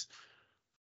it's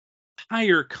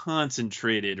higher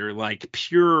concentrated or like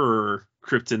pure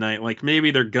kryptonite. Like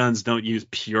maybe their guns don't use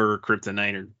pure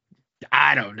kryptonite, or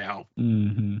I don't know.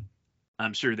 Mm-hmm.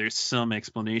 I'm sure there's some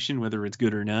explanation whether it's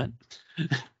good or not.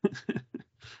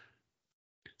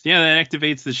 Yeah, that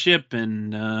activates the ship,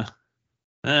 and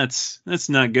that's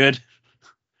not good.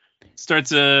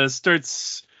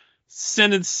 Starts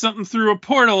sending something through a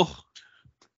portal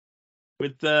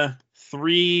with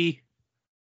three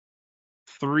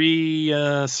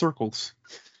circles.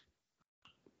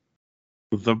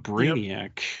 The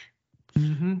Brainiac. Yep.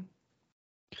 Mm-hmm.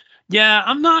 Yeah,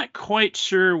 I'm not quite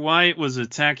sure why it was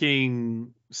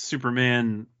attacking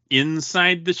Superman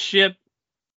inside the ship,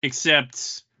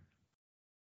 except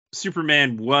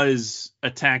Superman was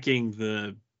attacking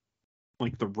the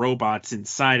robots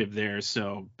inside of there,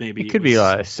 so maybe it could be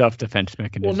a self-defense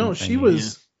mechanism. Well, no, she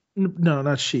was no,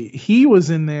 not she. He was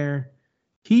in there.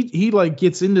 He like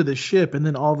gets into the ship, and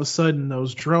then all of a sudden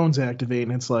those drones activate,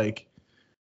 and it's like,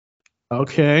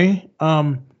 okay,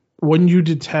 when you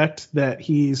detect that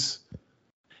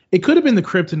it could have been the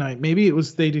kryptonite. Maybe it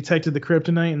was they detected the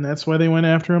kryptonite, and that's why they went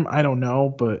after him. I don't know,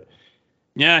 but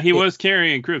yeah, he was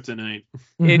carrying kryptonite.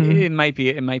 It might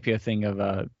be a thing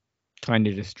of trying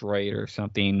to destroy it or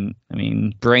something. I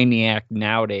mean, Brainiac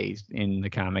nowadays in the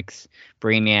comics,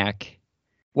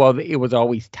 well, it was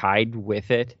always tied with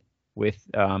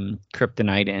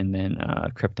kryptonite and then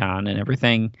Krypton and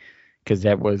everything, because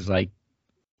that was like,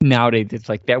 nowadays it's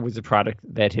like that was a product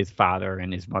that his father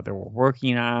and his mother were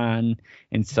working on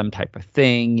and some type of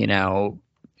thing,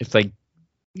 it's like,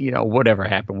 whatever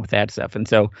happened with that stuff. And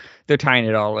so they're tying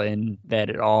it all in, that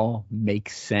it all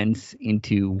makes sense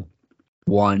into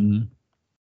one,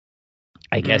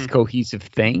 I guess, cohesive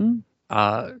thing.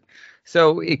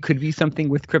 So it could be something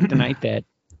with kryptonite that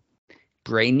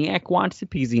Brainiac wants it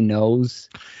because he knows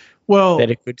that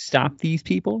it could stop these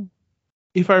people.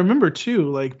 If I remember too,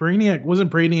 like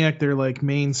wasn't Brainiac their like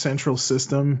main central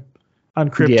system on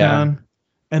Krypton? Yeah.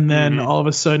 And then all of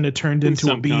a sudden it turned into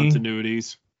some a being.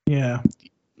 Continuities. Yeah.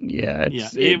 Yeah,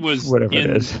 it was whatever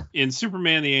it is. In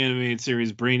Superman the Animated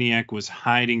Series, Brainiac was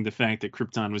hiding the fact that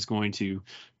Krypton was going to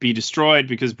be destroyed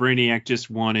because Brainiac just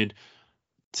wanted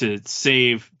to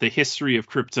save the history of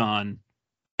Krypton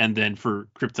and then for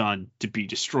Krypton to be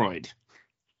destroyed.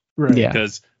 Right. Yeah.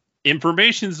 Because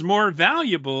information's more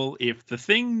valuable if the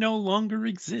thing no longer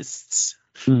exists.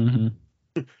 Mm-hmm.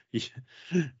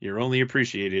 You're only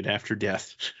appreciated after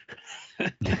death.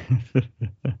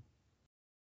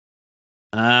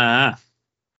 I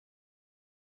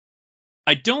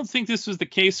don't think this was the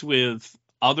case with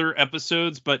other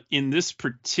episodes, but in this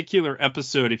particular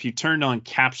episode, if you turned on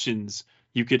captions,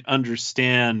 you could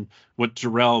understand what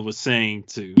Jor-El was saying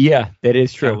to. Yeah, that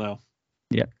is true. Kal-El.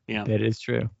 Yeah, yeah, that is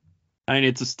true. I mean,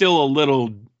 it's still a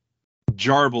little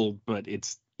jarbled, but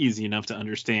it's easy enough to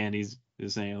understand. He's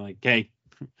saying like, "Hey,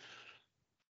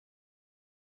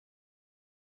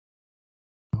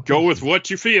 go with what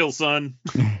you feel, son."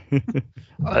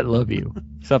 I love you.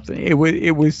 Something. It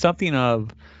was something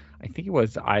of, I think it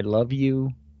was I love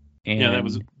you. And yeah,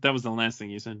 that was the last thing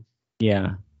you said.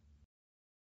 Yeah.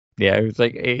 Yeah, it was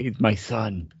like, hey, it's my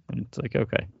son, and it's like,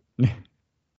 okay.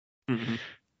 Mm-hmm.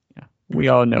 Yeah, we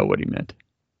all know what he meant.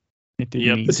 It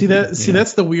didn't mean. But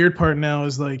that's the weird part now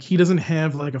is like he doesn't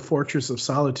have like a fortress of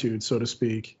solitude, so to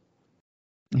speak.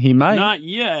 He might not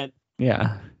yet.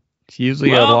 Yeah, it's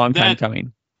usually a long time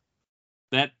coming.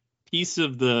 That piece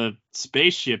of the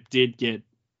spaceship did get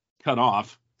cut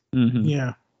off. Mm-hmm.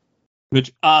 Yeah.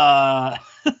 Which, I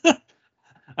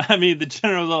mean, the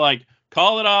generals are like,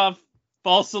 call it off,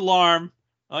 false alarm.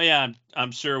 Oh yeah,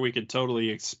 I'm sure we could totally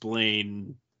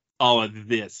explain all of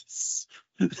this.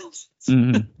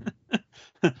 Mm-hmm.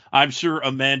 I'm sure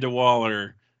Amanda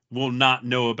Waller will not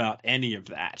know about any of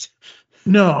that.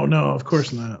 No, of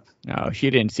course not. No, she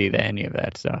didn't see any of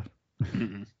that stuff.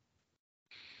 Mm-mm.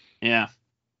 Yeah.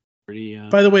 Pretty.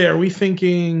 By the way, are we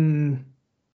thinking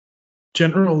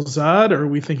General Zod, or are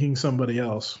we thinking somebody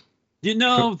else?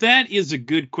 That is a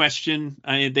good question.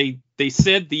 They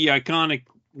said the iconic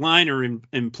line, or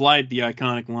implied the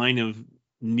iconic line of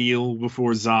kneel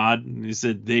before Zod, and they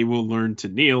said they will learn to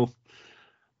kneel.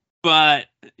 But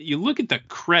you look at the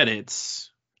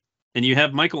credits, and you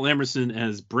have Michael Emerson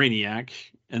as Brainiac,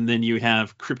 and then you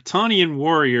have Kryptonian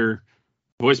Warrior,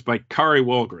 voiced by Kari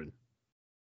Walgren.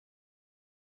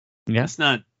 Yeah, it's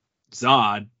not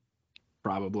Zod,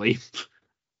 probably,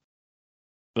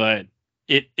 but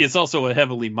it's also a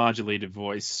heavily modulated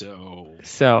voice.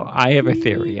 So I have a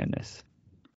theory on this.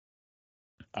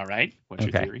 All right, what's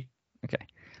your theory? Okay,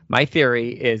 my theory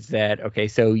is that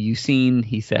so you've seen,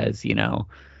 he says,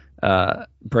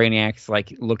 Brainiac's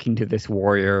like looking to this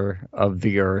warrior of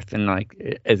the earth and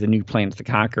like as a new planet to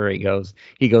conquer. He goes,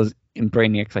 and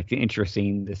Brainiac's like,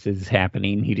 interesting, this is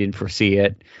happening. He didn't foresee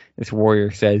it. This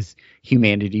warrior says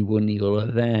humanity will kneel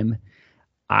to them.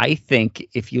 I think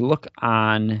if you look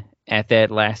on at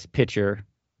that last picture,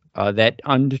 that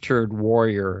undeterred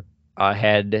warrior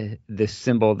had the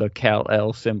symbol, the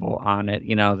Kal-El symbol on it,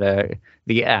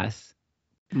 the S.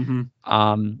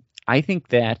 Mm-hmm. I think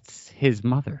that's his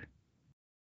mother.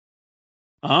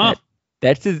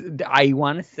 That's his. I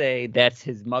want to say that's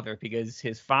his mother because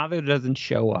his father doesn't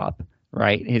show up.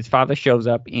 Right, his father shows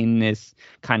up in this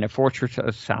kind of Fortress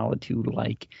of Solitude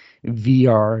like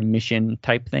VR mission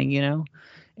type thing, and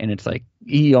it's like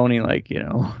he only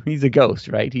he's a ghost,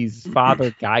 right? His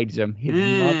father guides him.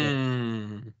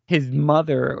 His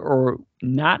mother, or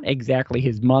not exactly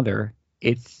his mother,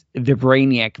 it's the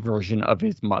Brainiac version of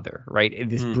his mother, right?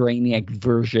 This Brainiac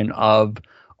version of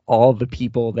all the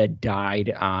people that died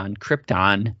on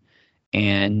Krypton,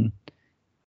 and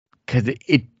because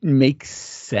it makes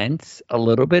sense a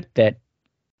little bit that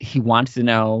he wants to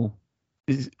know,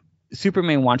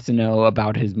 Superman wants to know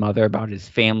about his mother, about his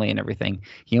family and everything.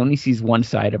 He only sees one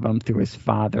side of him through his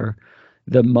father.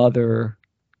 The mother,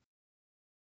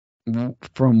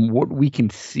 from what we can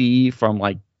see from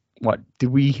like,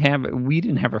 we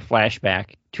didn't have a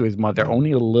flashback to his mother,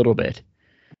 only a little bit.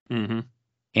 Mm-hmm.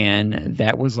 And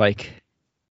that was like,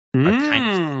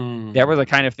 that was a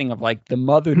kind of thing of like the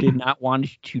mother did not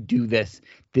want to do this,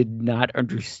 did not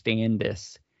understand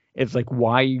this. It's like,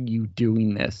 why are you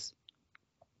doing this?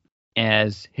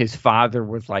 As his father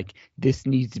was like, this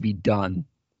needs to be done.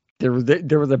 There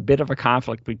was a bit of a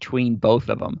conflict between both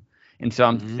of them. And so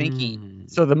I'm thinking,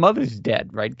 so the mother's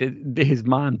dead, right? His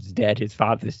mom's dead, his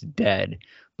father's dead.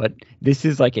 But this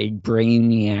is like a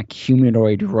Brainiac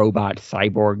humanoid robot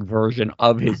cyborg version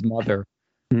of his mother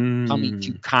coming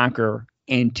to conquer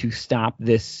and to stop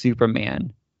this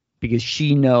Superman because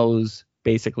she knows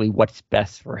basically what's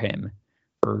best for him,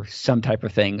 or some type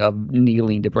of thing of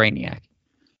kneeling to Brainiac.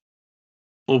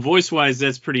 Well, voice-wise,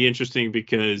 that's pretty interesting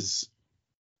because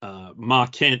Ma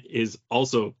Kent is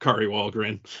also Kari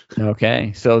Wahlgren.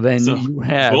 Okay, so then you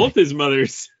have both his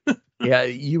mothers. Yeah,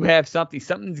 you have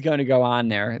something's going to go on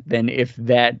there. Then if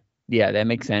that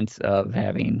makes sense of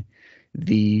having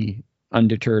the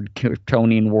undeterred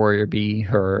Kryptonian warrior be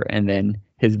her, and then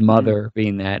his mother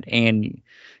being that, and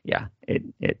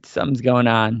it something's going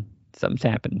on, something's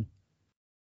happening.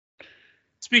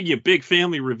 Speaking of big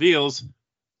family reveals,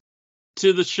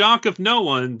 to the shock of no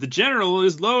one, the general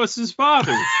is Lois's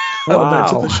father. Wow.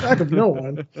 To the shock of no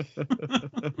one.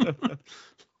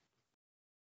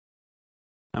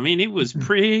 I mean, it was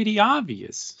pretty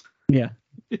obvious. Yeah.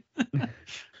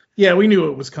 Yeah, we knew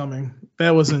it was coming.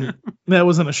 That wasn't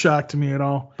a shock to me at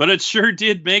all. But it sure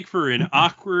did make for an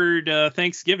awkward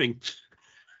Thanksgiving.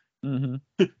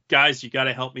 Mm-hmm. Guys, you got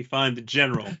to help me find the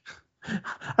general.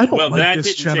 I don't like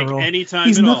this general. Take any time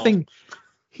at all.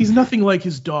 He's nothing like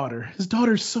his daughter. His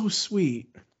daughter's so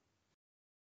sweet.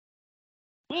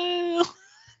 Well,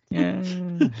 yeah.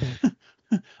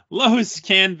 Lois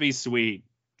can be sweet.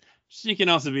 She can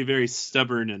also be very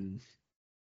stubborn and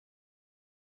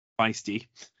feisty.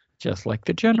 Just like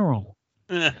the general.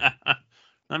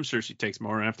 I'm sure she takes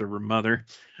more after her mother.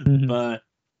 Mm-hmm. But,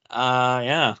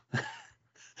 yeah.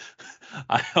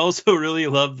 I also really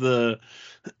love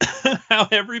how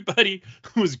everybody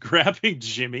was grabbing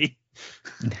Jimmy.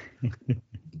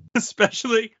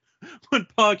 Especially when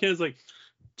Pog is like,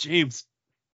 James,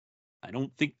 I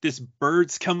don't think this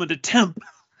bird's coming to temp.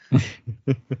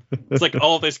 It's like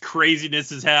all this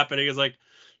craziness is happening. It's like,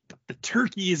 the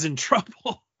turkey is in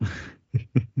trouble.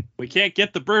 We can't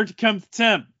get the bird to come to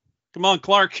temp. Come on,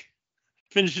 Clark.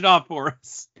 Finish it off for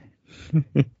us.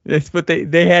 That's what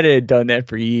they had to have done that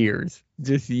for years.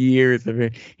 Just years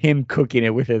of him cooking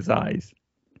it with his eyes.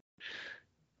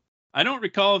 I don't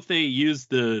recall if they used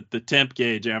the temp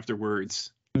gauge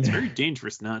afterwards. It's very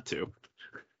dangerous not to.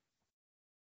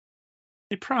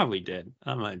 They probably did.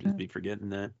 I might just be forgetting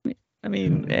that. I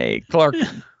mean, hey, Clark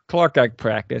got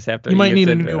practice after. You might need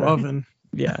a new oven.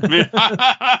 Yeah.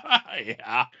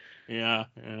 Yeah.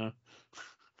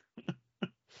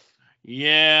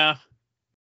 Yeah.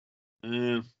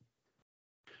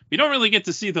 We don't really get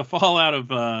to see the fallout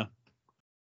of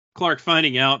Clark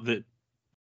finding out that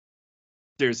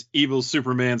there's evil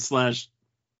Superman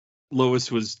 /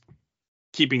 Lois was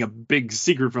keeping a big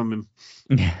secret from him.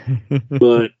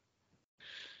 But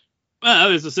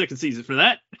there's a second season for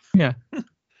that. Yeah.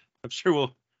 I'm sure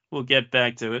we'll get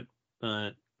back to it.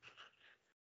 But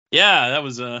yeah, that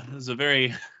was a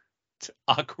very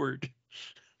awkward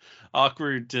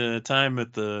awkward time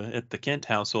at the Kent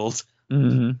household.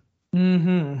 Mm-hmm.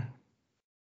 Mm-hmm.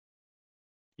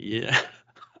 Yeah.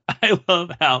 I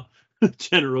love how the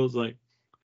general's like,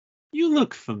 you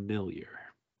look familiar.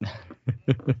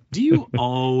 Do you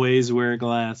always wear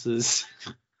glasses?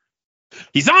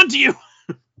 He's on to you.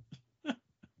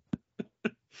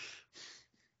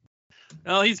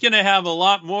 Well, he's going to have a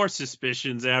lot more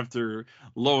suspicions after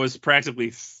Lois practically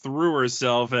threw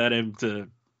herself at him to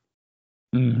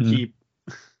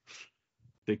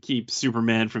keep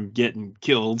Superman from getting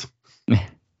killed.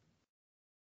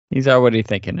 He's already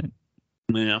thinking it.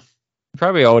 Yeah.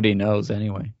 Probably already knows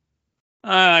anyway.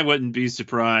 I wouldn't be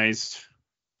surprised.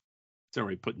 It's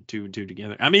already putting two and two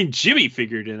together. I mean, Jimmy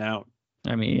figured it out.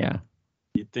 I mean, yeah.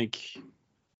 You'd think.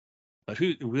 But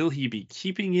who will he be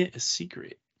keeping it a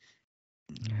secret?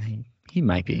 He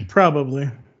might be. Probably.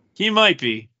 He might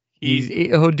be.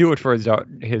 He'll do it for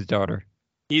his daughter.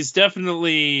 He's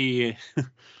definitely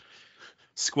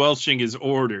squelching his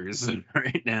orders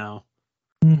right now.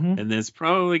 Mm-hmm. And that's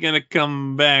probably going to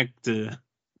come back to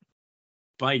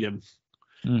bite him.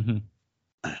 Mm-hmm.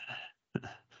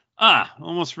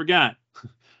 Almost forgot.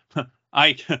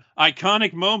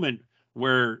 Iconic moment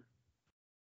where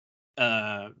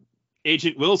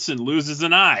Agent Wilson loses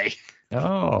an eye.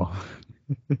 Oh.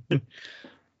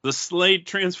 The Slade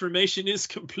transformation is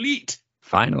complete.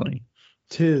 Finally.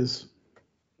 'Tis.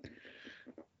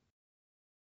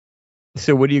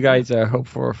 So what do you guys hope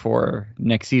for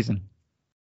next season?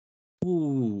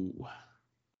 Ooh.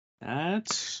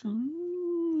 That's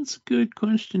a good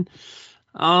question.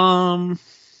 Zod's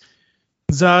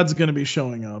gonna be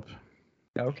showing up.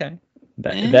 Okay.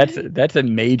 That's a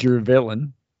major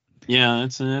villain. Yeah,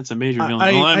 that's a major villain.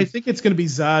 I think it's gonna be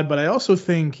Zod, but I also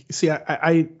think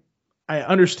I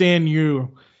understand you're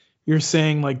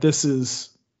saying like this is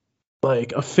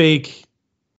like a fake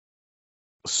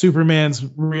Superman's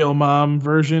real mom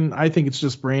version. I think it's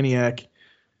just Brainiac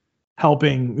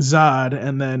helping Zod,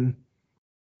 and then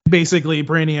basically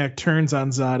Brainiac turns on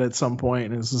Zod at some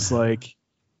point and is just like,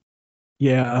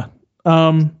 yeah.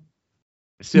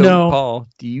 So, no. Paul,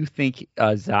 do you think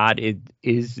Zod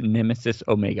is Nemesis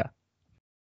Omega?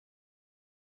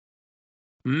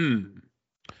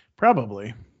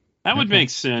 Probably. That would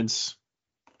make sense.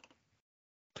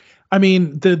 I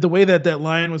mean, the way that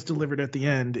line was delivered at the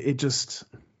end, it just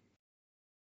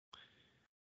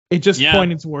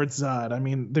pointed towards Zod. I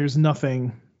mean, there's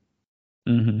nothing.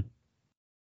 Mm-hmm.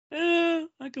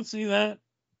 I can see that.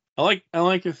 I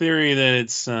like your theory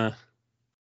that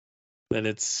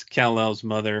it's Kal-El's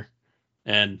mother,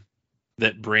 and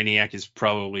that Brainiac is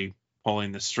probably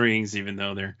pulling the strings, even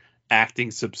though they're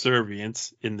acting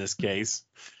subservience in this case.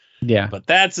 Yeah. But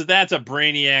that's a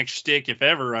Brainiac shtick if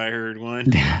ever I heard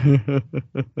one.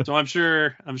 So I'm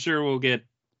sure we'll get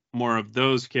more of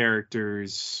those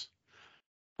characters.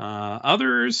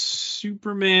 Other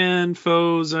Superman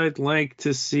foes I'd like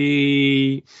to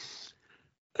see.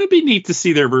 It'd be neat to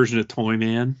see their version of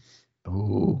Toyman.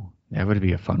 Oh, that would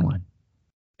be a fun one.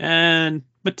 And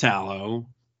Metallo.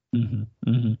 Mm-hmm.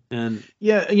 Mm-hmm. And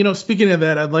yeah, speaking of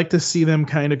that, I'd like to see them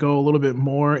kind of go a little bit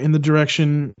more in the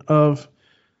direction of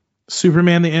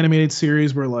Superman the animated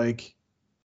series, where like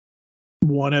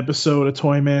one episode a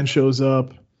Toyman shows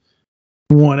up,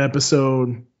 one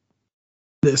episode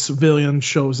this villain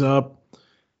shows up.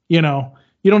 You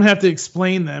don't have to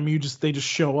explain them, they just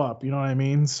show up, you know what I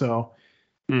mean? So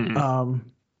yeah,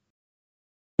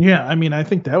 I mean, I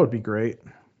think that would be great.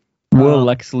 Will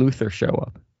Lex Luthor show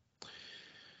up?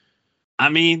 I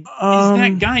mean, is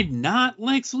that guy not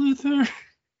Lex Luthor?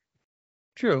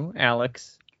 True,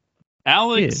 Alex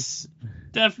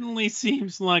definitely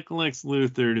seems like Lex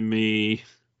Luthor to me.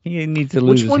 He needs to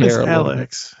lose Which one his is hair.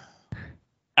 Alex?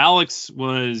 Alex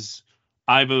was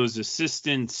Ivo's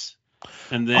assistant,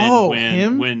 and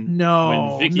then when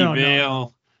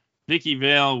Vicky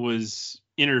Vale was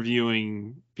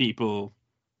interviewing people,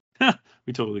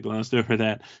 we totally glossed over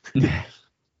that.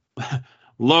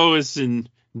 Lois and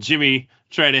Jimmy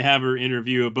try to have her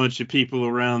interview a bunch of people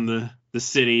around the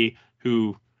city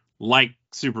who like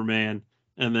Superman,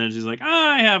 and then she's like,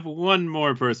 I have one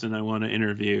more person I want to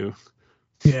interview.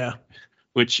 Yeah.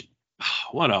 Which,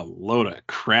 what a load of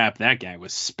crap that guy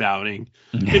was spouting.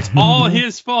 It's all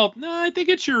his fault. No, I think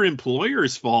it's your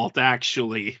employer's fault,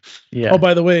 actually. Yeah. Oh,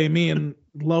 by the way, me and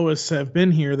Lois have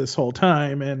been here this whole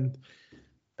time, and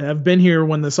have been here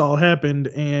when this all happened,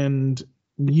 and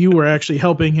you were actually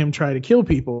helping him try to kill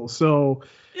people. So,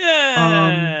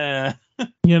 yeah.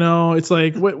 It's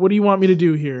like, what do you want me to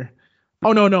do here?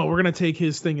 Oh, no, we're going to take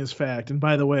his thing as fact. And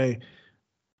by the way,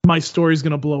 my story's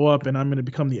going to blow up and I'm going to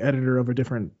become the editor of a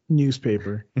different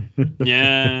newspaper.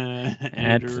 Yeah.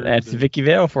 That's Vicky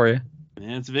Vale for you.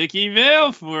 That's Vicky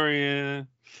Vale for you.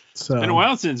 So, it's been a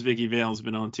while since Vicky Vale's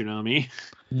been on Toonami.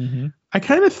 Mm-hmm. I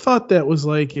kind of thought that was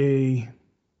like a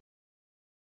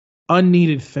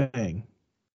unneeded thing,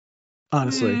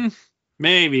 honestly.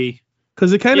 Maybe.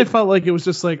 Because it kind of felt like it was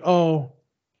just like, oh,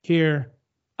 here.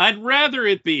 I'd rather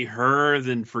it be her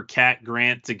than for Cat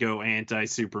Grant to go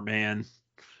anti-Superman.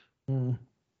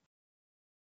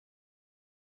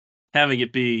 Having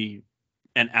it be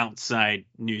an outside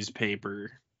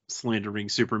newspaper slandering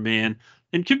Superman,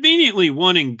 and conveniently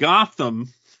one in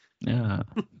Gotham. Yeah.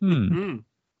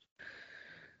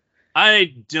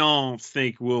 I don't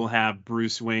think we'll have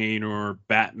Bruce Wayne or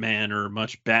Batman or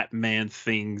much Batman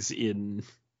things in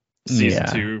season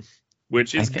 2,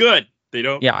 which is good. They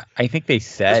don't. Yeah, I think they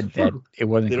said that it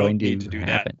wasn't going to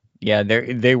happen. Yeah,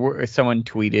 they were. Someone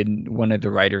tweeted, one of the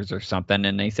writers or something,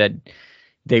 and they said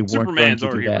they weren't going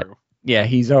to do that. Yeah,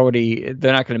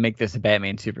 they're not going to make this a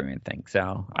Batman Superman thing.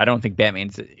 So I don't think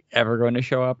Batman's ever going to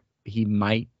show up. He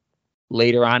might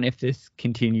later on if this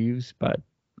continues, but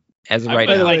as of right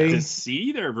now, I'd like to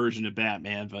see their version of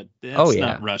Batman, but let's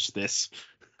not rush this.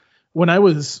 When I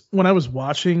was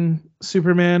watching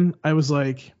Superman, I was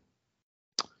like,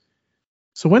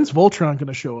 so when's Voltron going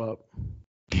to show up?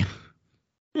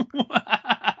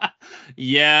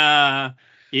 Yeah,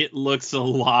 it looks a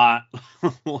lot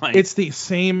like it's the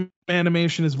same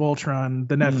animation as Voltron,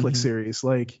 the Netflix series.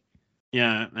 Like,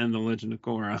 yeah, and the Legend of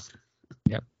Korra.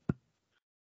 Yep.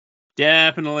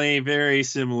 Definitely very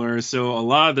similar. So a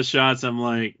lot of the shots, I'm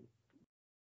like,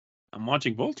 I'm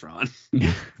watching Voltron.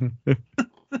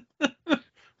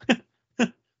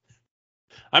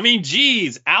 I mean,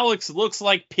 geez, Alex looks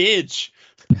like Pidge.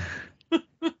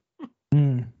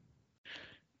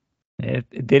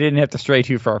 They didn't have to stray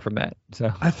too far from that.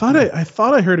 So I thought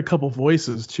I heard a couple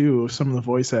voices too of some of the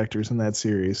voice actors in that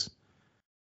series.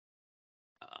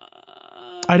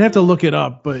 I'd have to look it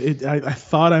up, but I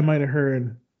thought I might have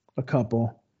heard a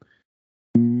couple.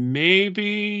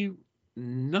 Maybe.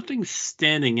 Nothing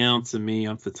standing out to me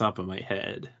off the top of my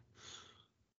head.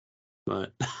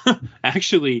 But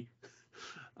actually,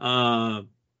 the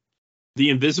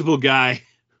invisible guy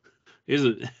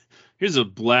here's a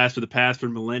blast for the past for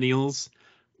millennials,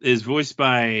 is voiced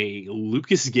by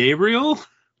Lucas Gabriel.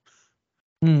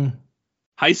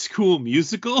 High School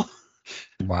Musical.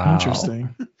 Wow.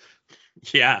 Interesting.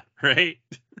 Yeah, right.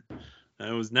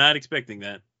 I was not expecting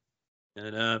that.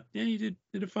 And yeah, he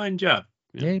did a fine job.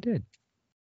 Yeah, he did.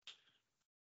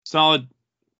 Solid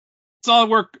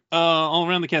work all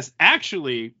around the cast.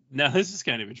 Actually, now this is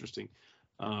kind of interesting,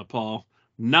 Paul.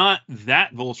 Not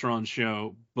that Voltron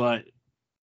show, but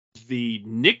the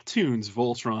Nicktoons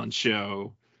Voltron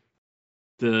show.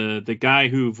 The guy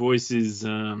who voices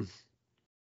who's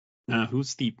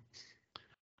the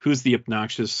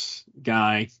obnoxious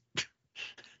guy?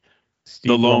 Steve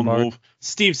the lone Lombard. wolf.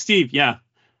 Steve. Yeah,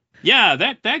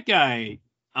 that guy.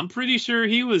 I'm pretty sure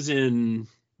he was in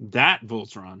that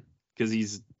Voltron because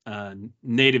he's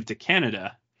native to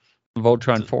Canada.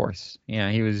 Voltron Force.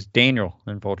 Yeah, he was Daniel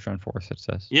in Voltron Force, it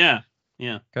says. Yeah.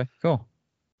 Okay, cool.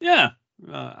 Yeah.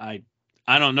 I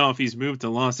don't know if he's moved to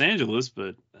Los Angeles,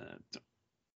 but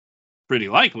pretty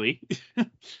likely.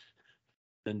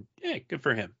 Then, yeah, good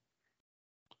for him.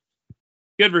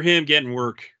 Good for him getting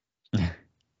work.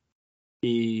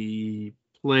 He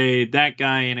played that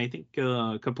guy and I think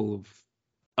a couple of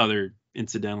other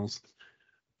incidentals.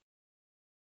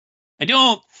 I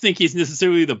don't think he's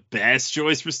necessarily the best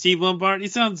choice for Steve Lombard. He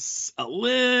sounds a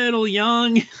little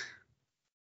young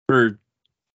for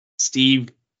Steve,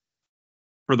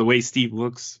 for the way Steve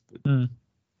looks. All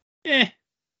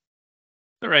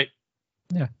right.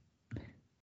 Yeah.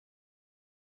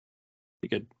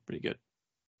 Pretty good.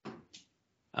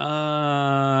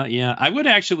 Yeah, I would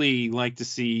actually like to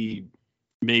see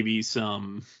maybe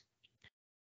some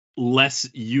less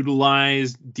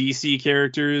utilized DC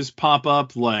characters pop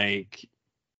up. Like,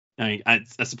 I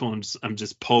suppose I'm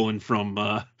just pulling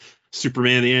from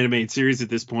Superman the Animated Series at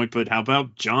this point, but how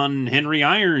about John Henry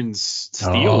Irons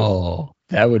Steel? Oh,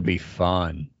 that would be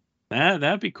fun.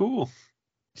 That'd be cool.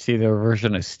 See their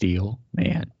version of Steel,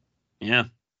 man. Yeah.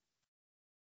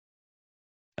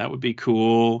 That would be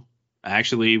cool. I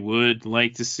actually would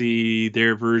like to see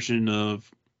their version of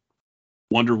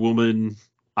Wonder Woman,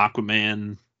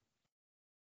 Aquaman.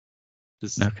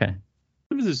 Okay.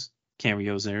 There's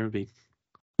cameos there. It'd be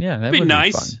that'd be be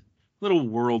nice. Fun. Little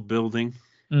world building.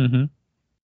 Mm-hmm.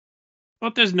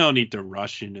 But there's no need to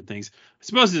rush into things. I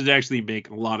suppose it'd actually make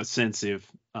a lot of sense if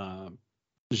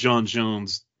Jean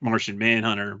Jones, Martian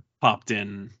Manhunter, popped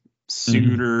in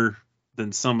sooner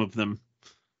than some of them.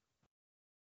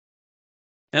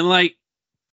 And like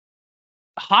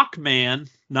Hawkman,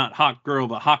 not Hawkgirl,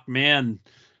 but Hawkman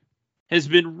has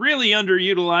been really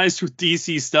underutilized with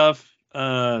DC stuff,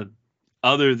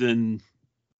 other than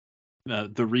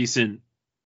the recent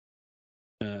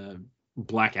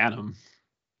Black Adam.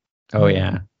 Oh,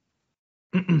 yeah.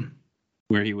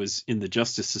 Where he was in the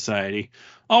Justice Society.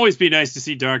 Always be nice to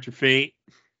see Dr. Fate.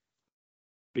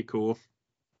 Be cool.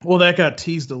 Well, that got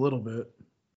teased a little bit.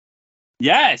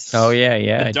 Yes. Oh,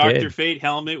 yeah. The Dr. Fate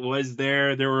helmet was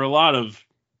there. There were a lot of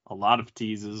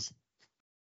teases.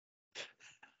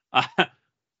 I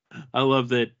love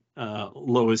that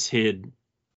Lois hid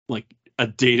like a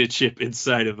data chip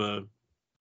inside of a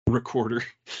recorder.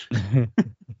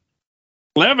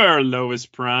 Clever, Lois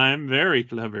Prime. Very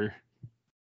clever.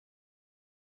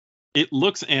 It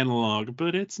looks analog,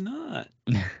 but it's not.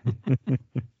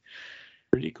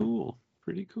 Pretty cool.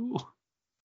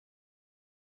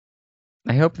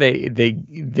 I hope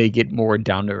they get more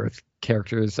down to earth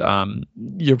characters.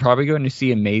 You're probably going to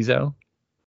see Amazo.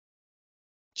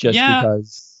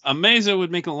 Because Amazo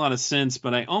would make a lot of sense,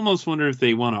 but I almost wonder if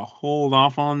they want to hold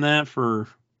off on that for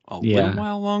a little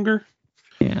while longer.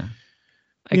 Yeah,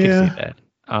 I can see that.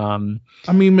 I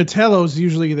mean, Metallo's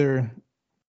usually the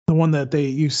one that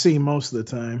you see most of the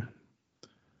time.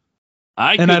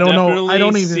 I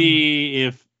don't even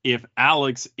see if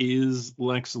Alex is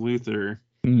Lex Luthor.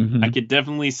 I could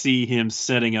definitely see him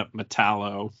setting up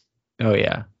Metallo. Oh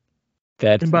yeah.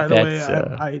 And by the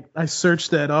way, I searched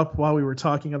that up while we were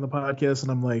talking on the podcast, and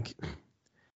I'm like,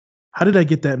 how did I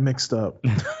get that mixed up?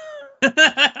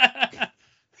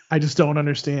 I just don't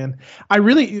understand. I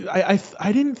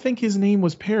didn't think his name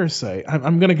was Parasite.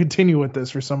 I'm going to continue with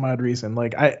this for some odd reason.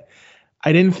 Like I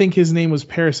didn't think his name was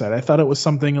Parasite. I thought it was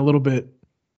something a little bit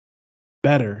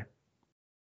better.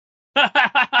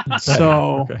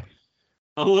 So okay.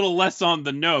 A little less on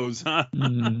the nose, huh?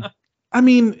 I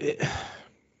mean,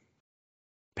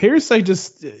 Parasite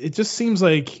just seems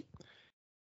like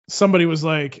somebody was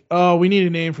like, "Oh, we need a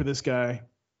name for this guy.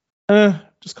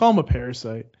 Just call him a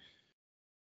parasite."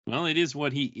 Well, it is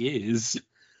what he is.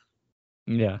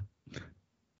 Yeah.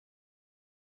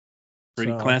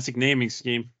 Pretty classic naming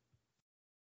scheme.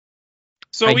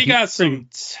 So we got some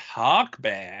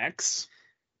talkbacks.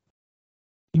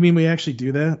 You mean we actually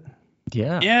do that?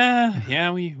 Yeah.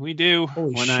 Yeah, we do.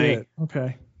 Holy shit.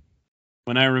 Okay.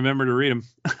 When I remember to read them.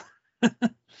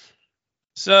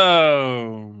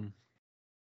 So,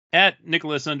 at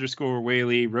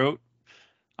Nicholas_Whaley wrote,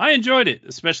 I enjoyed it,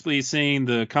 especially seeing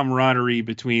the camaraderie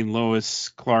between Lois,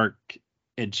 Clark,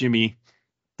 and Jimmy.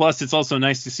 Plus, it's also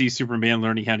nice to see Superman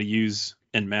learning how to use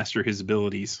and master his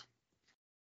abilities.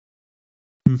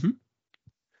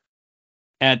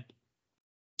 At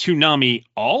Toonami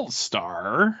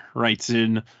All-Star writes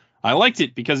in, I liked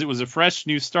it because it was a fresh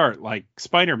new start, like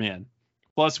Spider-Man.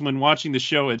 Plus, when watching the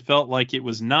show, it felt like it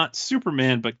was not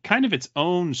Superman, but kind of its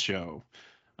own show.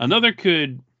 Another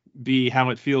could be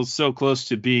how it feels so close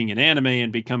to being an anime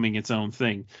and becoming its own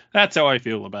thing. That's how I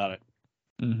feel about it.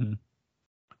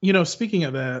 You know, speaking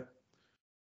of that,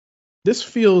 this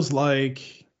feels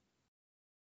like...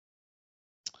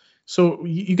 So,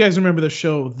 you guys remember the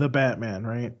show The Batman,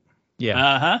 right?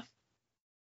 Yeah. Uh-huh.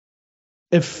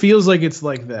 It feels like it's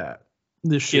like that.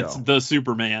 This show. It's the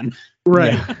Superman.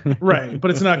 Right. Right.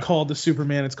 But it's not called the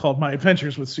Superman. It's called My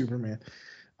Adventures with Superman.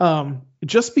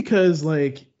 Just because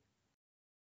like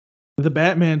the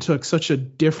Batman took such a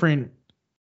different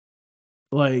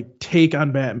like take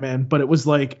on Batman, but it was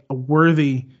like a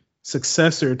worthy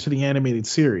successor to the animated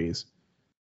series.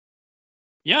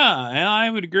 Yeah, I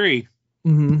would agree.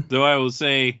 Though I will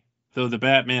say, though the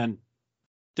Batman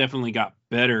definitely got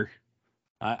better.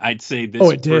 I'd say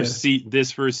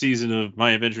this first season of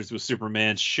My Adventures with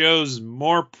Superman shows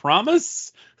more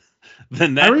promise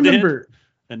than that did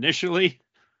initially.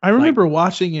 I remember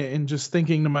watching it and just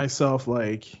thinking to myself,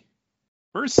 like,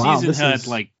 first season had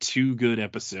like 2 good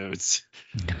episodes.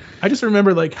 I just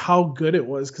remember like how good it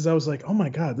was because I was like, oh my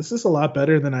god, this is a lot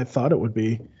better than I thought it would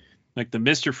be. Like the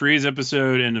Mr. Freeze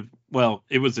episode and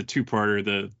it was a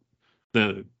 2-parter,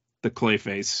 the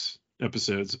Clayface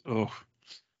episodes. Oh.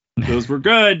 Those were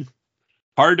good.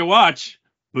 Hard to watch,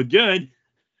 but good.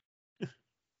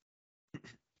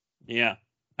 Yeah.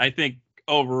 I think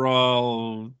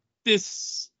overall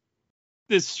this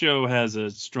show has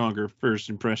a stronger first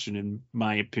impression in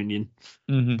my opinion.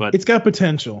 But it's got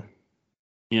potential.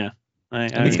 Yeah.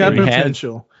 It's got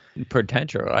potential.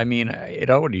 Potential. I mean, it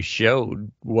already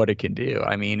showed what it can do.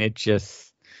 I mean, it's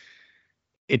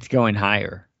going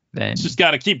higher than. It's just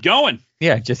got to keep going.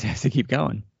 Yeah, it just has to keep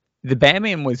going. The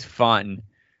Batman was fun.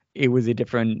 It was a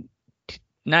different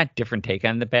not different take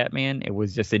on the Batman. It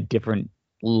was just a different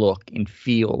look and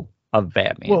feel of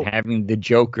Batman. Well, having the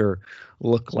Joker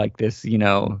look like this,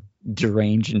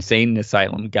 deranged insane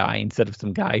asylum guy instead of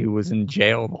some guy who was in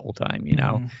jail the whole time.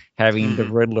 Having the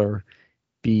Riddler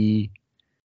be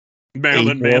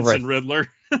Marilyn Manson Riddler.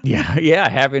 yeah,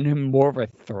 having him more of a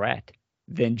threat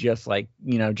than just like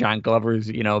John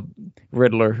Glover's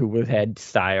Riddler, who had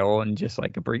style and just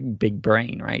like a big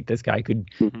brain, right? This guy could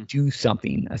do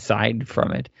something aside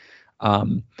from it.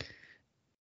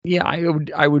 Yeah,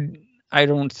 I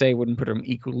don't say I wouldn't put him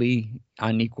equally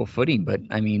on equal footing, but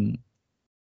I mean,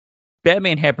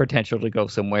 Batman had potential to go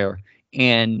somewhere,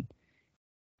 and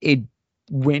it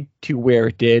went to where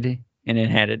it did, and it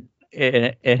had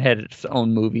its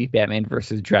own movie, Batman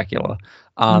versus Dracula.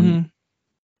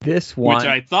 This one, which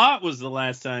I thought was the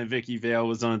last time Vicky Vale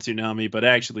was on Toonami, but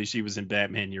actually she was in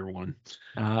Batman Year One.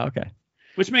 Okay,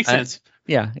 which makes sense.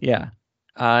 Yeah.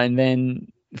 And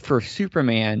then for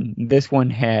Superman, this one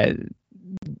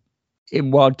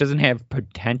while it doesn't have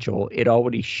potential, it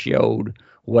already showed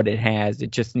what it has. It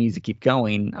just needs to keep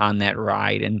going on that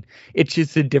ride, and it's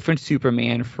just a different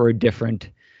Superman for a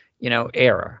different,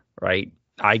 era, right?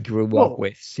 I grew up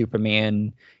with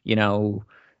Superman,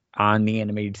 on the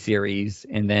animated series,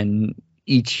 and then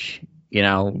each,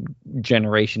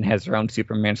 generation has their own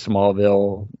Superman.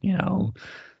 Smallville,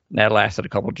 that lasted a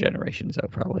couple generations though,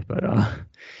 probably, but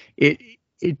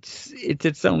it's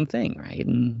its own thing, right?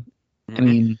 And I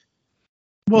mean,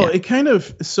 it kind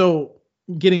of, so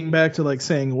getting back to like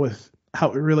saying with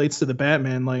how it relates to the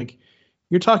Batman, like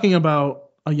you're talking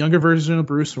about a younger version of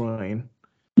Bruce Wayne.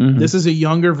 This is a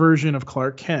younger version of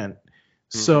Clark Kent.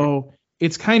 So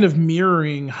it's kind of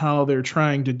mirroring how they're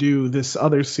trying to do this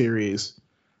other series.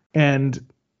 And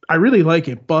I really like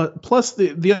it. But plus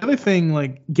the other thing,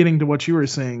 like getting to what you were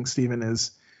saying, Stephen,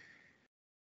 is,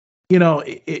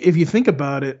 if you think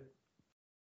about it,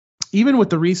 even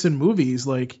with the recent movies,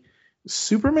 like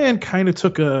Superman kind of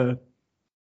took a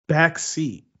back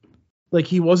seat. Like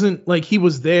he wasn't, like he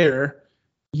was there.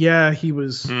 Yeah, he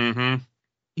was.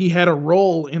 He had a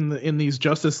role in these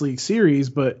Justice League series,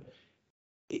 but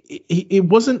it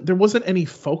wasn't, there wasn't any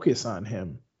focus on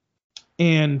him.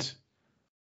 And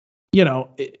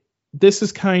this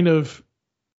is kind of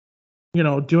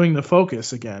doing the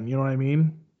focus again. You know what I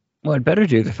mean? Well, it better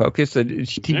do the focus. The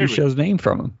TV show's named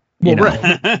from him.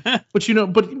 Right. But you know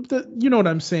what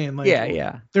I'm saying? Like,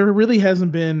 yeah. There really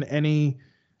hasn't been any.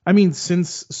 I mean,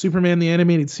 since Superman the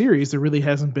animated series, there really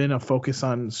hasn't been a focus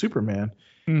on Superman,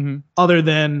 other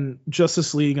than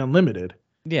Justice League Unlimited.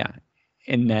 Yeah,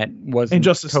 and that wasn't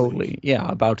totally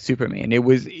about Superman. It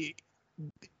was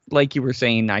like you were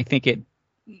saying. I think it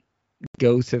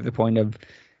goes to the point of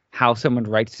how someone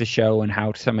writes the show and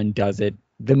how someone does it.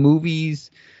 The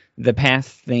movies, the past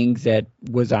things that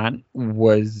was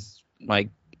like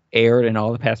aired in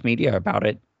all the past media about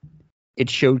it. It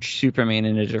showed Superman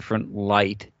in a different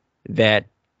light that,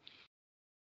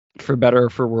 for better or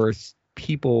for worse,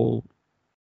 people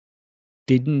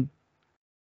didn't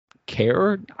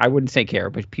care. I wouldn't say care,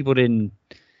 but people didn't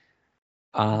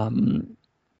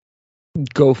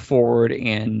go forward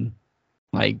and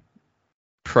like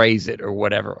praise it or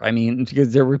whatever. I mean,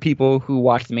 because there were people who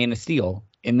watched Man of Steel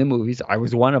in the movies. I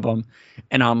was one of them,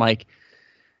 and I'm like,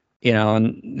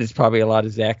 and there's probably a lot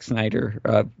of Zack Snyder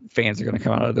fans are going to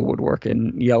come out of the woodwork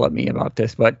and yell at me about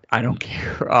this, but I don't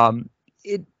care.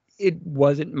 It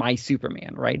wasn't my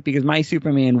Superman, right? Because my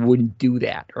Superman wouldn't do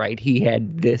that, right? He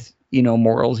had this,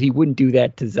 morals. He wouldn't do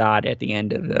that to Zod at the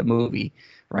end of the movie,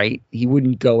 right? He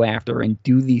wouldn't go after and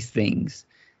do these things.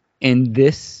 And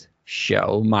this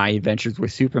show, My Adventures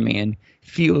with Superman,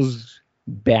 feels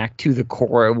back to the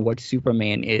core of what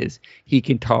Superman is. He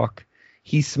can talk.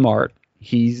 He's smart.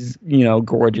 He's,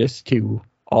 gorgeous to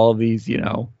all of these,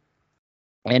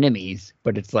 enemies,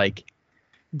 but it's like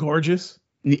gorgeous.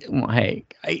 Well, hey,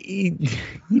 he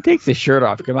takes his shirt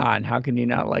off. Come on, how can you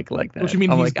not like that? What you mean?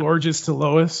 He's gorgeous to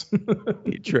Lois?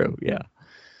 True, yeah.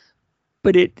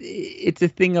 But it's a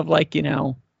thing of like,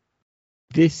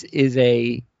 this is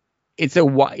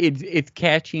it's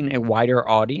catching a wider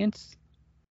audience.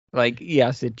 Like,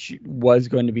 yes, it was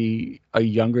going to be a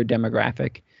younger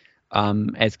demographic.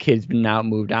 As kids now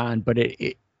moved on, but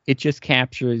it just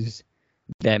captures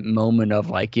that moment of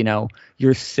like,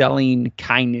 you're selling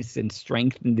kindness and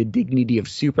strength and the dignity of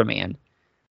Superman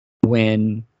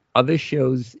when other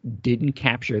shows didn't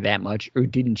capture that much or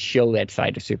didn't show that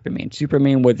side of Superman.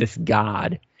 Superman was this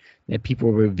god that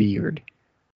people revered.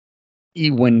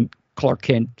 Even when Clark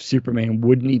Kent, Superman,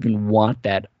 wouldn't even want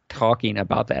that, talking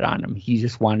about that on him. He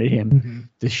just wanted him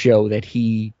to show that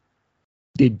he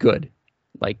did good.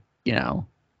 Like,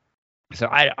 so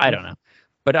I don't know.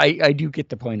 But I do get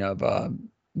the point of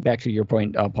back to your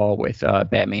point, Paul, with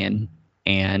Batman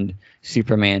and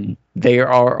Superman. They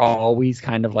are always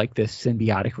kind of like this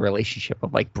symbiotic relationship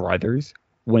of like brothers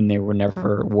when they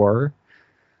never were.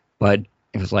 But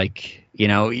it was like,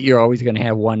 you're always going to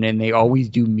have one, and they always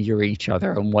do mirror each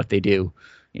other and what they do.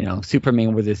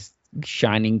 Superman with this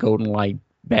shining golden light,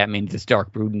 Batman this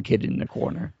dark brooding kid in the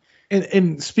corner.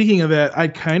 And speaking of that, I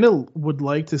kind of would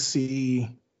like to see.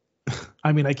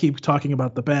 I mean, I keep talking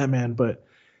about the Batman, but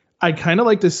I'd kind of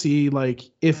like to see, like,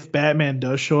 if Batman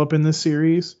does show up in this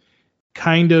series,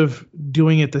 kind of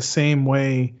doing it the same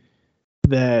way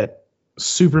that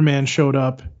Superman showed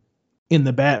up in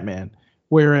the Batman.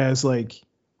 Whereas, like,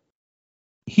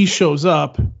 he shows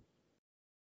up,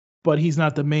 but he's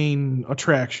not the main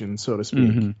attraction, so to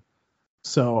speak. Mm-hmm.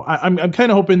 So I'm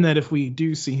kind of hoping that if we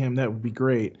do see him, that would be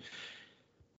great.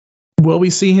 Will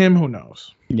we see him? Who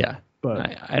knows? Yeah.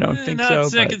 But I don't think not so. Not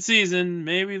second season,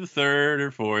 maybe the third or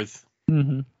fourth.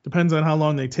 Mm-hmm. Depends on how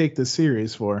long they take this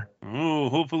series for. Oh,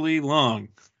 hopefully long.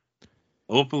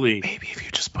 Hopefully. Maybe if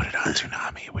you just put it on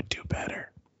Toonami, it would do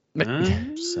better.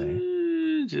 Just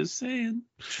saying. Just saying.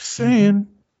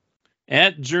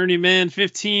 At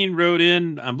Journeyman15 wrote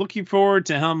in, I'm looking forward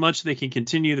to how much they can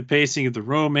continue the pacing of the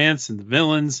romance and the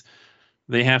villains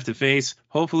they have to face.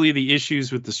 Hopefully the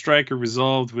issues with the strike are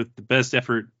resolved with the best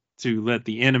effort to let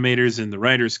the animators and the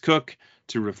writers cook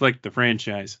to reflect the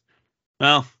franchise.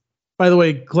 Well, by the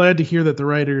way, glad to hear that the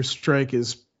writers' strike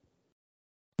is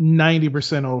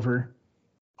 90% over.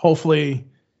 Hopefully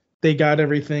they got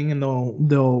everything and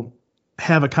they'll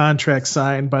have a contract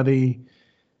signed by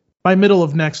middle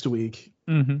of next week.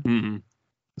 Mm-hmm. Mm-hmm.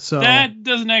 So that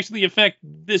doesn't actually affect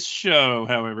this show,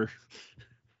 however.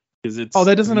 That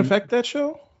doesn't affect that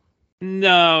show?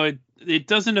 No, it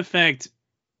doesn't affect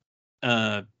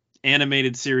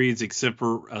animated series except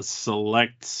for a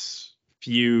select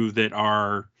few that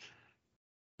are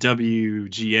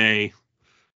WGA.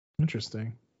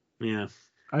 Interesting. Yeah.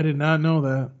 I did not know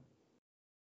that.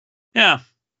 Yeah.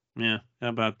 How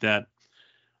about that?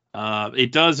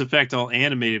 It does affect all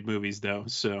animated movies, though,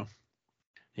 so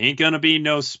ain't gonna be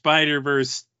no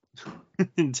Spider-Verse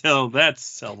until that's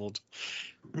settled.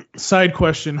 Side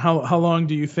question: How long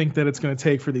do you think that it's going to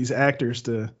take for these actors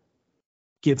to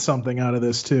get something out of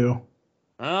this too?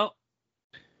 Well,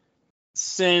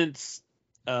 since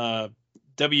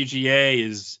WGA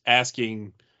is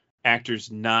asking writers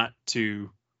not to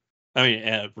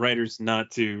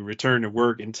return to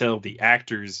work until the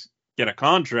actors get a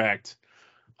contract,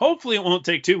 hopefully it won't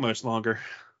take too much longer.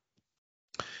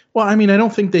 Well, I mean, I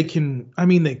don't think they can. I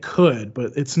mean, they could,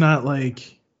 but it's not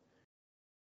like,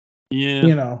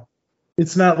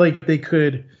 it's not like they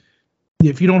could.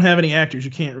 If you don't have any actors,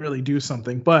 you can't really do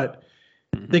something. But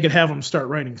they could have them start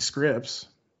writing scripts.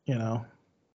 Yeah.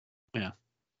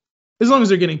 As long as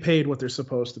they're getting paid what they're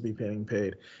supposed to be getting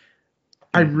paid.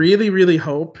 I really, really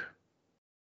hope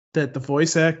that the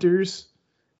voice actors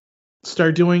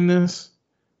start doing this,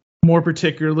 more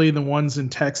particularly the ones in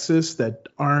Texas that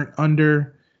aren't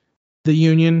under the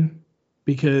union,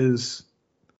 because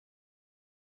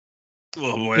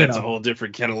oh boy, that's a whole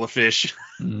different kettle of fish.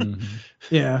 Mm-hmm.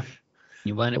 Yeah.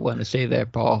 You might want to save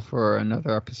that, Paul, for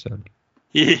another episode.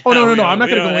 Yeah, no. I'm not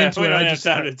going to go into it. We don't have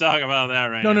time to talk about that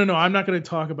right now. No. I'm not going to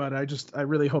talk about it. I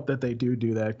really hope that they do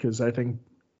that, because I think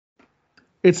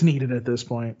it's needed at this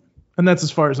point. And that's as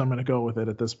far as I'm going to go with it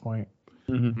at this point.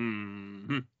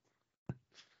 Mm-hmm.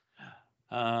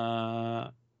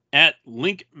 At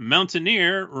Link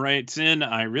Mountaineer writes in,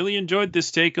 I really enjoyed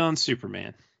this take on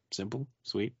Superman. Simple,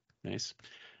 sweet, nice.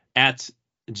 At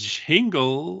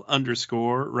Jingle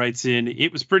 _ writes in,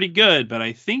 it was pretty good, but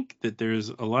I think that there's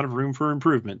a lot of room for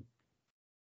improvement.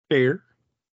 Fair.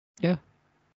 Yeah.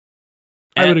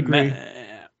 I would agree.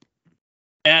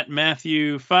 At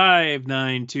Matthew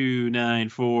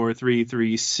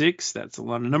 592943336, that's a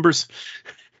lot of numbers.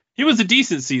 It was a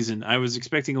decent season. I was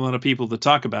expecting a lot of people to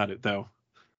talk about it, though.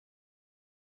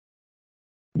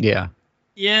 Yeah.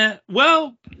 Yeah,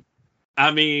 well,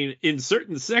 I mean, in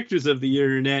certain sectors of the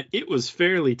internet, it was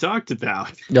fairly talked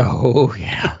about. Oh,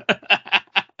 yeah.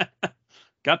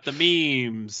 Got the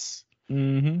memes.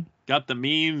 Mm-hmm. Got the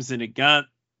memes, and it got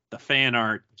the fan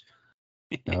art.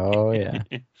 Oh, yeah.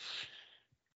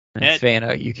 That's fan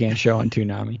art you can't show on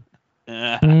Toonami.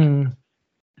 At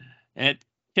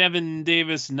Kevin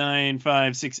Davis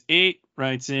 9568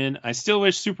 writes in, I still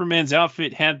wish Superman's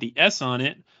outfit had the S on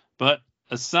it, but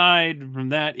aside from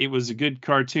that, it was a good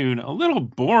cartoon. A little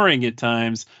boring at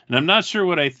times, and I'm not sure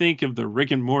what I think of the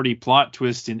Rick and Morty plot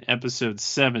twist in episode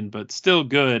 7, but still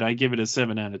good. I give it a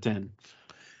 7 out of 10.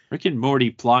 Rick and Morty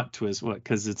plot twist, what,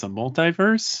 because it's a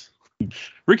multiverse?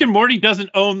 Rick and Morty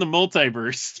doesn't own the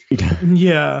multiverse.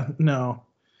 Yeah, no.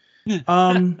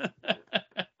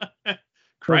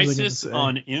 Crisis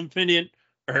on Infinite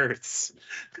Earths.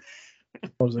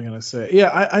 What was I gonna say? Yeah,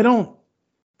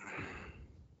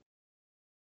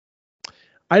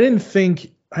 I didn't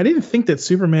think that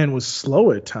Superman was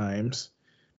slow at times.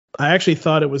 I actually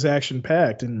thought it was action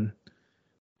packed, and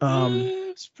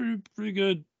it's pretty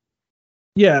good.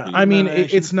 Yeah, I mean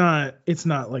it's not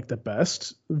like the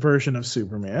best version of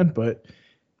Superman, but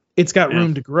it's got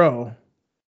room to grow.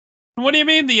 What do you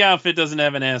mean the outfit doesn't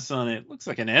have an S on it? Looks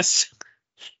like an S.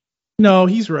 No,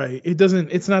 he's right. It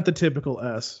doesn't. It's not the typical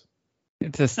S.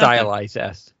 It's a stylized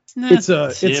S. It's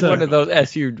one of those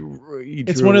S you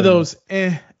it's one of those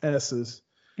S's.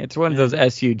 It's one of those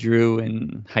S you drew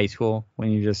in high school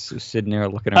when you're just sitting there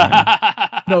looking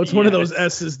around. No, it's one of those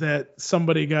S's that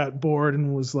somebody got bored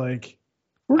and was like,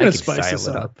 "We're gonna spice this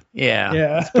up." Yeah.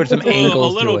 Let's put some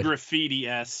angles. A little to it. graffiti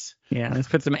S. Yeah, let's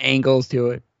put some angles to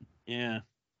it. Yeah.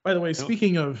 By the way,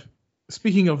 speaking of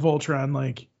Voltron,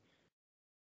 like,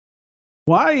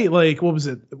 why, like, what was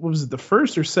it? The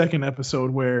first or second episode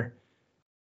where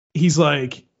he's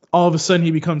like, all of a sudden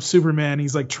he becomes Superman.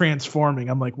 He's like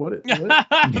transforming. I'm like, what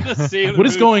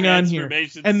is going on here?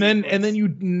 And then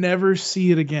you never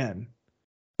see it again.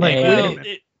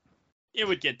 Like, it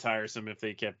would get tiresome if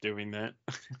they kept doing that.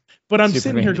 But I'm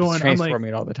sitting here going, transforming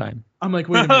it all the time. I'm like,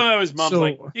 wait a minute. His mom's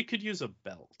like, it could use a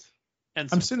belt. And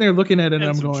I'm sitting there looking at it, and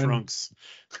I'm going, trunks.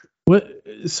 What?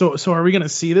 So are we gonna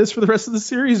see this for the rest of the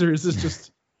series, or is this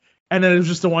just? And then it was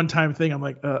just a one-time thing. I'm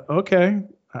like, okay,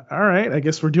 all right. I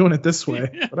guess we're doing it this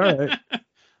way. But all right.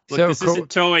 Look, this isn't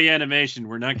Toei Animation.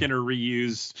 We're not gonna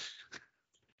reuse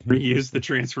the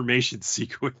transformation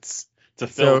sequence to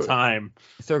fill time.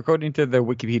 So according to the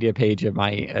Wikipedia page of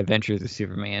My Adventures of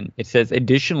Superman, it says,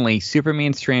 additionally,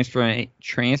 Superman's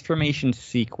transformation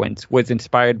sequence was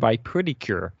inspired by Pretty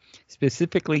Cure,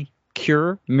 specifically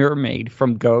Cure Mermaid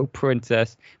from Go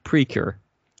Princess Precure.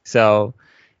 So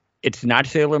it's not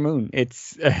Sailor Moon.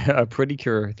 It's a Pretty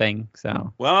Cure thing.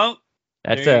 So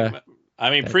that's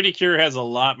Pretty Cure has a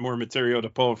lot more material to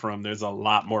pull from. There's a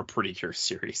lot more Pretty Cure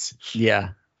series. Yeah.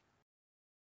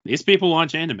 These people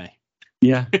watch anime.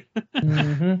 Yeah.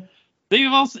 Mm-hmm.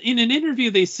 They've also, in an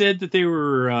interview, they said that they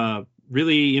were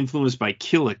really influenced by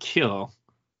Kill la Kill.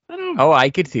 I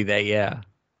could see that. Yeah.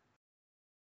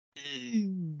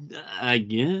 I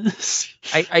guess.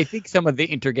 I think some of the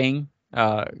Intergang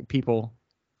people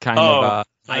kind of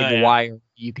the wire.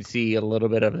 You could see a little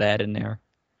bit of that in there.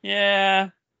 Yeah.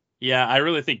 Yeah, I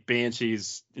really think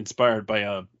Banshee's inspired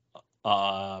by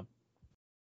a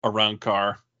round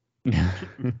car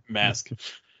mask.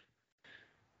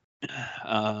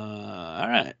 All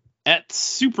right. At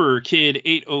Super Kid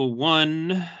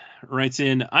 801 writes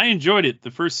in, I enjoyed it. The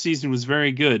first season was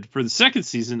very good. For the second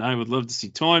season, I would love to see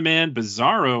Toyman,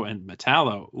 Bizarro, and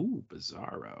Metallo. Ooh,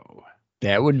 Bizarro.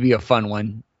 That would be a fun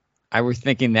one. I was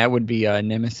thinking that would be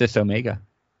Nemesis Omega.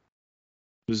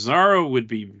 Bizarro would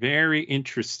be very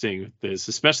interesting with this,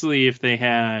 especially if they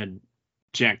had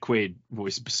Jack Quaid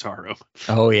voice Bizarro.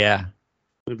 Oh yeah.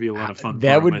 That'd be a lot of fun.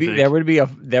 That would be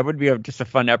just a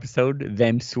fun episode.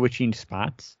 Them switching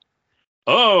spots.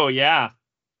 Oh yeah,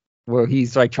 where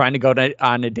he's like trying to go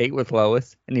on a date with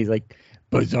Lois, and he's like,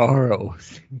 Bizarro.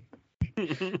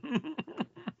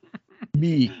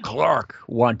 Me, Clark,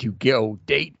 want to go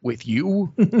date with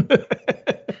you?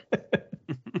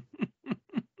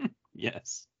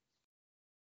 Yes.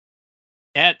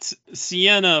 At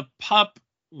Sienna Pup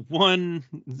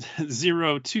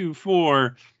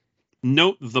 1024.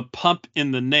 Note the pup in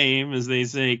the name, as they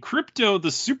say. Crypto the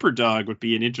Superdog would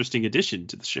be an interesting addition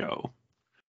to the show.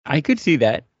 I could see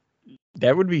that.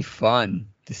 That would be fun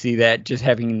to see that, just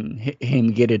having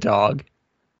him get a dog.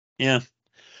 Yeah.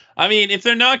 I mean, if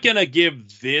they're not going to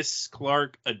give this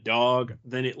Clark a dog,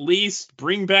 then at least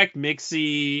bring back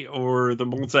Mixie or the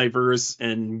multiverse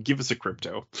and give us a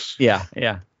Crypto. Yeah.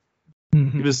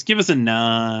 Give us a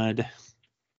nod.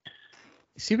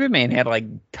 Superman had like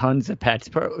tons of pets.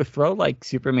 Throw like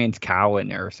Superman's cow in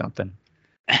there or something.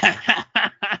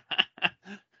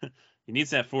 He needs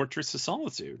that Fortress of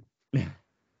Solitude. To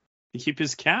keep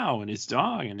his cow and his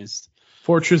dog and his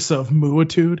Fortress of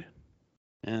Muitude.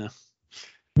 Yeah.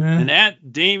 And at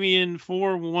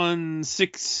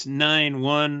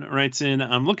Damien41691 writes in,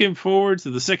 I'm looking forward to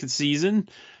the second season.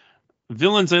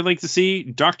 Villains I'd like to see: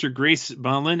 Dr. Grace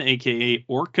Balin, aka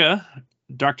Orca,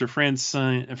 Dr.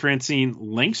 Francine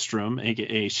Langstrom,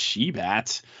 aka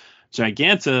She-Bat,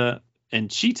 Giganta, and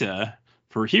Cheetah.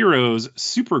 For heroes,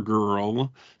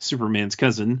 Supergirl, Superman's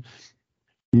cousin,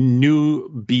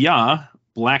 Nubia,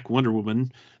 Black Wonder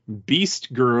Woman,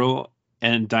 Beast Girl,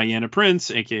 and Diana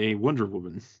Prince, aka Wonder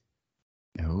Woman.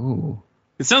 Oh.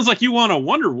 It sounds like you want a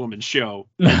Wonder Woman show.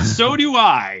 And so do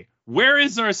I. Where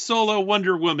is our solo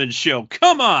Wonder Woman show?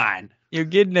 Come on. You're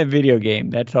getting a video game.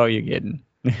 That's all you're getting.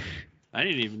 I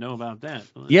didn't even know about that.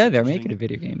 Well, yeah, they're making a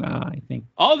video game. I think.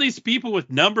 All these people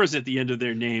with numbers at the end of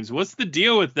their names. What's the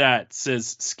deal with that?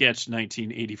 Says Sketch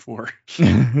 1984.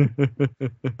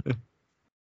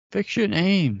 Fix your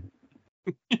name.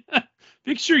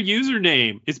 Fix your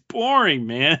username. It's boring,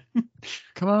 man.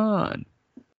 Come on.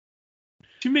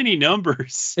 Too many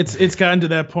numbers. It's gotten to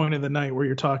that point of the night where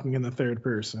you're talking in the third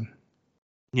person.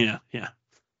 Yeah.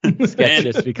 Sketch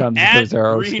just becomes a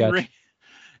Bizarro sketch.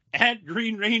 At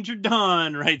Green Ranger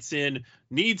Dawn writes in,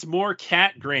 needs more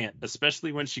Cat Grant,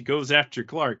 especially when she goes after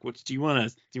Clark. Which do you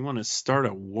want to start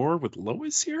a war with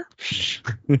Lois here?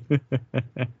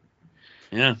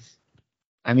 Yeah.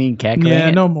 I mean, Cat Grant.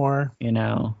 Yeah, no more. You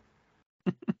know,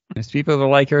 there's people that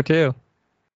like her too.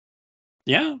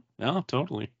 Yeah. No,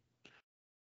 totally.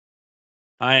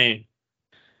 I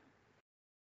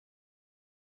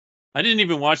didn't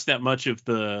even watch that much of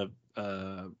the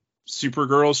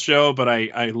Supergirl show, but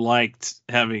I liked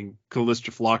having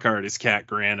Callista Flockhart as Cat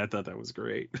Grant. I thought that was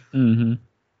great. Mm-hmm.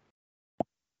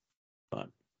 But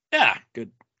yeah,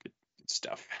 good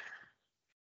stuff.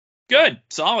 Good,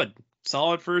 solid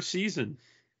first season.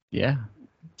 Yeah,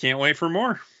 can't wait for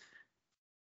more.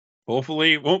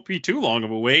 Hopefully, it won't be too long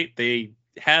of a wait. They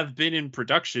have been in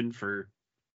production for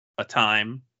a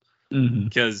time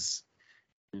because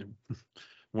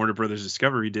Warner Brothers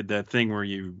Discovery did that thing where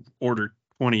you order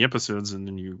 20 episodes and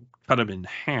then you cut them in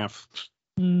half.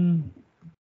 That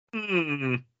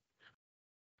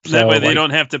way they don't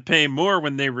have to pay more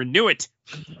when they renew it.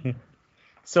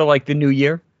 So like the new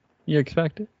year, you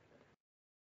expect it?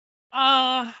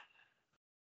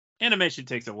 Animation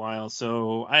takes a while,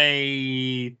 so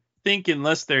I think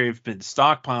unless they've been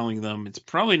stockpiling them, it's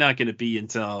probably not going to be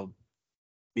until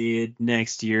mid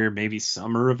next year, maybe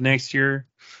summer of next year.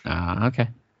 Okay.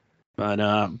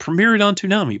 But premiere it on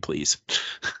Toonami, please.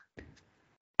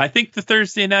 I think the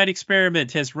Thursday night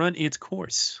experiment has run its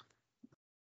course.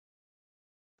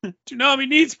 Toonami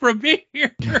needs premieres.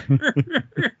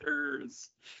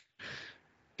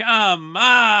 Come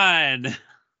on.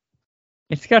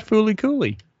 It's got Fooly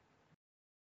Cooley.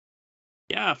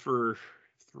 Yeah, for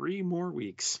 3 more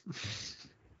weeks.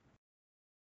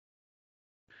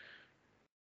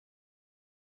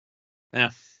 Yeah.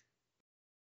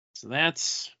 So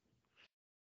that's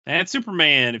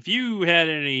Superman. If you had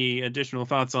any additional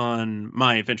thoughts on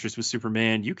my adventures with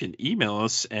Superman, you can email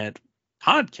us at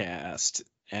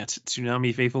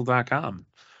podcast@toonamifaithful.com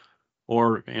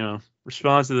or,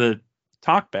 respond to the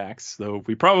talkbacks, though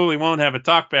we probably won't have a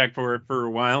talkback for it for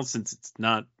a while since it's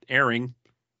not airing.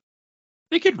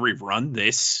 They could rerun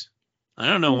this. I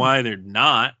don't know why they're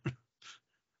not.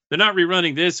 They're not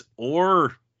rerunning this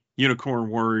or Unicorn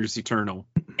Warriors Eternal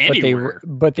anywhere.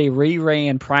 But they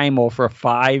reran Primal for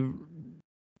 5.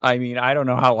 I mean, I don't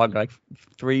know how long, like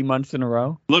 3 months in a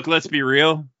row. Look, let's be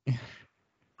real.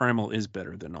 Primal is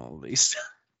better than all of these.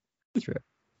 True.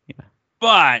 Yeah.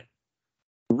 But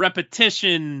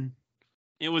repetition,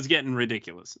 it was getting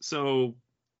ridiculous. So,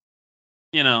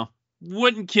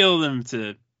 wouldn't kill them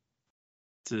to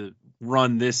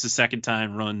run this a second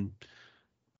time, run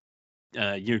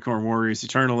Unicorn Warriors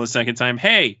Eternal a second time.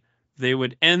 Hey, they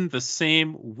would end the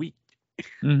same week.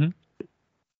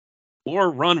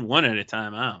 Or run one at a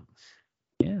time out.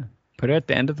 Yeah. Put it at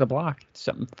the end of the block. It's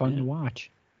something fun to watch.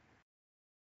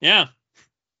 Yeah.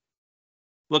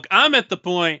 Look, I'm at the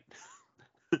point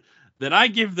that I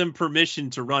give them permission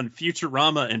to run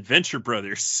Futurama and Venture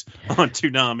Brothers on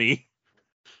Toonami.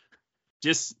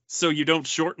 Just so you don't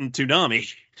shorten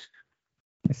Toonami.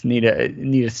 Just need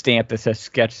a stamp that says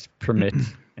sketch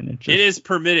permits. And it is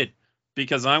permitted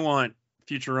because I want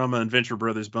Futurama and Venture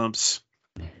Brothers bumps.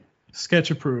 Sketch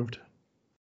approved.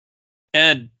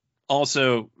 And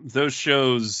also, those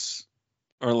shows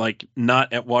are like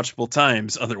not at watchable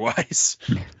times otherwise.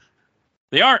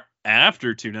 They are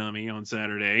after Toonami on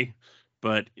Saturday,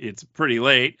 but it's pretty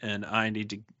late and I need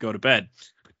to go to bed.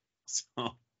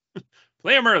 So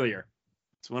play them earlier.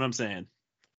 That's what I'm saying.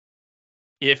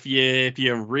 If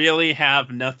you really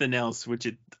have nothing else, which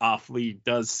it awfully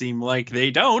does seem like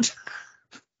they don't.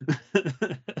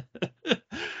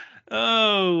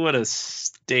 Oh, what a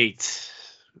state.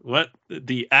 What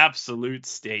the absolute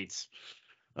state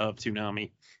of Toonami.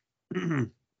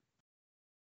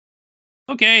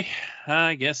 Okay,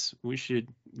 I guess we should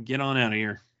get on out of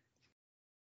here.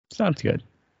 Sounds good.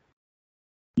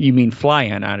 You mean fly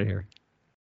on out of here?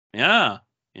 Yeah.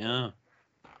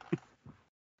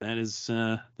 That is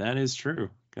true.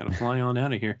 Gotta fly on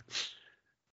out of here.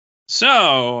 So,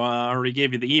 I already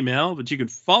gave you the email, but you can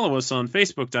follow us on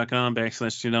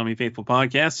Facebook.com/Toonami Faithful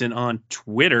Podcast and on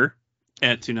Twitter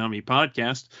 @Toonami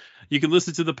Podcast. You can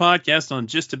listen to the podcast on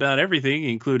just about everything,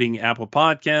 including Apple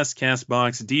Podcasts,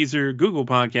 CastBox, Deezer, Google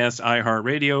Podcasts,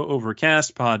 iHeartRadio,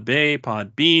 Overcast, Podbay,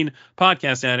 Podbean,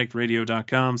 Podcast Addict,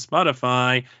 Radio.com,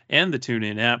 Spotify, and the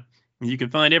TuneIn app. You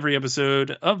can find every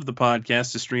episode of the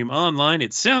podcast to stream online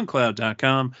at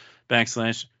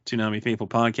SoundCloud.com/Toonami Faithful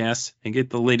Podcast and get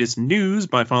the latest news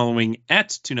by following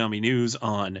 @Toonami News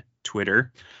on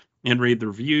Twitter and read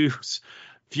the views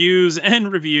and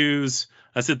reviews.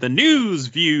 I said the news,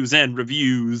 views, and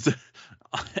reviews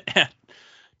at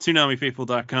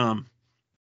ToonamiFaithful.com.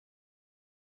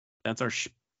 That's our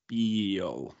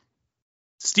spiel.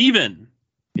 Steven.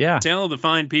 Yeah. Tell the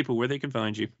fine people where they can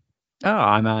find you. Oh,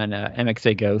 I'm on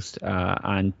MXA Ghost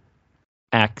on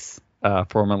X,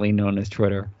 formerly known as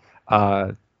Twitter.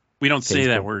 We don't say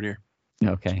that word here.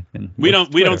 Okay. We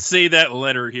don't say that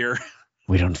letter here.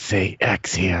 We don't say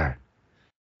X here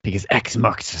because X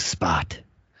marks the spot.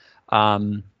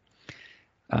 Yeah.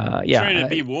 Trying to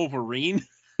be Wolverine.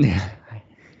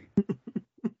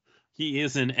 He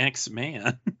is an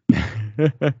X-Man.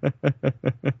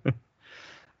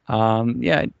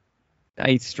 Yeah.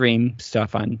 I stream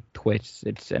stuff on Twitch.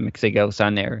 It's MXA Ghost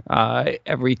on there.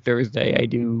 Every Thursday I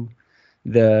do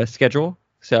the schedule.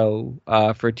 So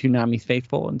for Toonami's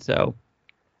Faithful, and so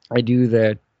I do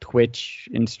the Twitch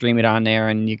and stream it on there,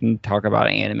 and you can talk about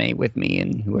anime with me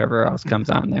and whoever else comes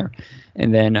on there.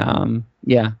 And then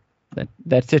yeah,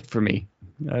 that's it for me.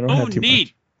 I don't have too neat.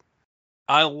 much.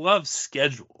 I love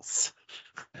schedules.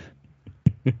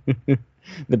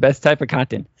 The best type of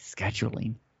content,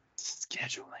 scheduling.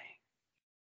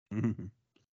 Mm-hmm.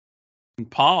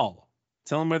 And Paul,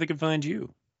 tell them where they can find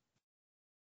you.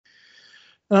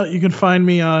 You can find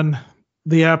me on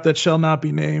the app that shall not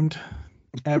be named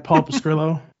at Paul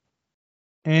Pascrillo.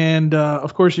 And,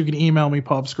 of course, you can email me,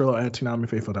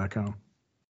 paulpascrillo@ToonamiFaithful.com.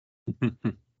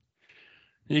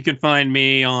 You can find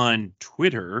me on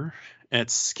Twitter at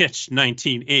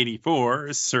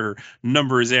Sketch1984. Sir,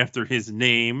 numbers after his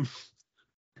name.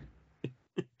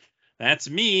 That's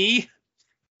me.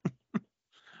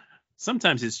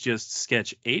 Sometimes it's just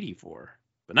Sketch84,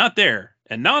 but not there,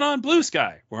 and not on Blue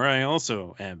Sky, where I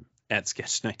also am at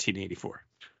Sketch1984.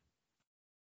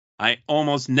 I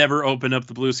almost never open up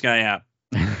the Blue Sky app.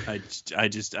 I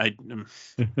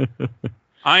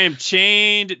am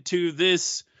chained to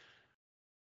this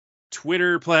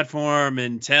Twitter platform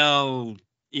until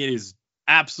it is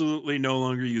absolutely no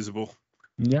longer usable.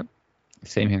 Yep,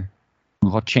 same here.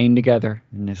 We're all chained together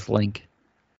in this link.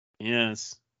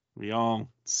 Yes. We all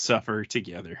suffer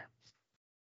together.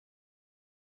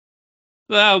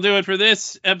 That'll do it for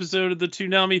this episode of the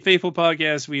Toonami Faithful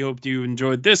Podcast. We hope you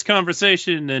enjoyed this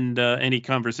conversation and any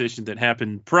conversation that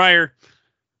happened prior.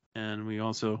 And we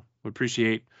also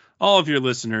appreciate all of your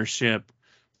listenership.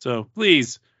 So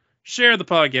please share the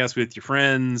podcast with your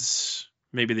friends.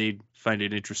 Maybe they'd find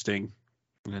it interesting.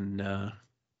 And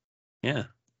yeah,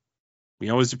 we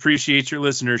always appreciate your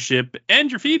listenership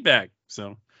and your feedback.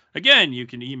 So again, you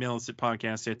can email us at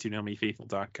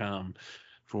podcast@ToonamiFaithful.com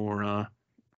for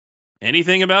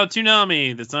anything about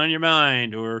Toonami that's on your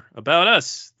mind or about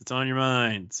us that's on your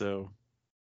mind. So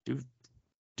do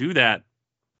that.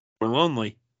 We're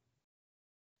lonely.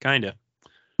 Kinda.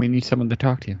 We need someone to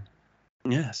talk to.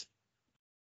 Yes.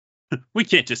 We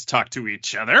can't just talk to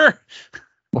each other.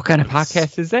 What kind of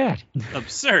podcast is that?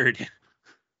 Absurd.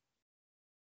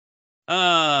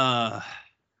 I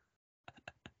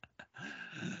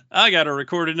gotta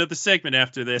record another segment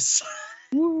after this.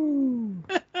 Woo.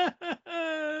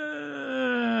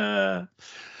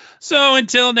 So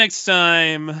until next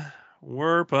time,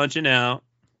 we're punching out.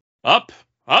 Up,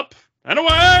 and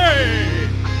away!